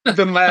hope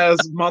the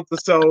last month or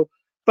so,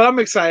 but I'm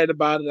excited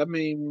about it. I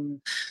mean,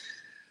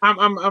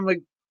 I'm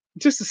like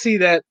just to see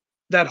that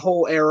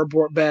whole era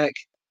brought back,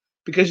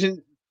 because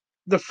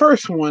the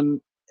first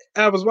one,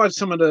 I was watching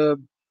some of the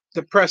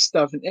press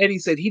stuff, and Eddie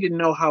said he didn't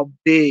know how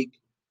big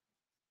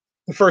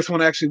the first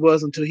one actually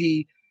was until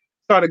he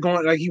started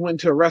going. Like, he went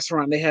to a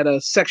restaurant, they had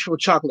a sexual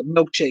chocolate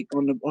milkshake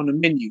on the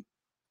menu.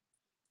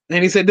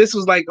 And he said this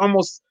was like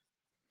almost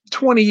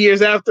 20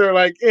 years after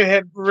like it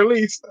had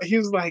released. He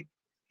was like,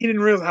 he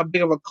didn't realize how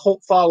big of a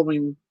cult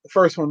following the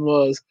first one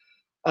was,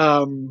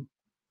 and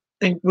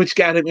which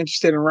got him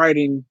interested in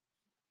writing,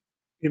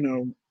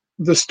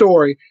 the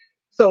story.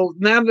 So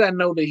now that I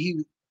know that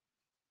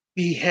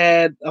he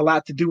had a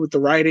lot to do with the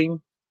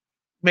writing,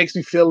 makes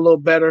me feel a little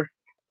better.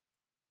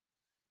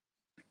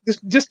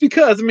 Just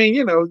because, I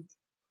mean,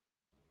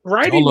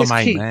 writing is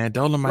key. Man,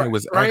 Dolomite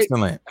was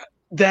excellent.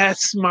 That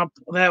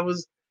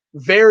was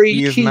very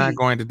he is key. Not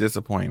going to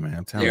disappoint, man.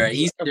 I'm telling you.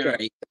 He's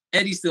right.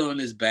 Eddie's still in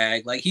his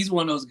bag. Like, he's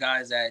one of those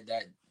guys that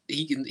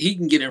he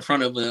can get in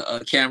front of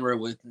a camera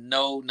with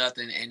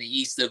nothing, and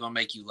he's still gonna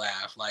make you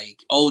laugh. Like,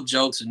 old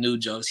jokes and new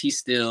jokes, he's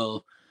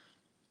still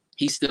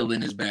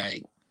in his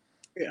bag.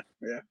 Yeah.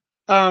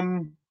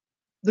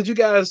 Did you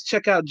guys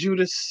check out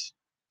Judas?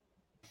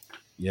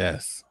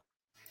 Yes.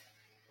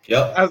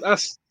 Yep.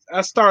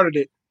 I started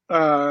it.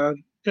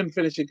 Couldn't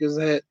finish it because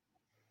I had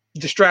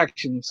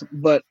distractions.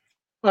 But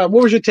what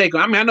was your take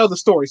on? I mean, I know the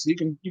story, so you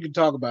can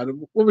talk about it.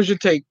 What was your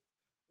take?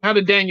 How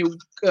did Daniel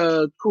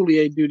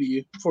Coulier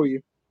do for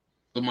you?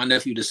 Put my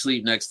nephew to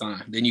sleep next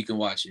time, then you can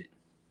watch it.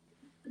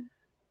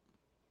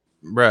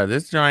 Bruh,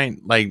 this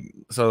joint, like,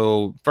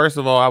 so first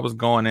of all, I was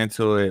going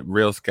into it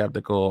real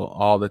skeptical.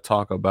 All the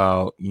talk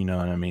about, you know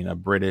what I mean,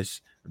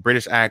 British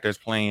actors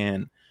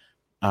playing,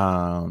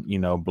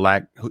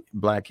 black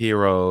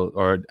heroes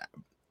or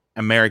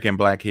American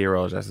black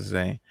heroes, I should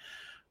say,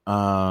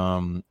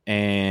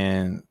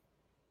 and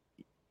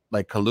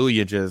like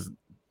Kaluuya just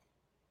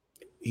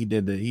he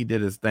did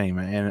his thing,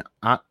 man.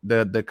 And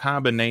the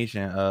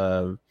combination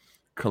of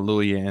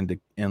Kaluuya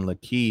and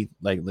Lakeith,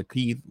 like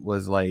Lakeith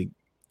was like,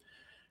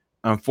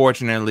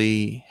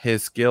 unfortunately,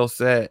 his skill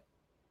set,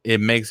 it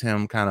makes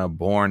him kind of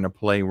born to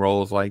play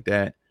roles like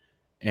that.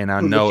 And I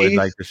know it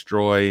like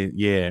destroys.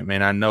 Yeah,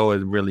 man, I know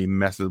it really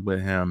messes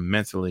with him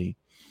mentally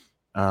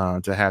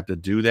to have to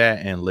do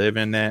that and live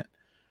in that.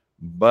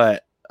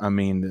 But I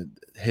mean,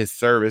 his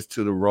service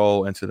to the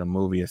role and to the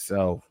movie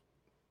itself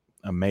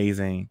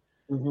amazing.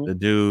 The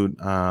dude,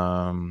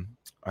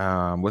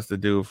 what's the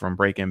dude from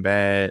Breaking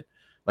Bad?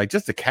 Like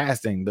just the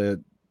casting,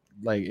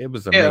 it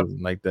was amazing.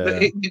 Yeah. Like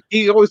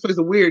he always plays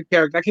a weird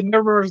character. I can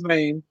never remember his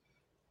name,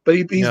 but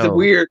he's the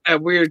weird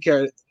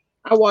character.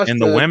 I watched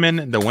the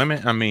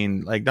women. I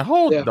mean, like the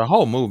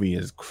whole movie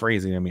is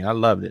crazy to me. I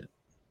loved it.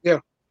 Yeah.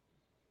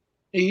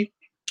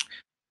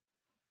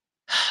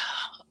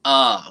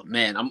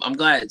 Man, I'm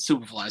glad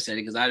Superfly said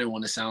it because I didn't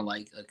want to sound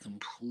like a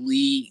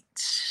complete,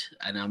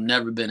 and I've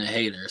never been a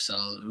hater,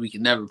 so we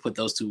can never put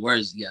those two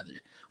words together.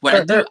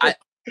 But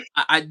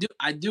I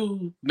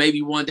do.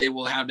 Maybe one day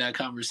we'll have that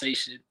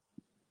conversation.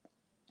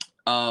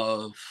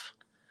 Of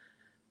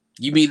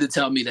you mean to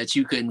tell me that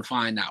you couldn't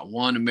find not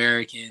one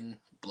American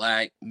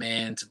black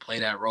man to play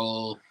that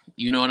role?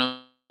 You know what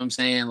I'm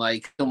saying?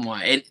 Like, come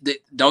on.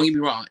 Don't get me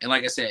wrong. And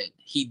like I said,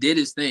 he did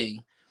his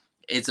thing.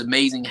 It's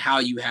amazing how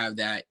you have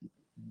that.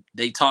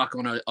 They talk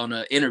on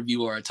an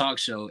interview or a talk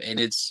show, and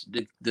it's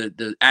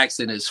the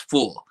accent is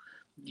full.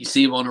 You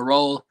see him on a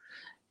roll,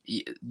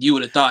 you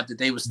would have thought that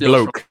they were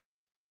still from,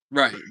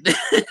 right,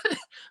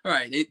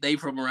 right. They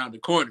from around the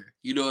corner.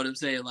 You know what I'm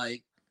saying?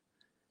 Like,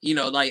 you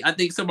know, like I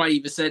think somebody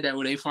even said that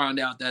when they found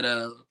out that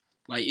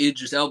like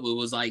Idris Elba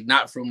was like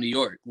not from New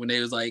York, when they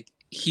was like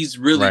he's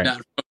really not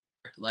from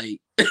here. Like,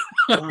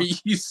 are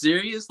you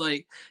serious?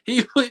 Like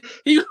he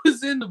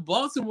was in the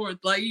Baltimore,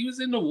 like he was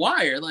in The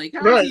Wire. Like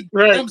how is he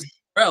from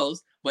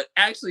else, but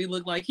actually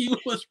looked like he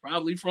was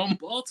probably from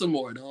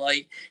Baltimore though.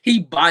 Like he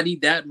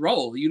bodied that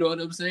role. You know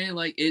what I'm saying?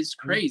 Like it's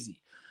crazy.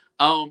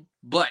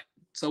 But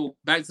so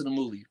back to the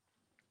movie.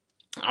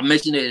 I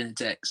mentioned it in the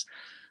text.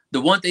 The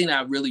one thing that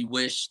I really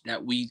wish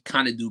that we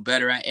kind of do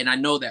better at, and I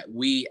know that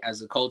we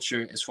as a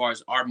culture, as far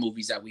as our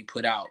movies that we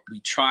put out, we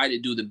try to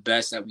do the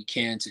best that we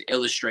can to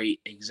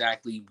illustrate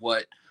exactly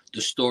what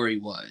the story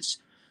was.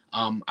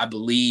 I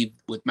believe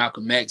with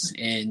Malcolm X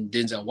and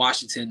Denzel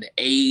Washington, the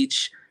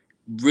age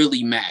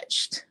really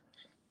matched.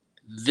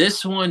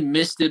 This one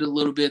missed it a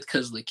little bit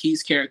because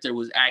Lakeith's character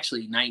was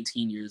actually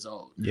 19 years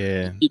old.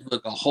 Yeah. He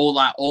looked a whole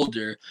lot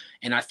older,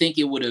 and I think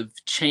it would have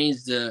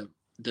changed the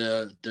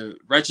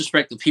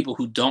retrospect of people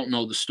who don't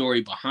know the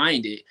story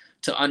behind it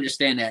to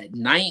understand that at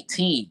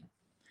 19,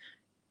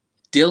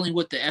 dealing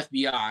with the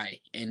FBI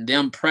and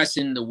them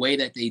pressing the way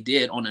that they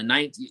did on a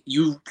 19,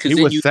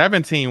 he was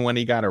 17 when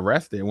he got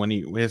arrested, when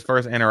his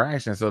first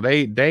interaction. So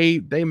they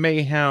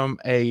made him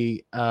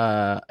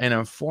an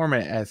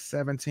informant at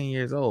 17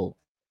 years old.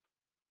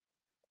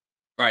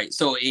 Right.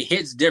 So it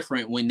hits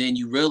different when then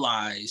you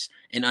realize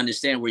and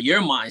understand where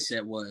your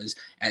mindset was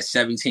at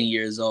 17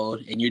 years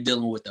old, and you're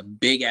dealing with a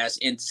big ass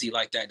entity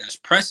like that that's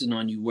pressing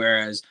on you.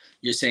 Whereas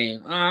you're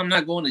saying, I'm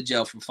not going to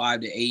jail from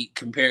 5 to 8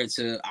 compared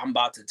to I'm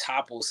about to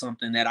topple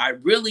something that I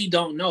really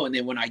don't know. And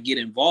then when I get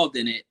involved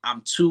in it,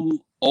 I'm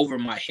too over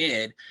my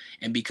head.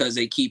 And because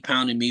they keep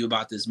pounding me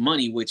about this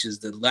money, which is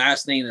the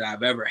last thing that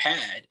I've ever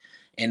had.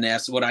 And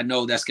that's what I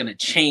know that's going to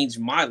change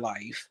my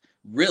life,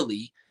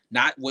 really.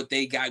 Not what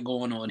they got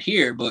going on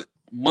here, but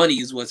money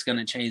is what's going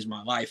to change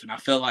my life. And I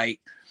feel like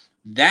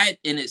that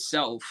in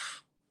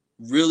itself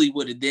really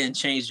would have then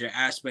changed your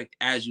aspect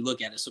as you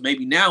look at it. So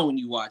maybe now when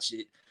you watch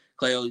it,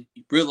 Cleo,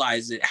 you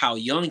realize how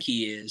young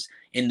he is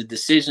and the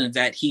decisions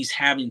that he's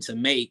having to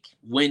make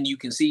when you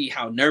can see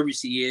how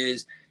nervous he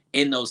is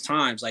in those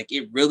times. Like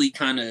it really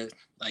kind of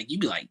like,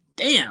 you'd be like,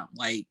 damn,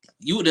 like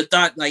you would have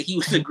thought like he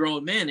was a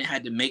grown man and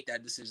had to make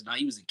that decision. Now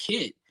he was a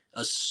kid.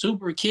 A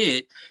super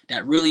kid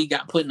that really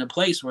got put in a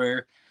place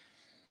where,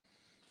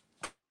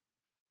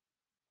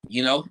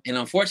 you know, and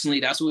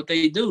unfortunately that's what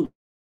they do,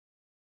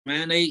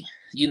 man. They,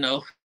 you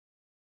know,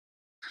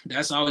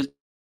 that's always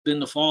been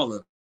the fall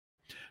of.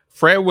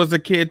 Fred was a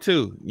kid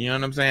too. You know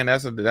what I'm saying?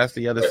 That's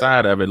the other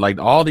side of it. Like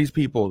all these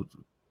people,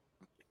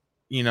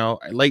 you know,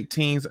 late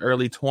teens,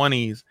 early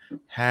 20s,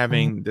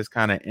 having this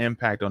kind of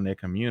impact on their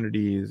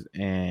communities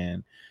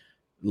and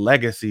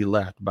legacy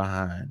left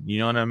behind. You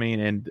know what I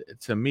mean? And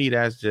to me,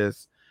 that's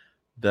just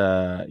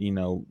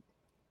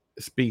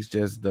speaks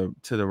just to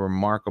the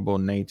remarkable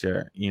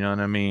nature, you know what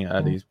I mean,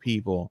 of these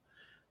people.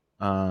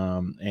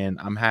 And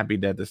I'm happy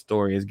that the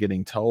story is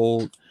getting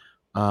told.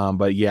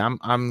 But yeah,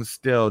 I'm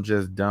still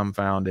just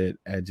dumbfounded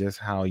at just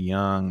how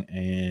young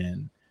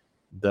and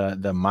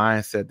the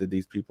mindset that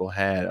these people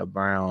had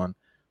around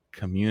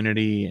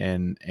community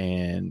and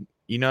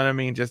you know what I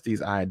mean, just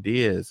these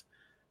ideas.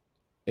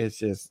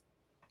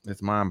 It's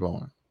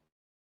mind-blowing.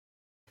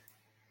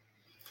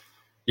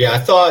 Yeah, I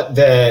thought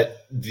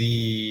that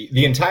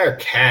the entire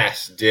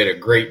cast did a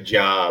great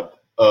job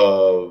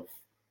of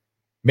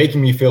making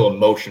me feel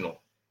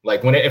emotional.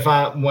 Like when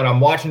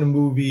I'm watching a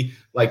movie,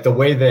 like the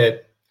way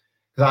that,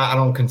 because I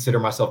don't consider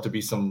myself to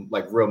be some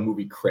like real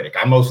movie critic.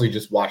 I mostly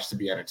just watch to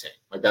be entertained.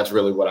 Like that's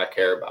really what I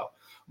care about.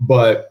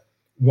 But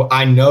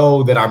I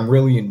know that I'm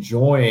really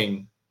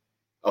enjoying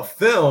a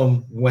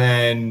film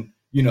when,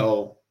 you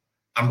know,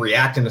 I'm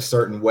reacting a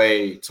certain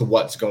way to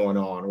what's going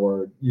on,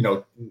 or, you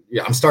know,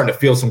 I'm starting to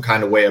feel some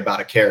kind of way about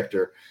a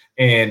character,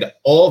 and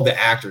all of the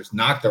actors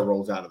knock their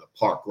roles out of the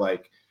park.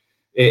 Like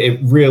it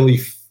really,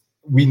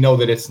 we know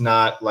that it's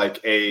not like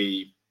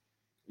a,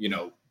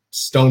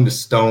 stone to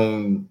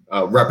stone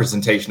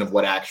representation of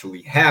what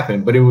actually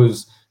happened, but it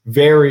was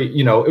very,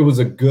 it was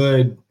a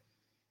good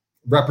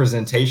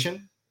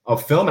representation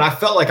of film. And I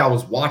felt like I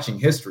was watching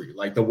history,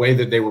 like the way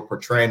that they were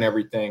portraying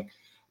everything.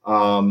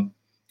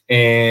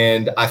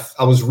 And I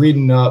was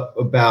reading up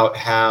about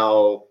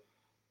how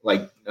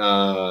like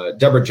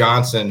Deborah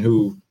Johnson,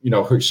 who,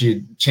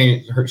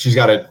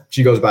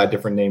 she goes by a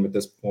different name at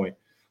this point,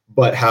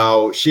 but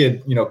how she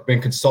had,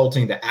 been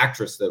consulting the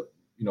actress that,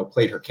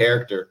 played her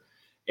character,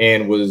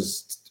 and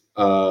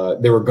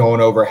they were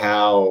going over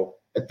how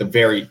at the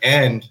very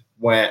end,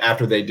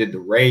 after they did the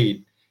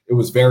raid, it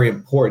was very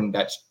important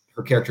that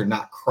her character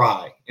not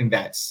cry in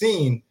that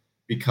scene,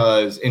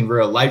 because in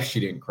real life she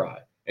didn't cry.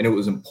 And it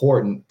was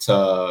important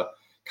to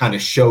kind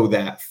of show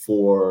that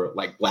for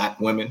like Black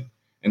women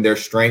and their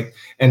strength.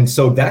 And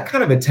so that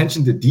kind of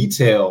attention to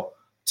detail,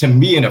 to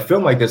me, in a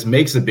film like this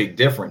makes a big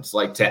difference,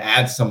 like to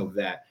add some of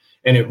that.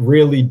 And it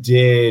really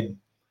did,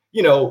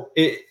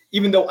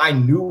 even though I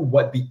knew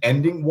what the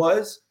ending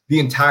was, the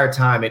entire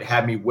time it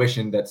had me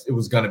wishing that it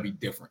was going to be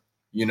different,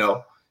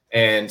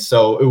 And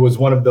so it was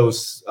one of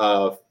those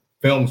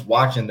films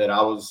watching that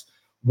I was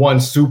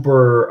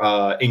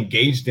super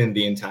engaged in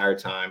the entire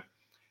time.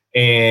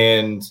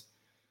 And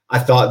I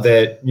thought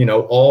that,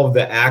 all of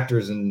the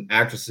actors and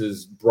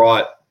actresses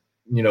brought,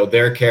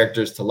 their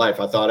characters to life.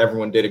 I thought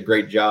everyone did a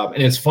great job.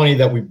 And it's funny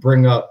that we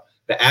bring up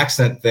the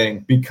accent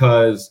thing,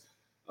 because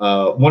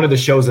one of the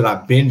shows that I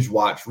binge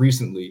watched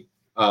recently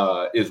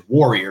is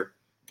Warrior,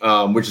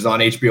 which is on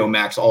HBO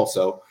Max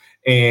also.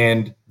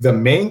 And the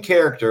main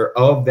character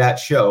of that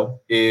show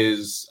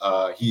is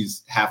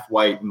he's half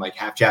white and like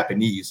half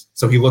Japanese.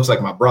 So he looks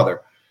like my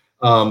brother.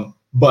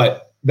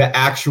 But the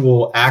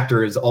actual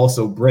actor is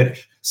also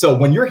British. So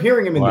when you're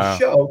hearing him in the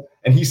show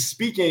and he's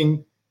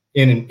speaking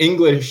in an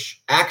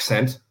English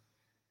accent,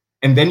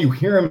 and then you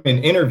hear him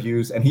in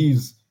interviews and he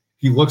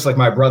looks like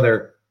my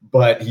brother,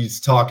 but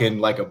he's talking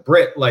like a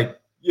Brit, like,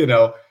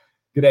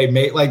 g'day,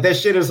 mate. Like, that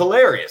shit is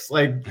hilarious.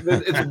 Like,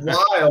 it's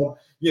wild,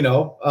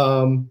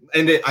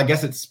 and I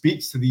guess it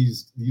speaks to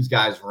these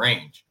guys'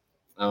 range.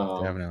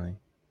 Definitely.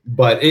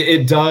 But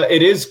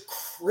it is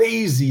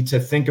crazy to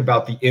think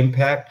about the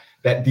impact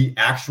that the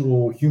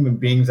actual human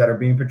beings that are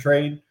being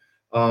portrayed,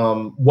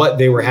 what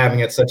they were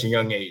having at such a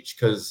young age.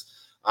 Because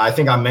I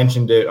think I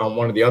mentioned it on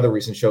one of the other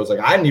recent shows. Like,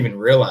 I didn't even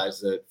realize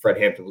that Fred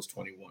Hampton was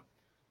 21.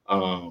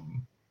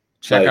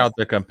 Check out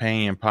the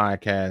companion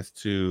podcast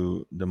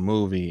to the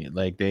movie.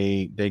 Like,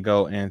 they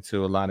go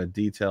into a lot of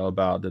detail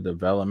about the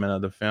development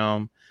of the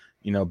film.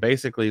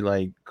 Basically,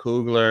 like,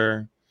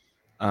 Coogler,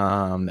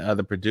 the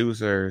other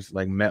producers,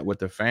 like, met with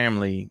the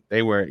family.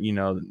 They were,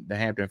 the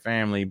Hampton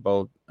family,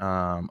 both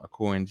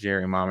Akua and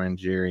Jerry, Mama and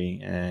Jerry,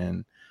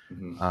 and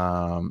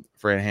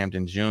Fred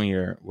Hampton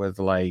Jr. was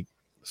like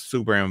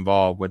super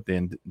involved with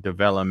the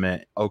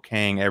development,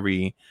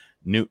 okaying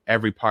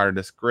every part of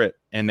the script.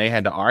 And they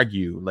had to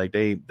argue, like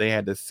they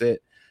had to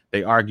sit,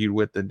 they argued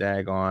with the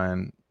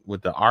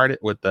with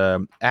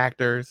the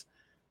actors,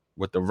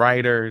 with the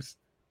writers,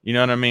 you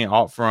know what I mean?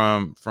 All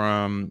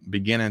from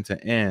beginning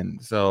to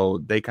end.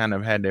 So they kind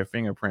of had their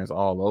fingerprints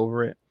all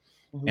over it.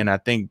 Mm-hmm. And I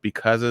think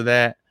because of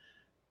that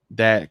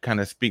kind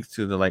of speaks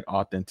to the like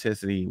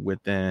authenticity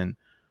within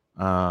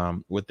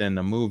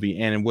the movie.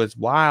 And what's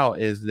wild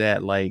is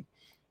that like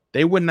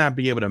they would not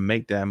be able to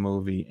make that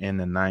movie in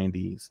the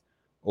 90s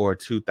or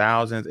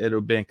 2000s. It would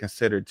have been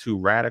considered too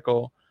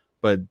radical.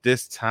 But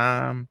this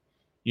time,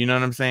 you know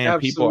what I'm saying?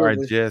 Absolutely. People are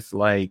just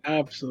like,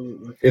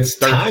 absolutely, it's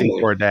thirsty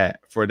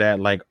for that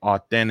like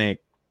authentic,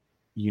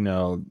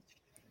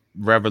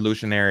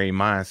 revolutionary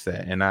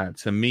mindset. And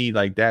to me,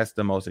 like, that's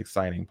the most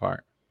exciting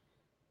part.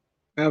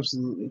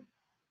 Absolutely.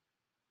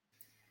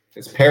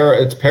 It's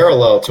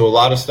parallel to a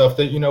lot of stuff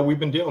that, we've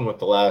been dealing with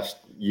the last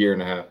year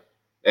and a half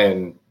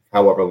and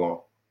however long.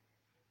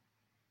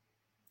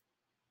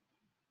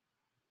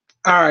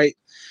 All right.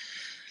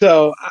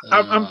 So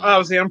I'm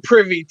obviously I'm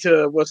privy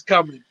to what's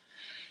coming.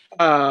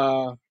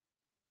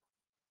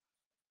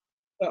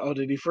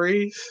 Did he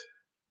freeze?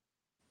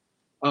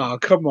 Oh,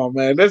 come on,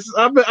 man.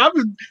 I've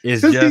been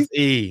it's just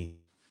E.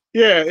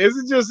 Yeah, is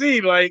it just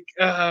E? Like,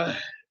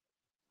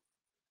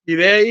 you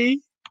there,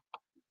 E?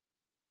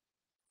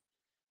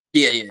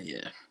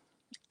 Yeah.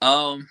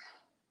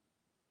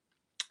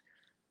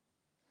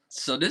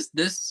 So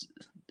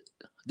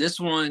this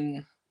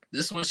one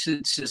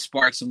should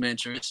spark some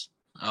interest.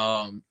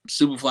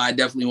 Superfly, I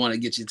definitely want to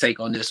get your take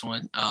on this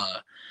one.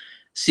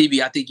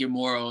 CB, I think you're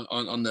more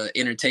on the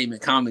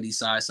entertainment comedy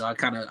side, so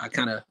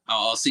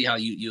I'll see how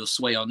you'll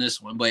sway on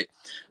this one. But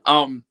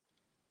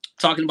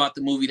talking about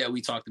the movie that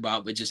we talked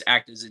about, but just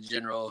actors in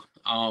general,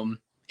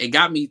 it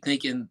got me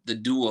thinking the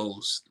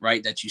duos,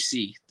 right, that you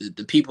see,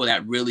 the people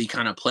that really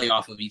kind of play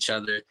off of each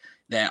other,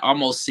 that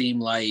almost seem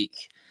like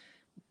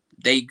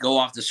they go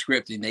off the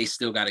script and they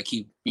still got to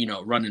keep,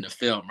 running the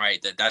film,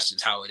 right? That's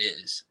just how it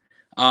is.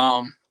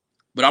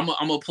 But I'm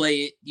gonna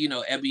play it,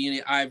 Ebony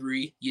and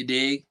Ivory, you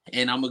dig?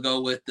 And I'm gonna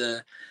go with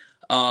a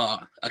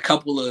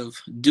couple of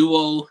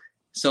duo.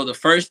 So the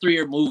first three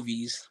are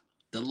movies.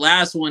 The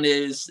last one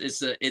is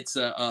it's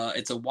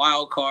a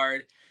wild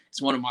card.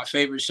 It's one of my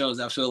favorite shows.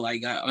 I feel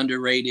like got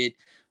underrated,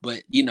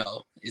 but you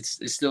know, it's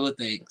still a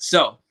thing.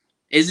 So,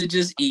 is it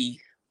just E,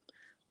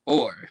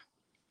 or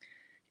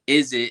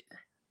is it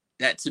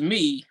that to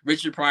me,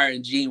 Richard Pryor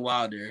and Gene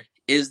Wilder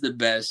is the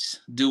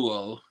best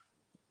duo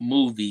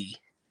movie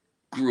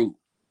group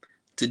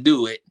to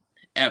do it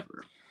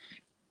ever?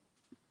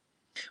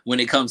 When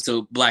it comes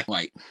to black and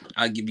white,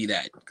 I'll give you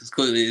that, because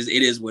clearly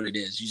it is what it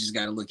is. You just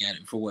got to look at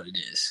it for what it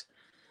is.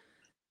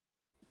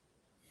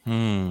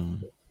 I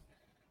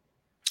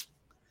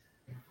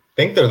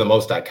think they're the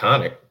most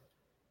iconic.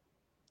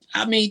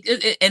 I mean,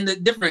 and the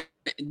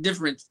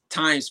different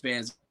time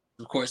spans,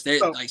 of course. They're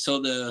like, so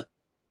the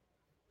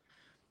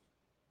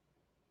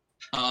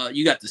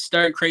you got the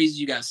Stir Crazy,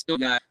 you got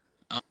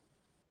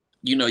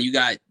you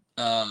got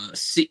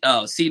See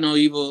No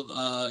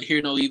Evil,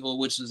 Hear No Evil,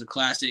 which is a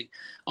classic.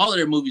 All of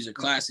their movies are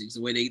classics.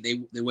 The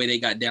way they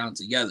got down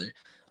together.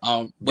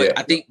 But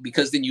I think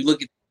because then you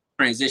look at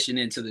the transition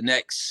into the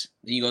next,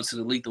 then you go to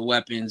the Lethal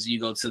Weapons, you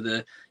go to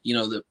the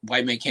the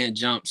White Man Can't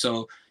Jump.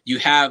 So you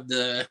have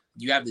the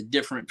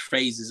different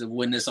phases of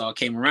when this all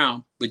came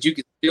around. But you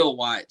can still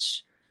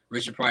watch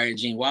Richard Pryor and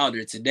Gene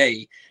Wilder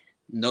today,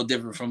 no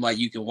different from like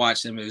you can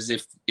watch them as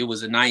if it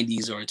was a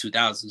 90s or a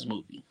 2000s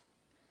movie.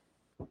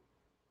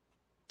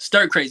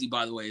 Stir Crazy,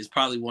 by the way, is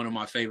probably one of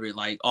my favorite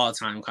like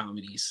all-time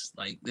comedies.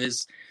 Like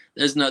there's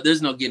no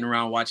getting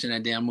around watching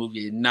that damn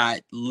movie and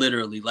not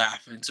literally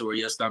laughing to where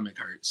your stomach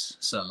hurts.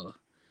 So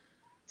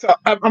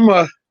I'm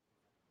gonna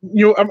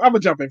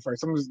jump in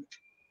first.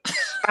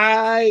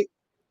 I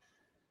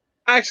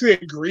actually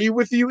agree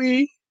with you,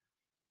 E.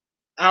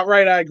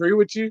 Outright, I agree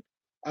with you.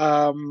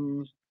 I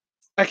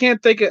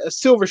can't think of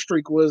Silver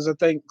Streak was, I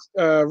think,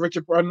 another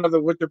Richard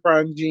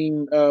Pryor and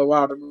Gene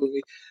Wilder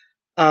movie.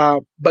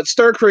 But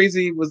Stir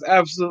Crazy was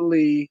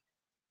absolutely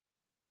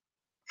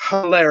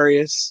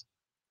hilarious.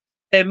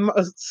 And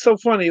so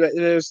funny that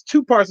there's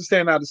two parts that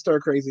stand out of Stir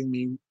Crazy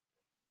me.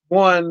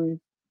 One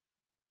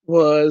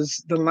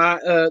was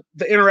the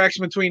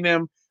interaction between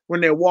them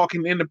when they're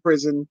walking into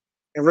prison,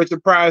 and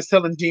Richard Pryor is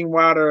telling Gene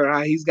Wilder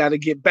how he's got to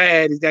get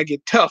bad, he's got to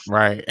get tough,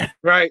 right?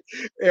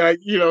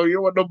 You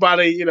don't want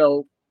nobody,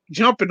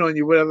 jumping on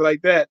you, whatever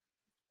like that.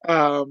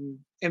 And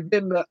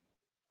then the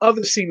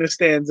other scene that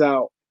stands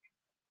out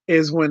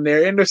is when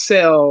they're in the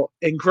cell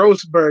and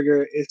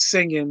Grossberger is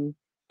singing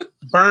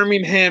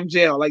Birmingham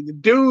Jail. Like the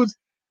dude's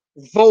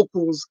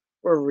vocals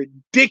were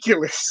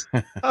ridiculous.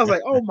 I was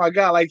like, oh my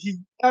God, like he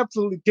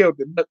absolutely killed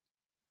it. But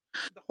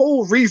the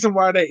whole reason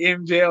why they're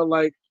in jail,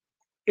 like,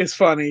 is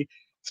funny.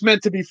 It's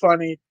meant to be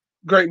funny.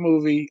 Great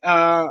movie.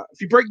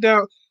 If you break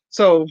down,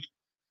 so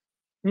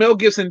Mel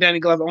Gibson and Danny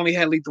Glover only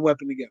had Lethal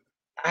Weapon together.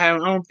 I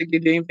don't think they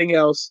did anything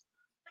else.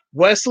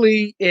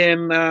 Wesley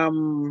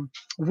and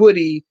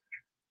Woody,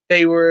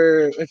 they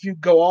were, if you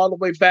go all the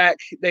way back,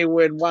 they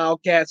were in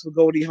Wildcats with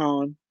Goldie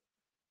Hawn.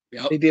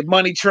 Yep. They did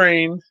Money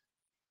Train.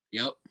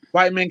 Yep.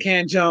 White Man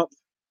Can't Jump.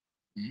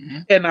 Mm-hmm.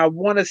 And I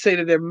want to say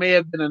that there may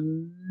have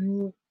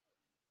been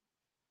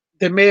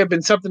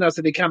something else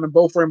that they kind of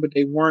both were in, but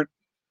they weren't.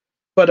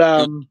 But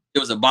it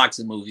was a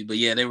boxing movie, but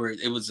yeah,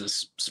 it was a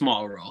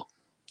small role.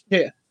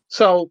 Yeah.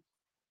 So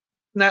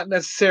not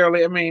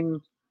necessarily, I mean,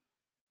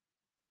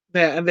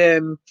 yeah, and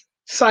then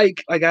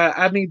Psych, like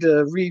I need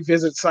to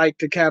revisit Psych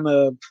to kind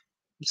of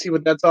see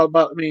what that's all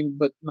about. I mean,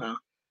 but no.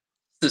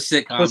 It's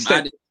a sitcom. What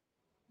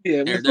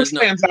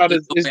stands out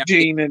is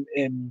Gene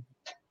and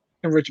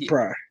Richard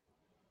Pryor.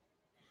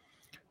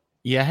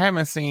 Yeah, I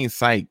haven't seen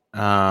Psych.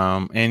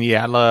 And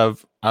yeah,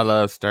 I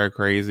love Stir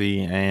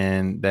Crazy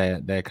and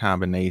that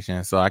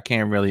combination. So I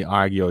can't really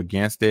argue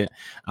against it.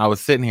 I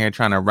was sitting here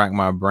trying to rack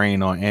my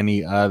brain on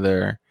any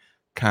other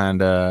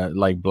kind of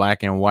like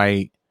black and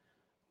white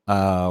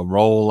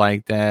role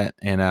like that,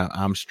 and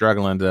I'm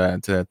struggling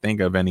to think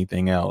of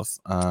anything else.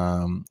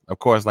 Of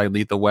course, like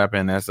Lethal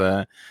Weapon, that's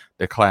the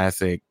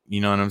classic,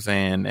 you know what I'm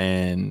saying,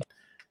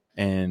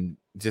 and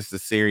just the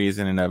series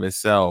in and of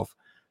itself,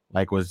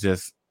 like, was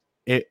just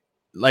it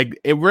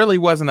really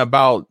wasn't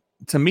about,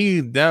 to me,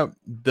 that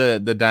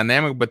the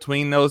dynamic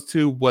between those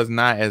two was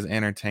not as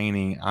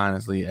entertaining,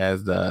 honestly,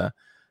 as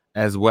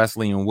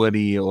Wesley and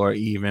Woody, or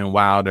even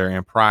Wilder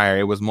and Pryor.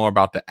 It was more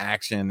about the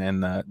action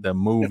and the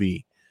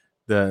movie.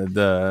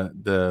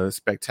 The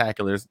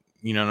spectaculars,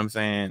 you know what I'm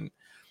saying,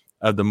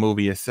 of the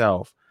movie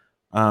itself.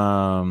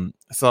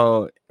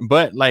 So,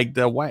 but like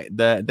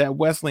that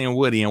Wesley and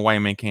Woody and White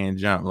Man Can't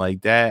Jump,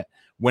 like that,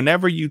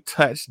 whenever you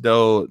touch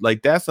those,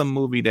 like, that's a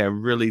movie that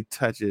really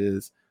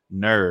touches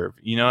nerve,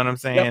 you know what I'm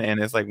saying? Yep. And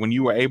it's like when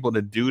you were able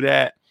to do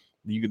that,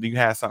 you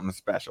had something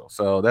special.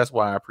 So that's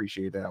why I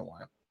appreciate that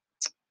one.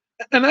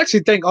 And I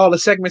actually think all the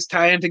segments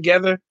tie in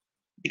together,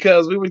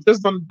 because we were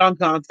just on the dunk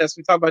contest.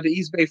 We talked about the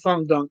East Bay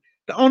Funk dunk.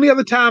 The only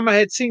other time I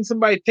had seen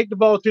somebody take the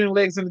ball between the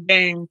legs in the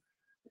game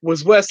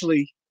was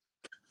Wesley,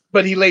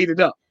 but he laid it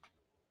up.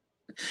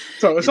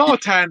 So it's all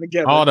tying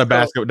together. All the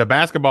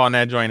basketball in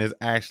that joint is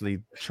actually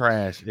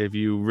trash if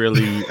you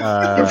really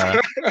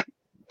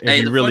if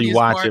you really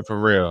watch it for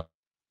real.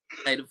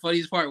 Hey, the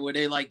funniest part where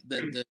they like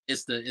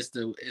it's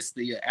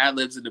the ad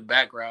libs in the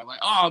background, like,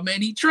 oh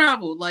man, he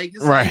traveled, like,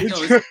 it's right.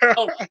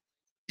 Like,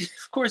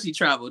 of course he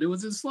traveled. It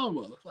was in slow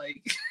mo,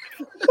 like.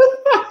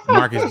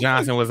 Marcus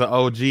Johnson was an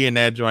OG in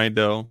that joint,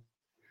 though.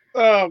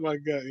 Oh my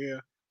god, yeah.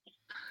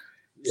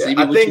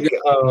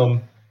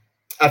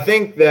 I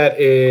think that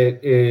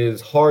it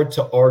is hard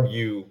to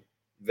argue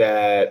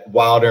that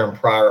Wilder and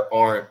Pryor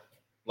aren't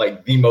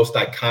like the most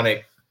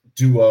iconic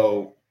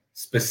duo,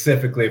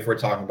 specifically if we're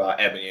talking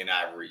about Ebony and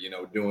Ivory, you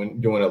know, doing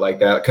it like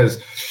that,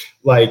 because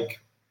like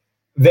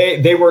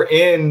they were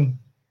in,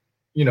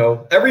 you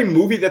know, every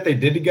movie that they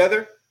did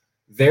together,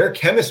 their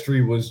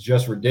chemistry was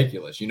just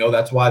ridiculous. You know,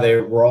 that's why they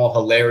were all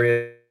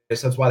hilarious.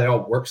 That's why they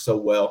all worked so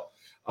well.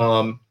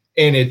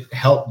 And it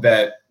helped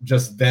that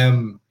just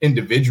them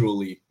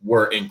individually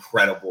were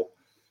incredible.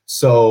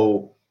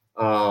 So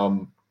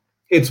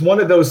it's one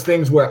of those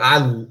things where I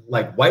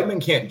like White Men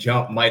Can't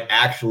Jump might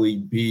actually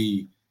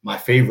be my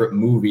favorite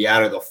movie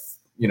out of the,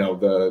 you know,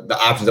 the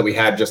options that we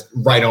had just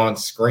right on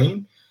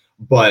screen.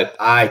 But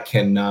I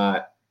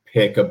cannot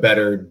pick a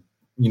better,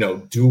 you know,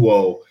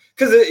 duo,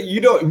 because we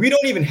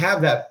don't even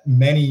have that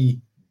many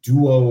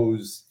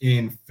duos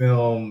in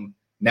film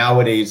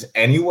nowadays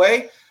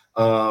anyway.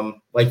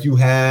 Like you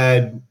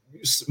had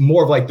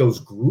more of like those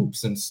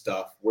groups and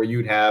stuff where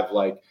you'd have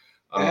like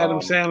Adam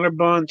Sandler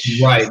bunch,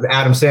 right? The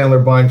Adam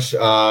Sandler bunch,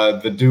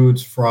 the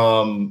dudes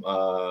from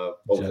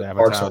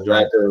Parks and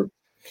Rec,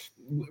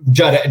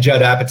 Judd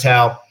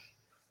Apatow,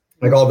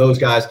 like all those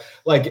guys.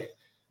 Like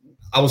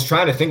I was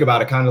trying to think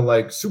about it, kind of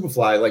like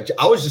Superfly. Like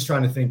I was just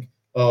trying to think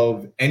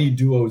of any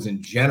duos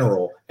in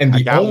general, and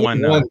the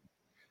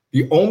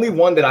only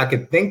one that I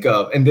could think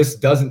of, and this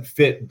doesn't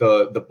fit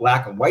the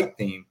black and white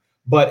theme,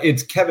 but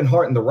it's Kevin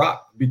Hart and The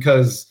Rock,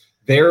 because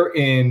they're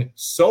in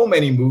so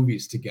many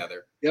movies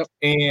together. Yep.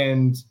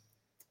 And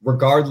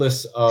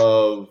regardless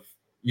of,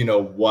 you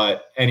know,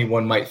 what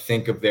anyone might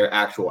think of their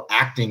actual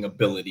acting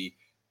ability,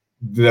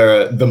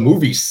 the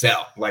movies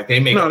sell. Like they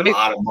make a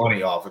lot of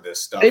money off of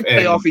this stuff. They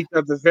play off each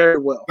other very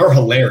well. They're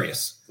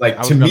hilarious. Like I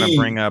was gonna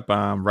bring up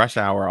Rush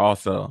Hour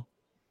also.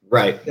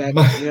 Right.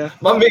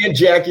 My man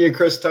Jackie and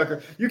Chris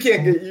Tucker. You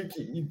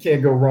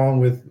can't go wrong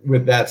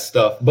with that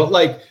stuff. But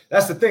like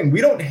that's the thing.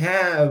 We don't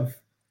have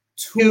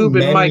too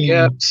many. And Mike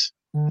Epps.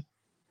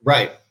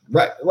 Right.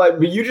 Like,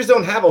 but you just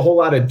don't have a whole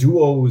lot of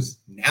duos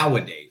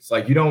nowadays.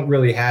 Like you don't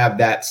really have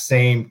that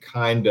same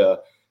kind of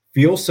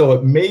feel. So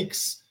it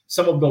makes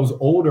some of those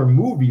older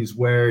movies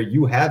where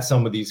you had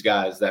some of these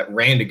guys that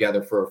ran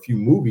together for a few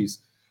movies,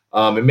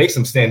 it makes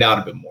them stand out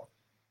a bit more.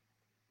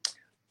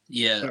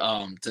 Yeah.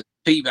 To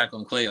piggyback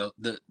on Cleo,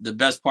 the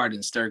best part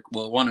in Stir,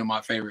 well, one of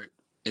my favorite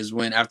is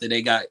when after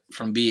they got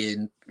from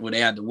being when they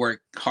had to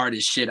work hard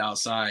as shit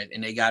outside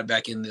and they got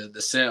back in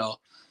the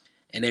cell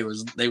and they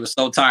were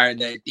so tired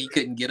that he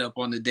couldn't get up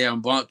on the damn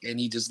bunk and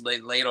he just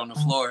laid on the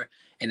floor.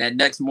 And that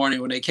next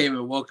morning when they came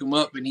and woke him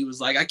up and he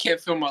was like, I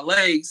can't feel my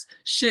legs.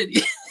 Shit.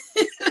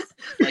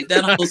 Like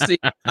that whole scene.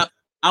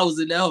 I was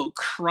in that hole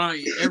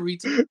crying every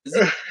time.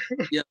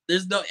 Yeah,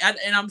 there's no,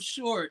 and I'm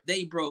sure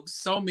they broke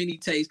so many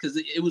takes because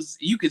it was,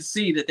 you could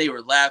see that they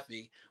were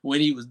laughing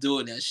when he was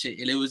doing that shit,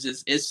 and it was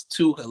just, it's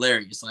too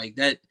hilarious. Like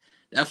that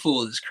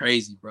fool is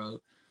crazy, bro.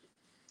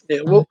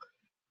 Yeah,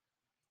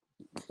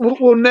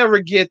 we'll never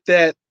get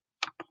that.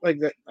 Like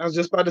that, I was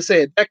just about to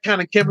say it. That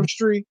kind of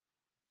chemistry,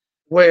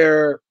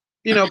 where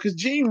you know, because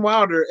Gene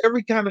Wilder,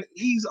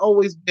 he's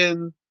always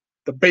been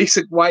the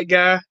basic white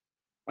guy,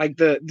 like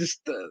the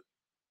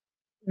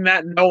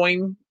not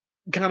knowing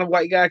kind of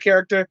white guy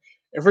character.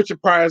 And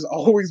Richard Pryor's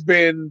always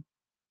been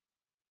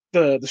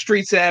the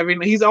street savvy.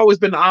 He's always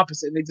been the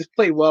opposite, and they just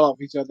play well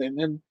off each other. And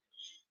then,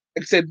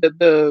 like I said,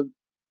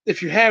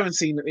 if you haven't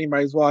seen it,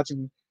 anybody's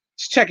watching,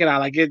 just check it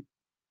out. Like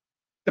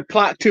the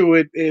plot to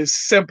it is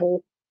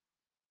simple,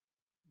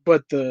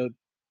 but the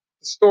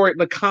story,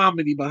 the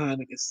comedy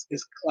behind it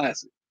is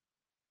classic.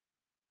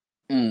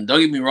 Don't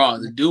get me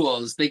wrong, the duo, I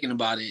was thinking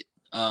about it.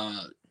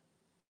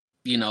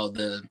 You know,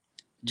 the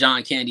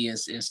John Candy and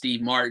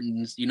Steve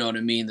Martin's, you know what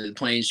I mean, the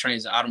Planes,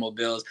 Trains, and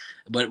Automobiles.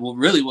 But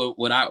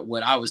what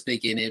I was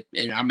thinking,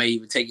 and I may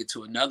even take it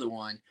to another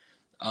one,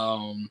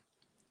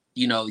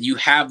 you know, you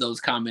have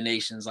those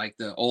combinations like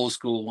the old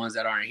school ones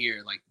that aren't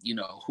here, like, you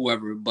know,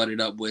 whoever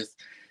butted up with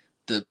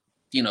the,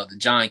 you know, the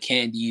John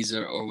Candies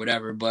or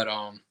whatever. But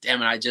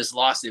damn it, I just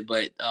lost it.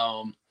 But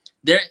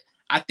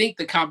I think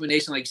the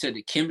combination, like you said,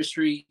 the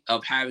chemistry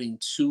of having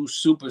two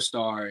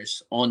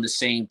superstars on the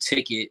same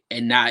ticket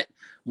and not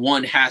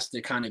one has to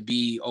kind of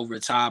be over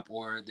top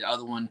or the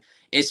other one.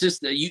 It's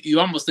just that you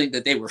almost think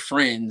that they were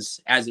friends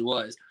as it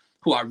was.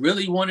 Who I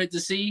really wanted to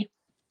see,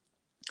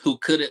 who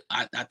could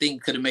have, I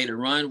think could have made a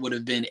run, would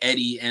have been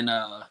Eddie and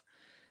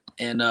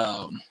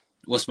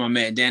what's my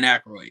man, Dan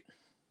Aykroyd.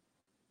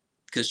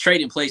 Because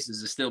Trading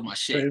Places is still my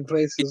shit. Trading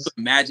Places.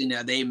 Imagine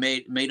that they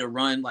made a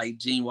run like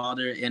Gene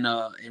Wilder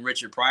and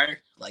Richard Pryor.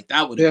 Like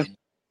that would have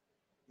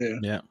been.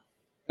 Yeah.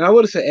 And I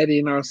would have said Eddie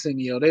and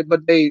Arsenio. They've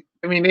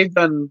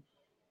done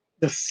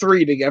the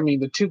three together. I mean,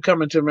 the two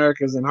Coming to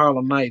Americas and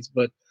Harlem Nights.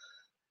 But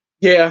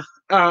yeah,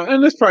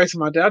 And there's probably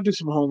some out there. I'll do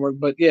some homework,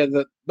 but yeah,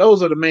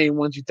 those are the main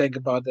ones you think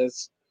about.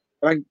 That's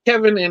like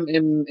Kevin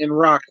and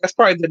Rock. That's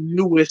probably the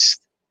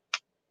newest.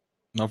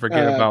 Don't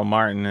forget about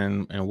Martin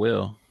and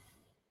Will.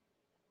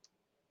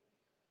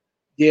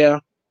 Yeah.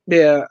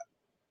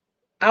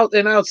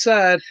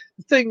 Outside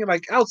the thing,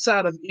 like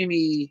outside of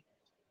any,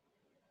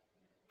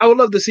 I would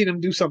love to see them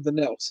do something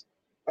else,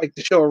 like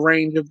to show a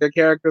range of their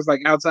characters,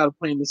 like outside of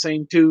playing the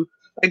same two.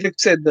 Like I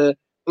said, the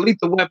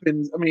Lethal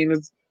Weapons. I mean,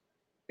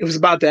 it was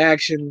about the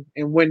action,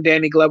 and when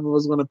Danny Glover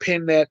was going to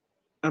pin that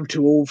 "I'm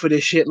too old for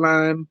this shit"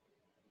 line,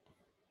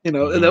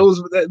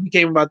 that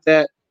became about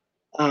that.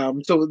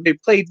 So they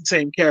played the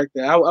same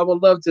character. I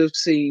would love to have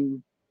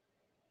seen,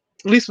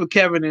 at least with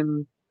Kevin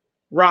and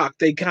Rock,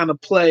 they kind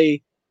of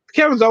play.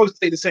 Kevin's always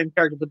played the same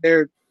character, but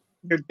they're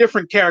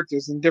different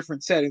characters in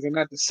different settings. They're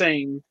not the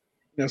same.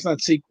 It's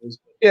not sequels.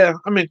 Yeah,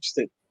 I'm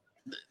interested.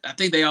 I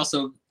think they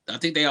also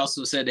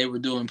said they were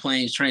doing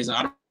Planes, Trains,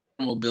 and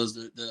Automobiles,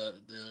 the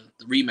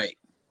remake.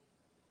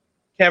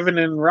 Kevin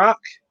and Rock.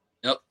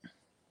 Yep.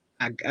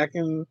 I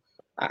can.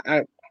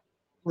 I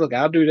look.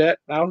 I'll do that.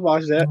 I'll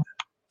watch that.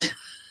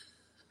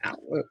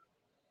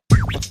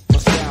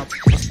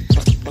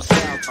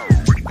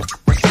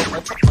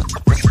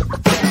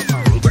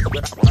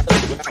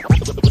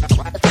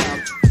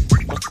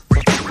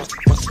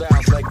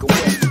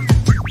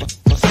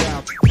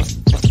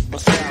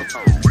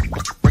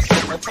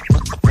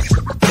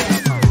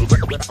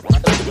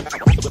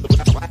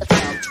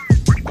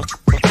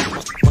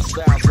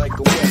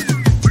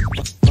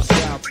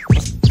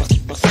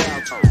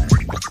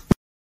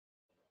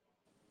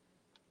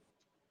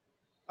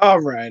 All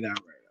right.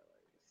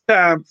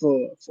 Time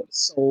for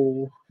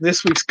Soul.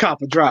 This week's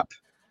Copper Drop.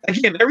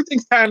 Again,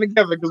 everything's tying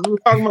together because we were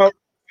talking about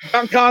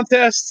dunk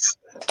contests.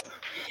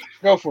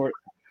 Go for it.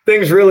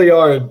 Things really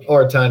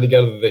are tying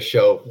together this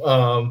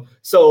show.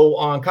 So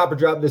on Copper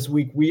Drop this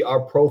week, we are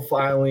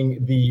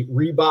profiling the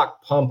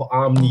Reebok Pump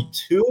Omni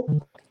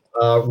 2.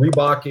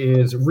 Reebok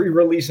is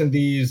re-releasing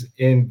these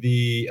in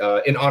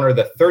honor of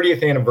the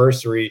 30th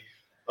anniversary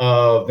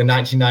of the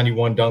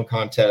 1991 dunk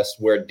contest,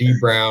 where D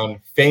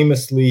Brown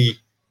famously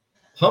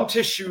pumped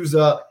his shoes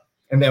up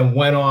and then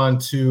went on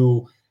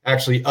to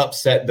actually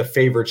upset the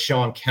favorite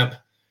Shawn Kemp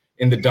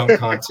in the dunk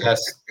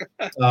contest.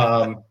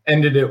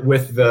 Ended it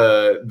with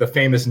the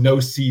famous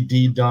no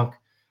CD dunk,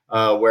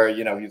 where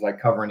he's like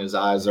covering his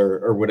eyes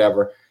or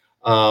whatever.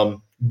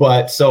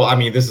 But so I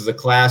mean, this is a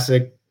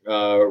classic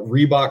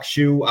Reebok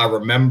shoe. I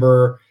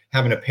remember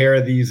having a pair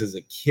of these as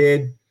a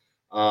kid.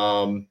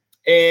 And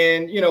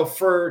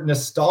for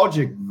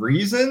nostalgic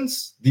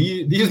reasons,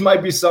 these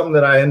might be something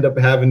that I end up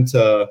having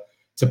to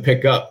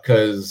pick up,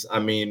 because I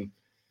mean,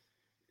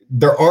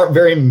 there aren't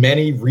very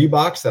many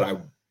Reeboks that I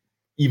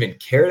even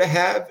care to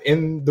have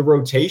in the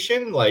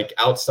rotation, like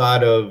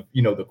outside of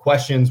the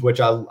Questions,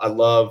 which I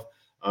love,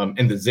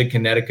 and the Zig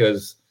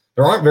Kineticas.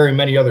 There aren't very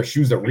many other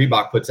shoes that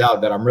Reebok puts out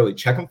that I'm really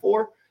checking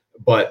for,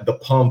 but the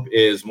Pump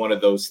is one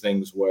of those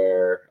things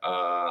where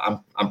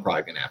I'm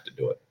probably gonna have to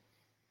do it.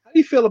 How do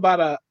you feel about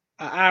a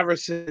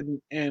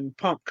Iverson and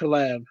Pump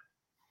collab?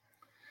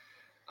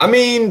 I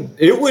mean,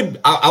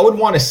 I would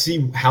want to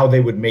see how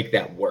they would make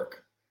that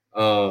work.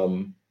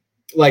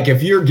 Like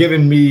if you're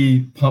giving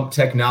me pump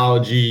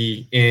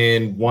technology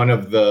in one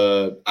of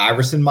the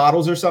Iverson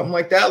models or something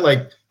like that,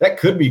 like that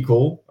could be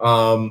cool.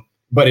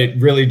 But it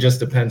really just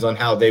depends on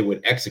how they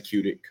would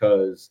execute it.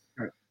 Cause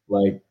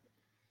like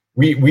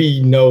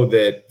we know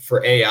that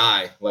for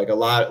AI, like a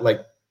lot,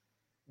 like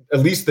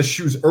at least the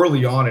shoes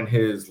early on in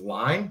his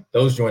line,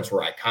 those joints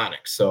were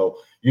iconic. So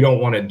you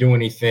don't want to do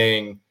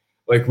anything.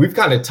 Like we've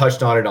kind of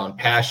touched on it on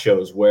past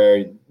shows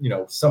where,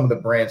 some of the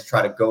brands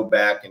try to go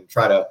back and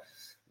try to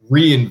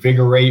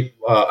reinvigorate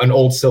an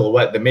old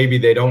silhouette that maybe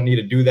they don't need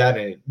to do that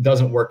and it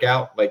doesn't work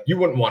out. Like you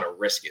wouldn't want to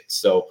risk it.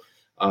 So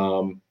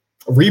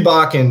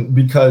Reebok, and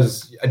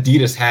because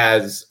Adidas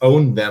has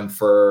owned them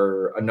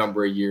for a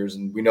number of years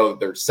and we know that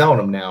they're selling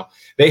them now,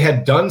 they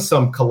had done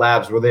some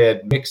collabs where they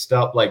had mixed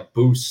up like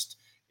Boost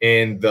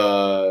in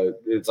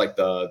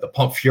the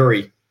Pump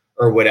Fury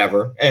or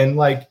whatever. And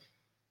like,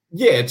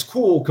 yeah, it's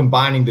cool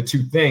combining the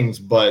two things,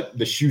 but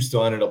the shoe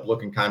still ended up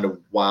looking kind of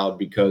wild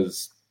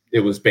because it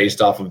was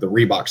based off of the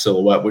Reebok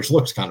silhouette, which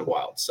looks kind of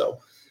wild. So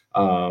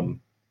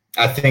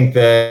I think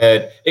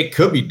that it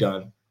could be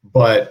done,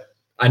 but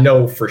I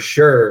know for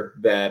sure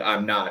that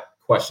I'm not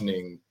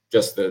questioning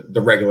just the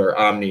regular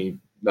Omni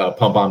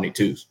Pump Omni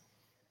 2s.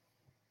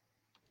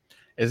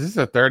 Is this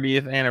a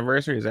 30th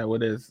anniversary? Is that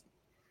what it is?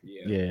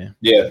 Yeah.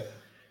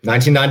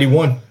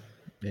 1991.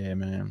 Yeah,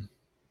 man.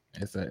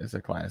 It's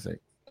a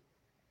classic.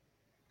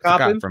 It's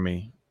Copping? a cop for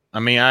me. I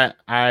mean,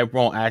 I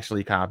won't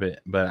actually cop it,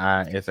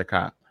 but it's a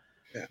cop.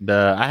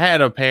 Yeah. I had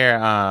a pair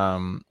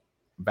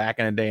back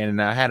in the day,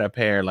 and I had a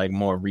pair like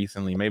more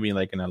recently, maybe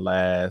like in the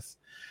last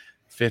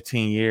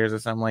 15 years or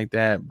something like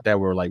that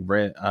were like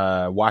red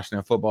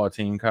Washington football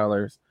team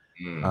colors.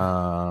 And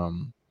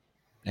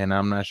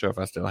I'm not sure if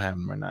I still have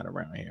them or not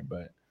around here,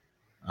 but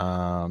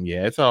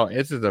Yeah, it's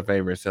just a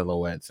favorite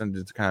silhouette. And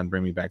just kind of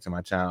bring me back to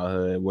my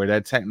childhood where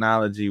that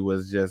technology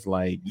was just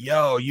like,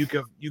 yo, you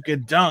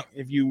could dunk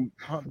if you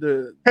pump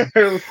the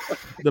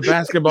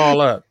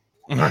basketball up.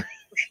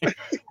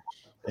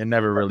 It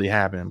never really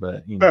happened,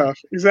 but you know.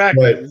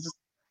 Exactly. It just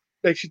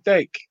makes you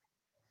think.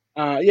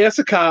 Yeah, it's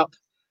a cop.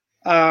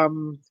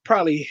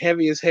 Probably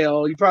heavy as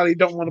hell. You probably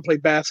don't want to play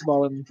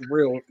basketball in for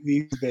real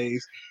these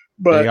days.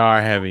 But they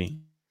are heavy.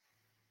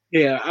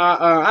 Yeah,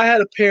 I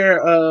had a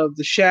pair of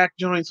the Shaq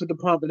joints with the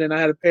pump, and then I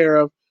had a pair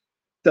of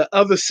the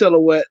other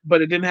silhouette,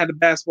 but it didn't have the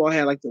basketball. It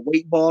had like the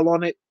weight ball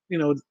on it. You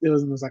know, it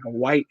was like a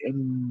white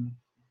and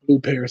blue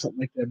pair or something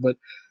like that. But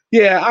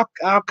yeah,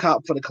 I'll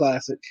cop for the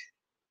classic.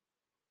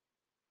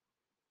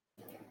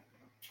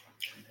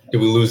 Did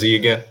we lose E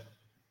again?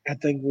 I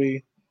think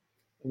we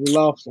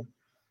lost him.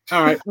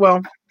 All right,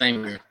 well,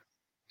 same here.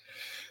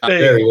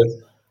 There he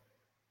is.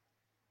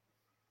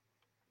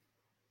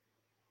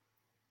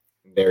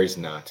 There he's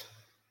not.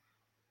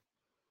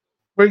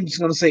 We're just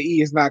gonna say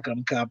E is not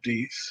gonna cop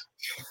these.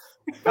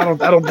 I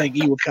don't think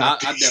E would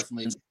cop. I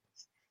definitely.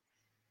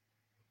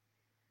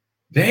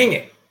 Dang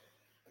it!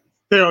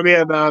 There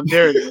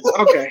it is.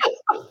 Okay.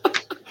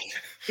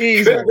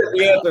 He's not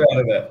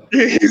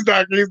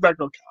gonna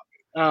cop it.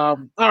 All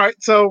right,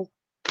 so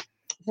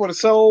for the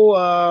soul,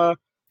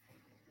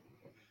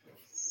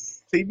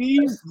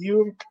 CB,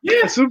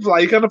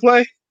 Superfly, you gonna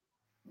play?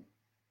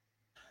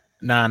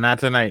 Nah, not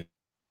tonight.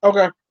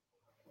 Okay.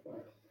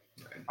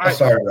 I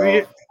started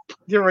off.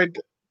 You're right.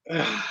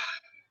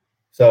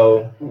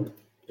 So,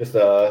 just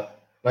a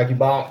Nike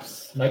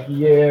box,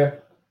 Nike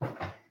Air.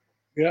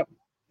 Yep.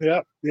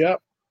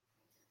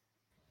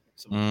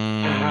 Some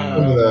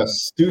of the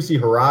Stussy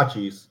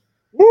Hirachis.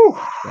 Woo!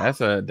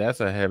 That's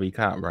a heavy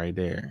cop right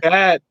there.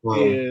 That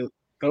is.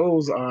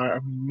 Those are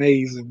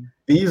amazing.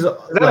 These are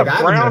like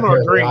brown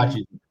or green?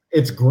 Hirachis.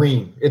 It's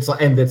green. It's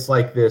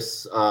like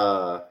this.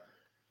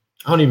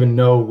 I don't even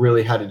know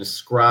really how to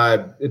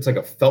describe. It's like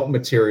a felt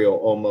material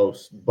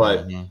almost,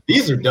 but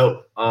these are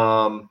dope.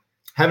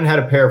 Haven't had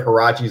a pair of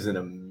Hirachis in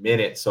a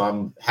minute, so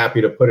I'm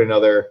happy to put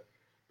another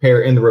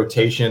pair in the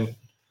rotation.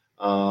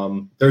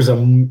 There's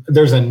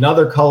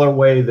another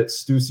colorway that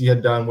Stussy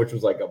had done, which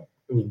was it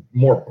was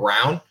more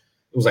brown.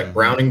 It was like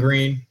brown and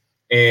green,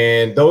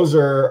 and those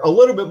are a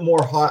little bit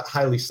more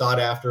highly sought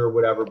after or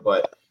whatever.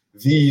 But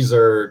these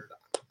are,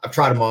 I've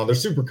tried them on. They're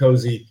super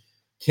cozy.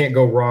 Can't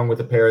go wrong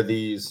with a pair of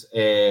these,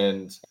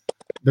 and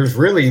there's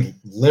really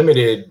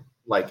limited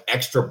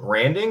extra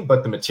branding,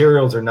 but the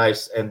materials are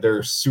nice and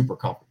they're super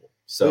comfortable.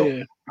 So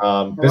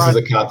this is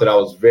a cop that I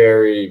was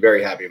very,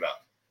 very happy about.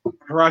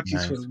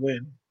 Hirachis for the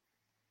win.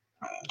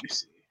 Let me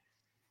see.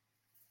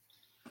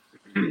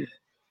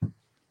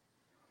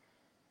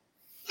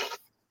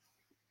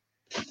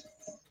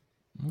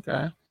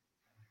 Okay.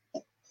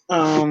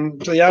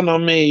 So y'all know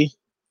me,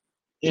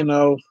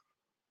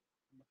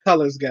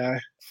 colors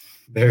guy.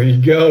 There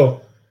you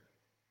go.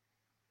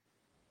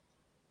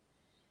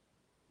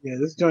 Yeah,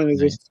 this joint is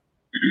just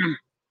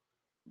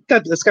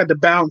it's got the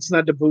bounce,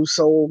 not the boost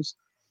soles.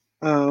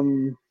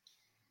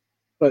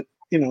 But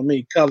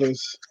me,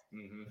 colors.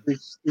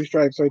 Three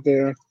stripes right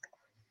there.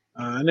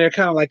 And they're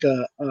kind of like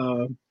a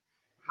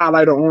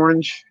highlighter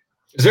orange.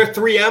 Is there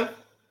 3M?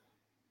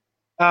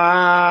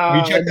 Have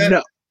you checked that?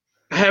 No,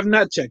 I have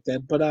not checked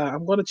that, but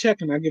I'm going to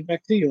check and I'll get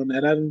back to you on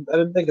that. I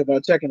didn't think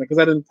about checking it because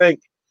I didn't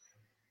think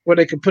where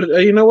they could put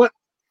it. You know what?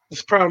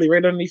 It's probably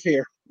right underneath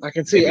here. I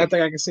can see. I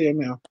think I can see it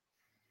now.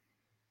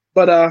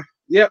 But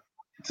yep.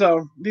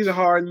 So these are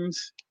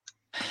Hardens.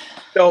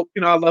 Dope.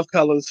 I love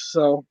colors.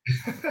 So.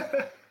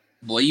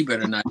 Boy, you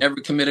better not ever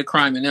commit a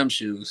crime in them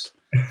shoes.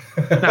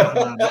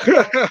 No.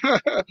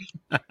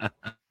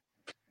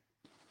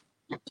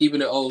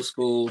 Keeping it old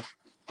school.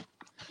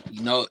 We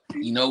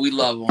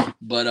love them,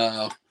 but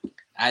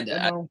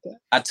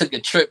I took a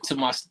trip to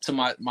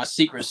my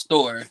secret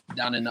store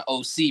down in the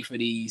OC for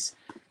these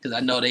because I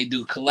know they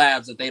do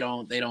collabs that they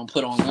don't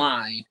put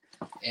online,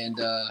 and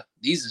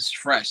these is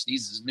fresh.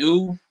 These is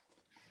new.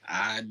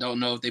 I don't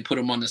know if they put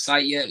them on the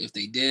site yet. If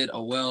they did,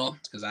 oh well,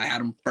 because I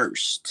had them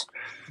first.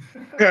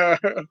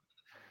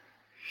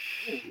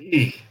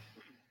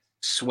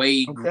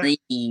 Suede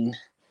green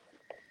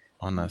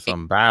on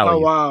some Bally. Oh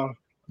wow,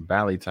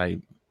 Bally type.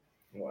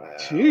 Wow.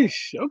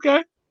 Sheesh.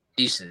 Okay.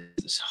 This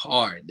is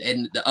hard.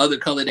 And the other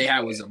color they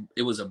had was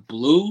a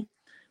blue,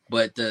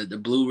 but the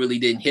blue really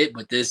didn't hit.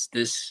 But this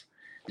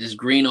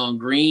green on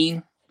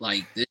green,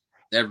 this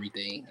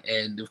everything.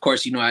 And of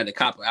course, I had the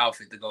copper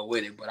outfit to go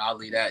with it, but I'll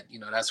leave that.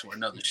 That's for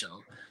another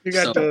show. You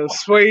got the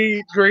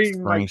suede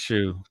green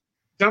shoe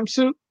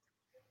jumpsuit.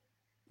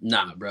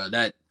 Nah, bro.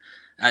 That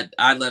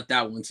I left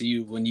that one to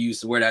you when you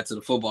used to wear that to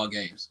the football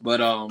games.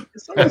 But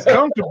it's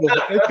comfortable.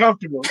 It's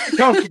comfortable. It's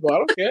comfortable. I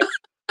don't care.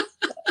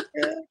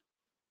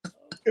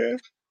 Okay.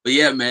 But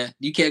yeah, man,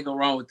 you can't go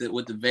wrong with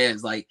the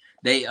Vans.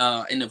 They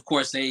and of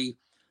course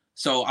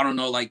so I don't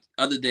know,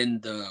 other than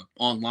the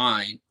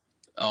online,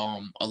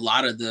 a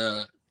lot of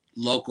the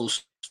local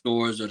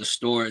stores or the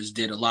stores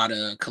did a lot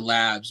of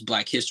collabs,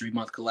 Black History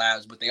Month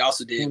collabs, but they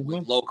also did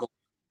with local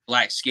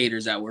black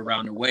skaters that were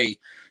around the way.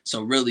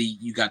 So really,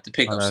 you got to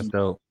pick up some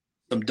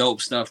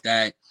dope stuff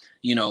that,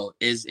 you know,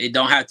 it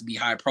don't have to be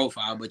high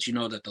profile, but you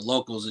know that the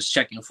locals is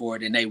checking for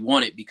it and they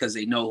want it because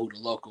they know who the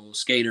local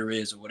skater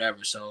is or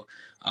whatever. So,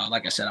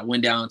 like I said, I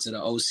went down to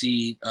the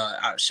OC.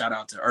 Shout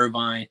out to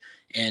Irvine,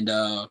 and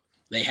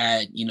they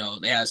had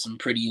some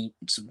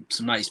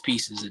nice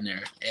pieces in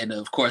there. And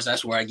of course,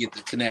 that's where I get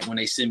the connect when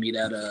they send me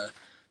that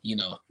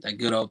that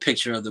good old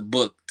picture of the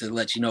book to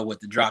let you know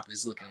what the drop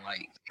is looking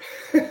like.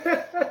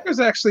 There's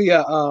actually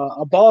a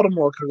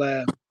Baltimore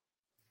collab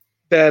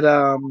that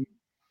I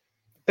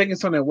think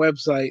it's on their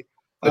website.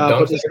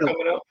 But it's coming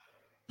up?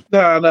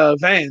 The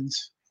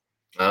Vans.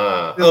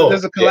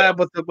 There's a collab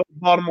with the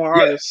Baltimore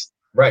artists.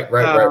 Right.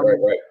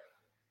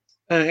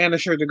 And a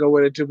shirt to go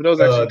with it too. But those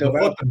actually the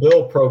Foot the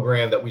Bill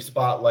program that we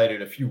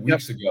spotlighted a few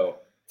weeks ago.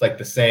 It's like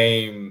the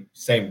same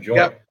joint.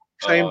 Yep.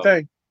 Same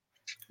thing.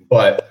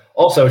 But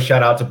also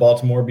shout out to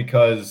Baltimore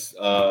because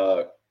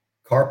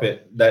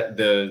Carpet, that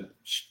the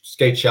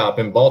skate shop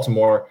in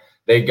Baltimore,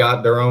 they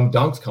got their own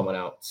dunks coming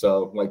out.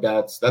 So like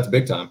that's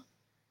big time.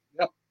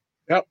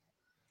 Yep.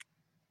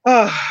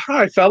 All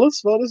right,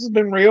 fellas. Well, this has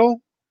been real.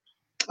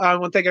 I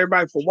want to thank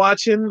everybody for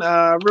watching.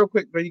 Real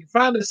quick, but you can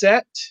find us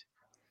at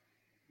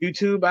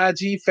YouTube,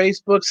 IG,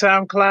 Facebook,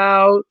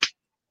 SoundCloud,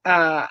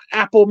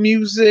 Apple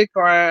Music,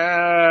 or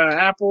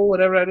Apple,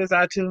 whatever that is,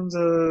 iTunes,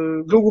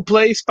 Google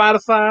Play,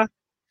 Spotify,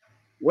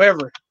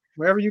 wherever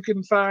you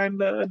can find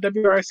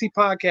WRC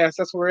podcast.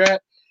 That's where we're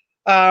at.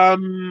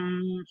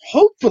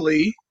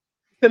 Hopefully,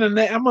 I'm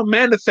gonna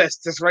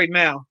manifest this right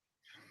now.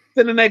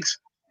 In the next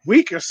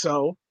week or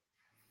so,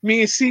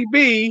 me and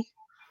CB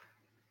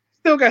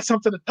still got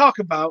something to talk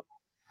about,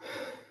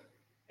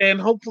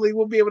 and hopefully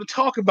we'll be able to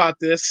talk about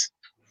this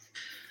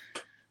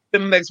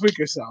in the next week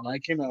or so.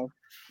 Like, at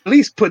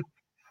least put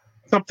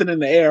something in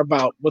the air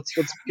about what's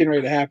getting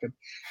ready to happen.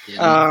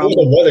 Yeah,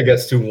 before the weather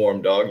gets too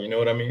warm, dog. You know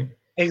what I mean?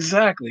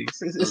 Exactly.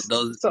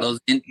 Those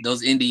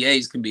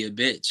NDAs can be a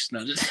bitch.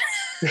 No, just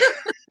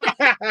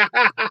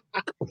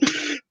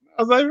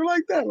I was not even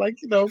like that. Like,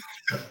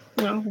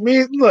 me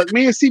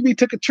and CB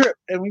took a trip,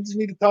 and we just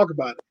need to talk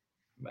about it.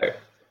 Right.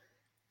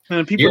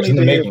 And people need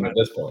to hear at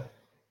this point.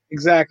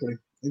 Exactly.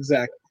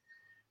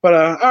 But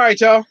all right,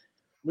 y'all.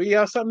 We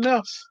something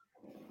else.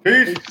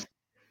 Peace.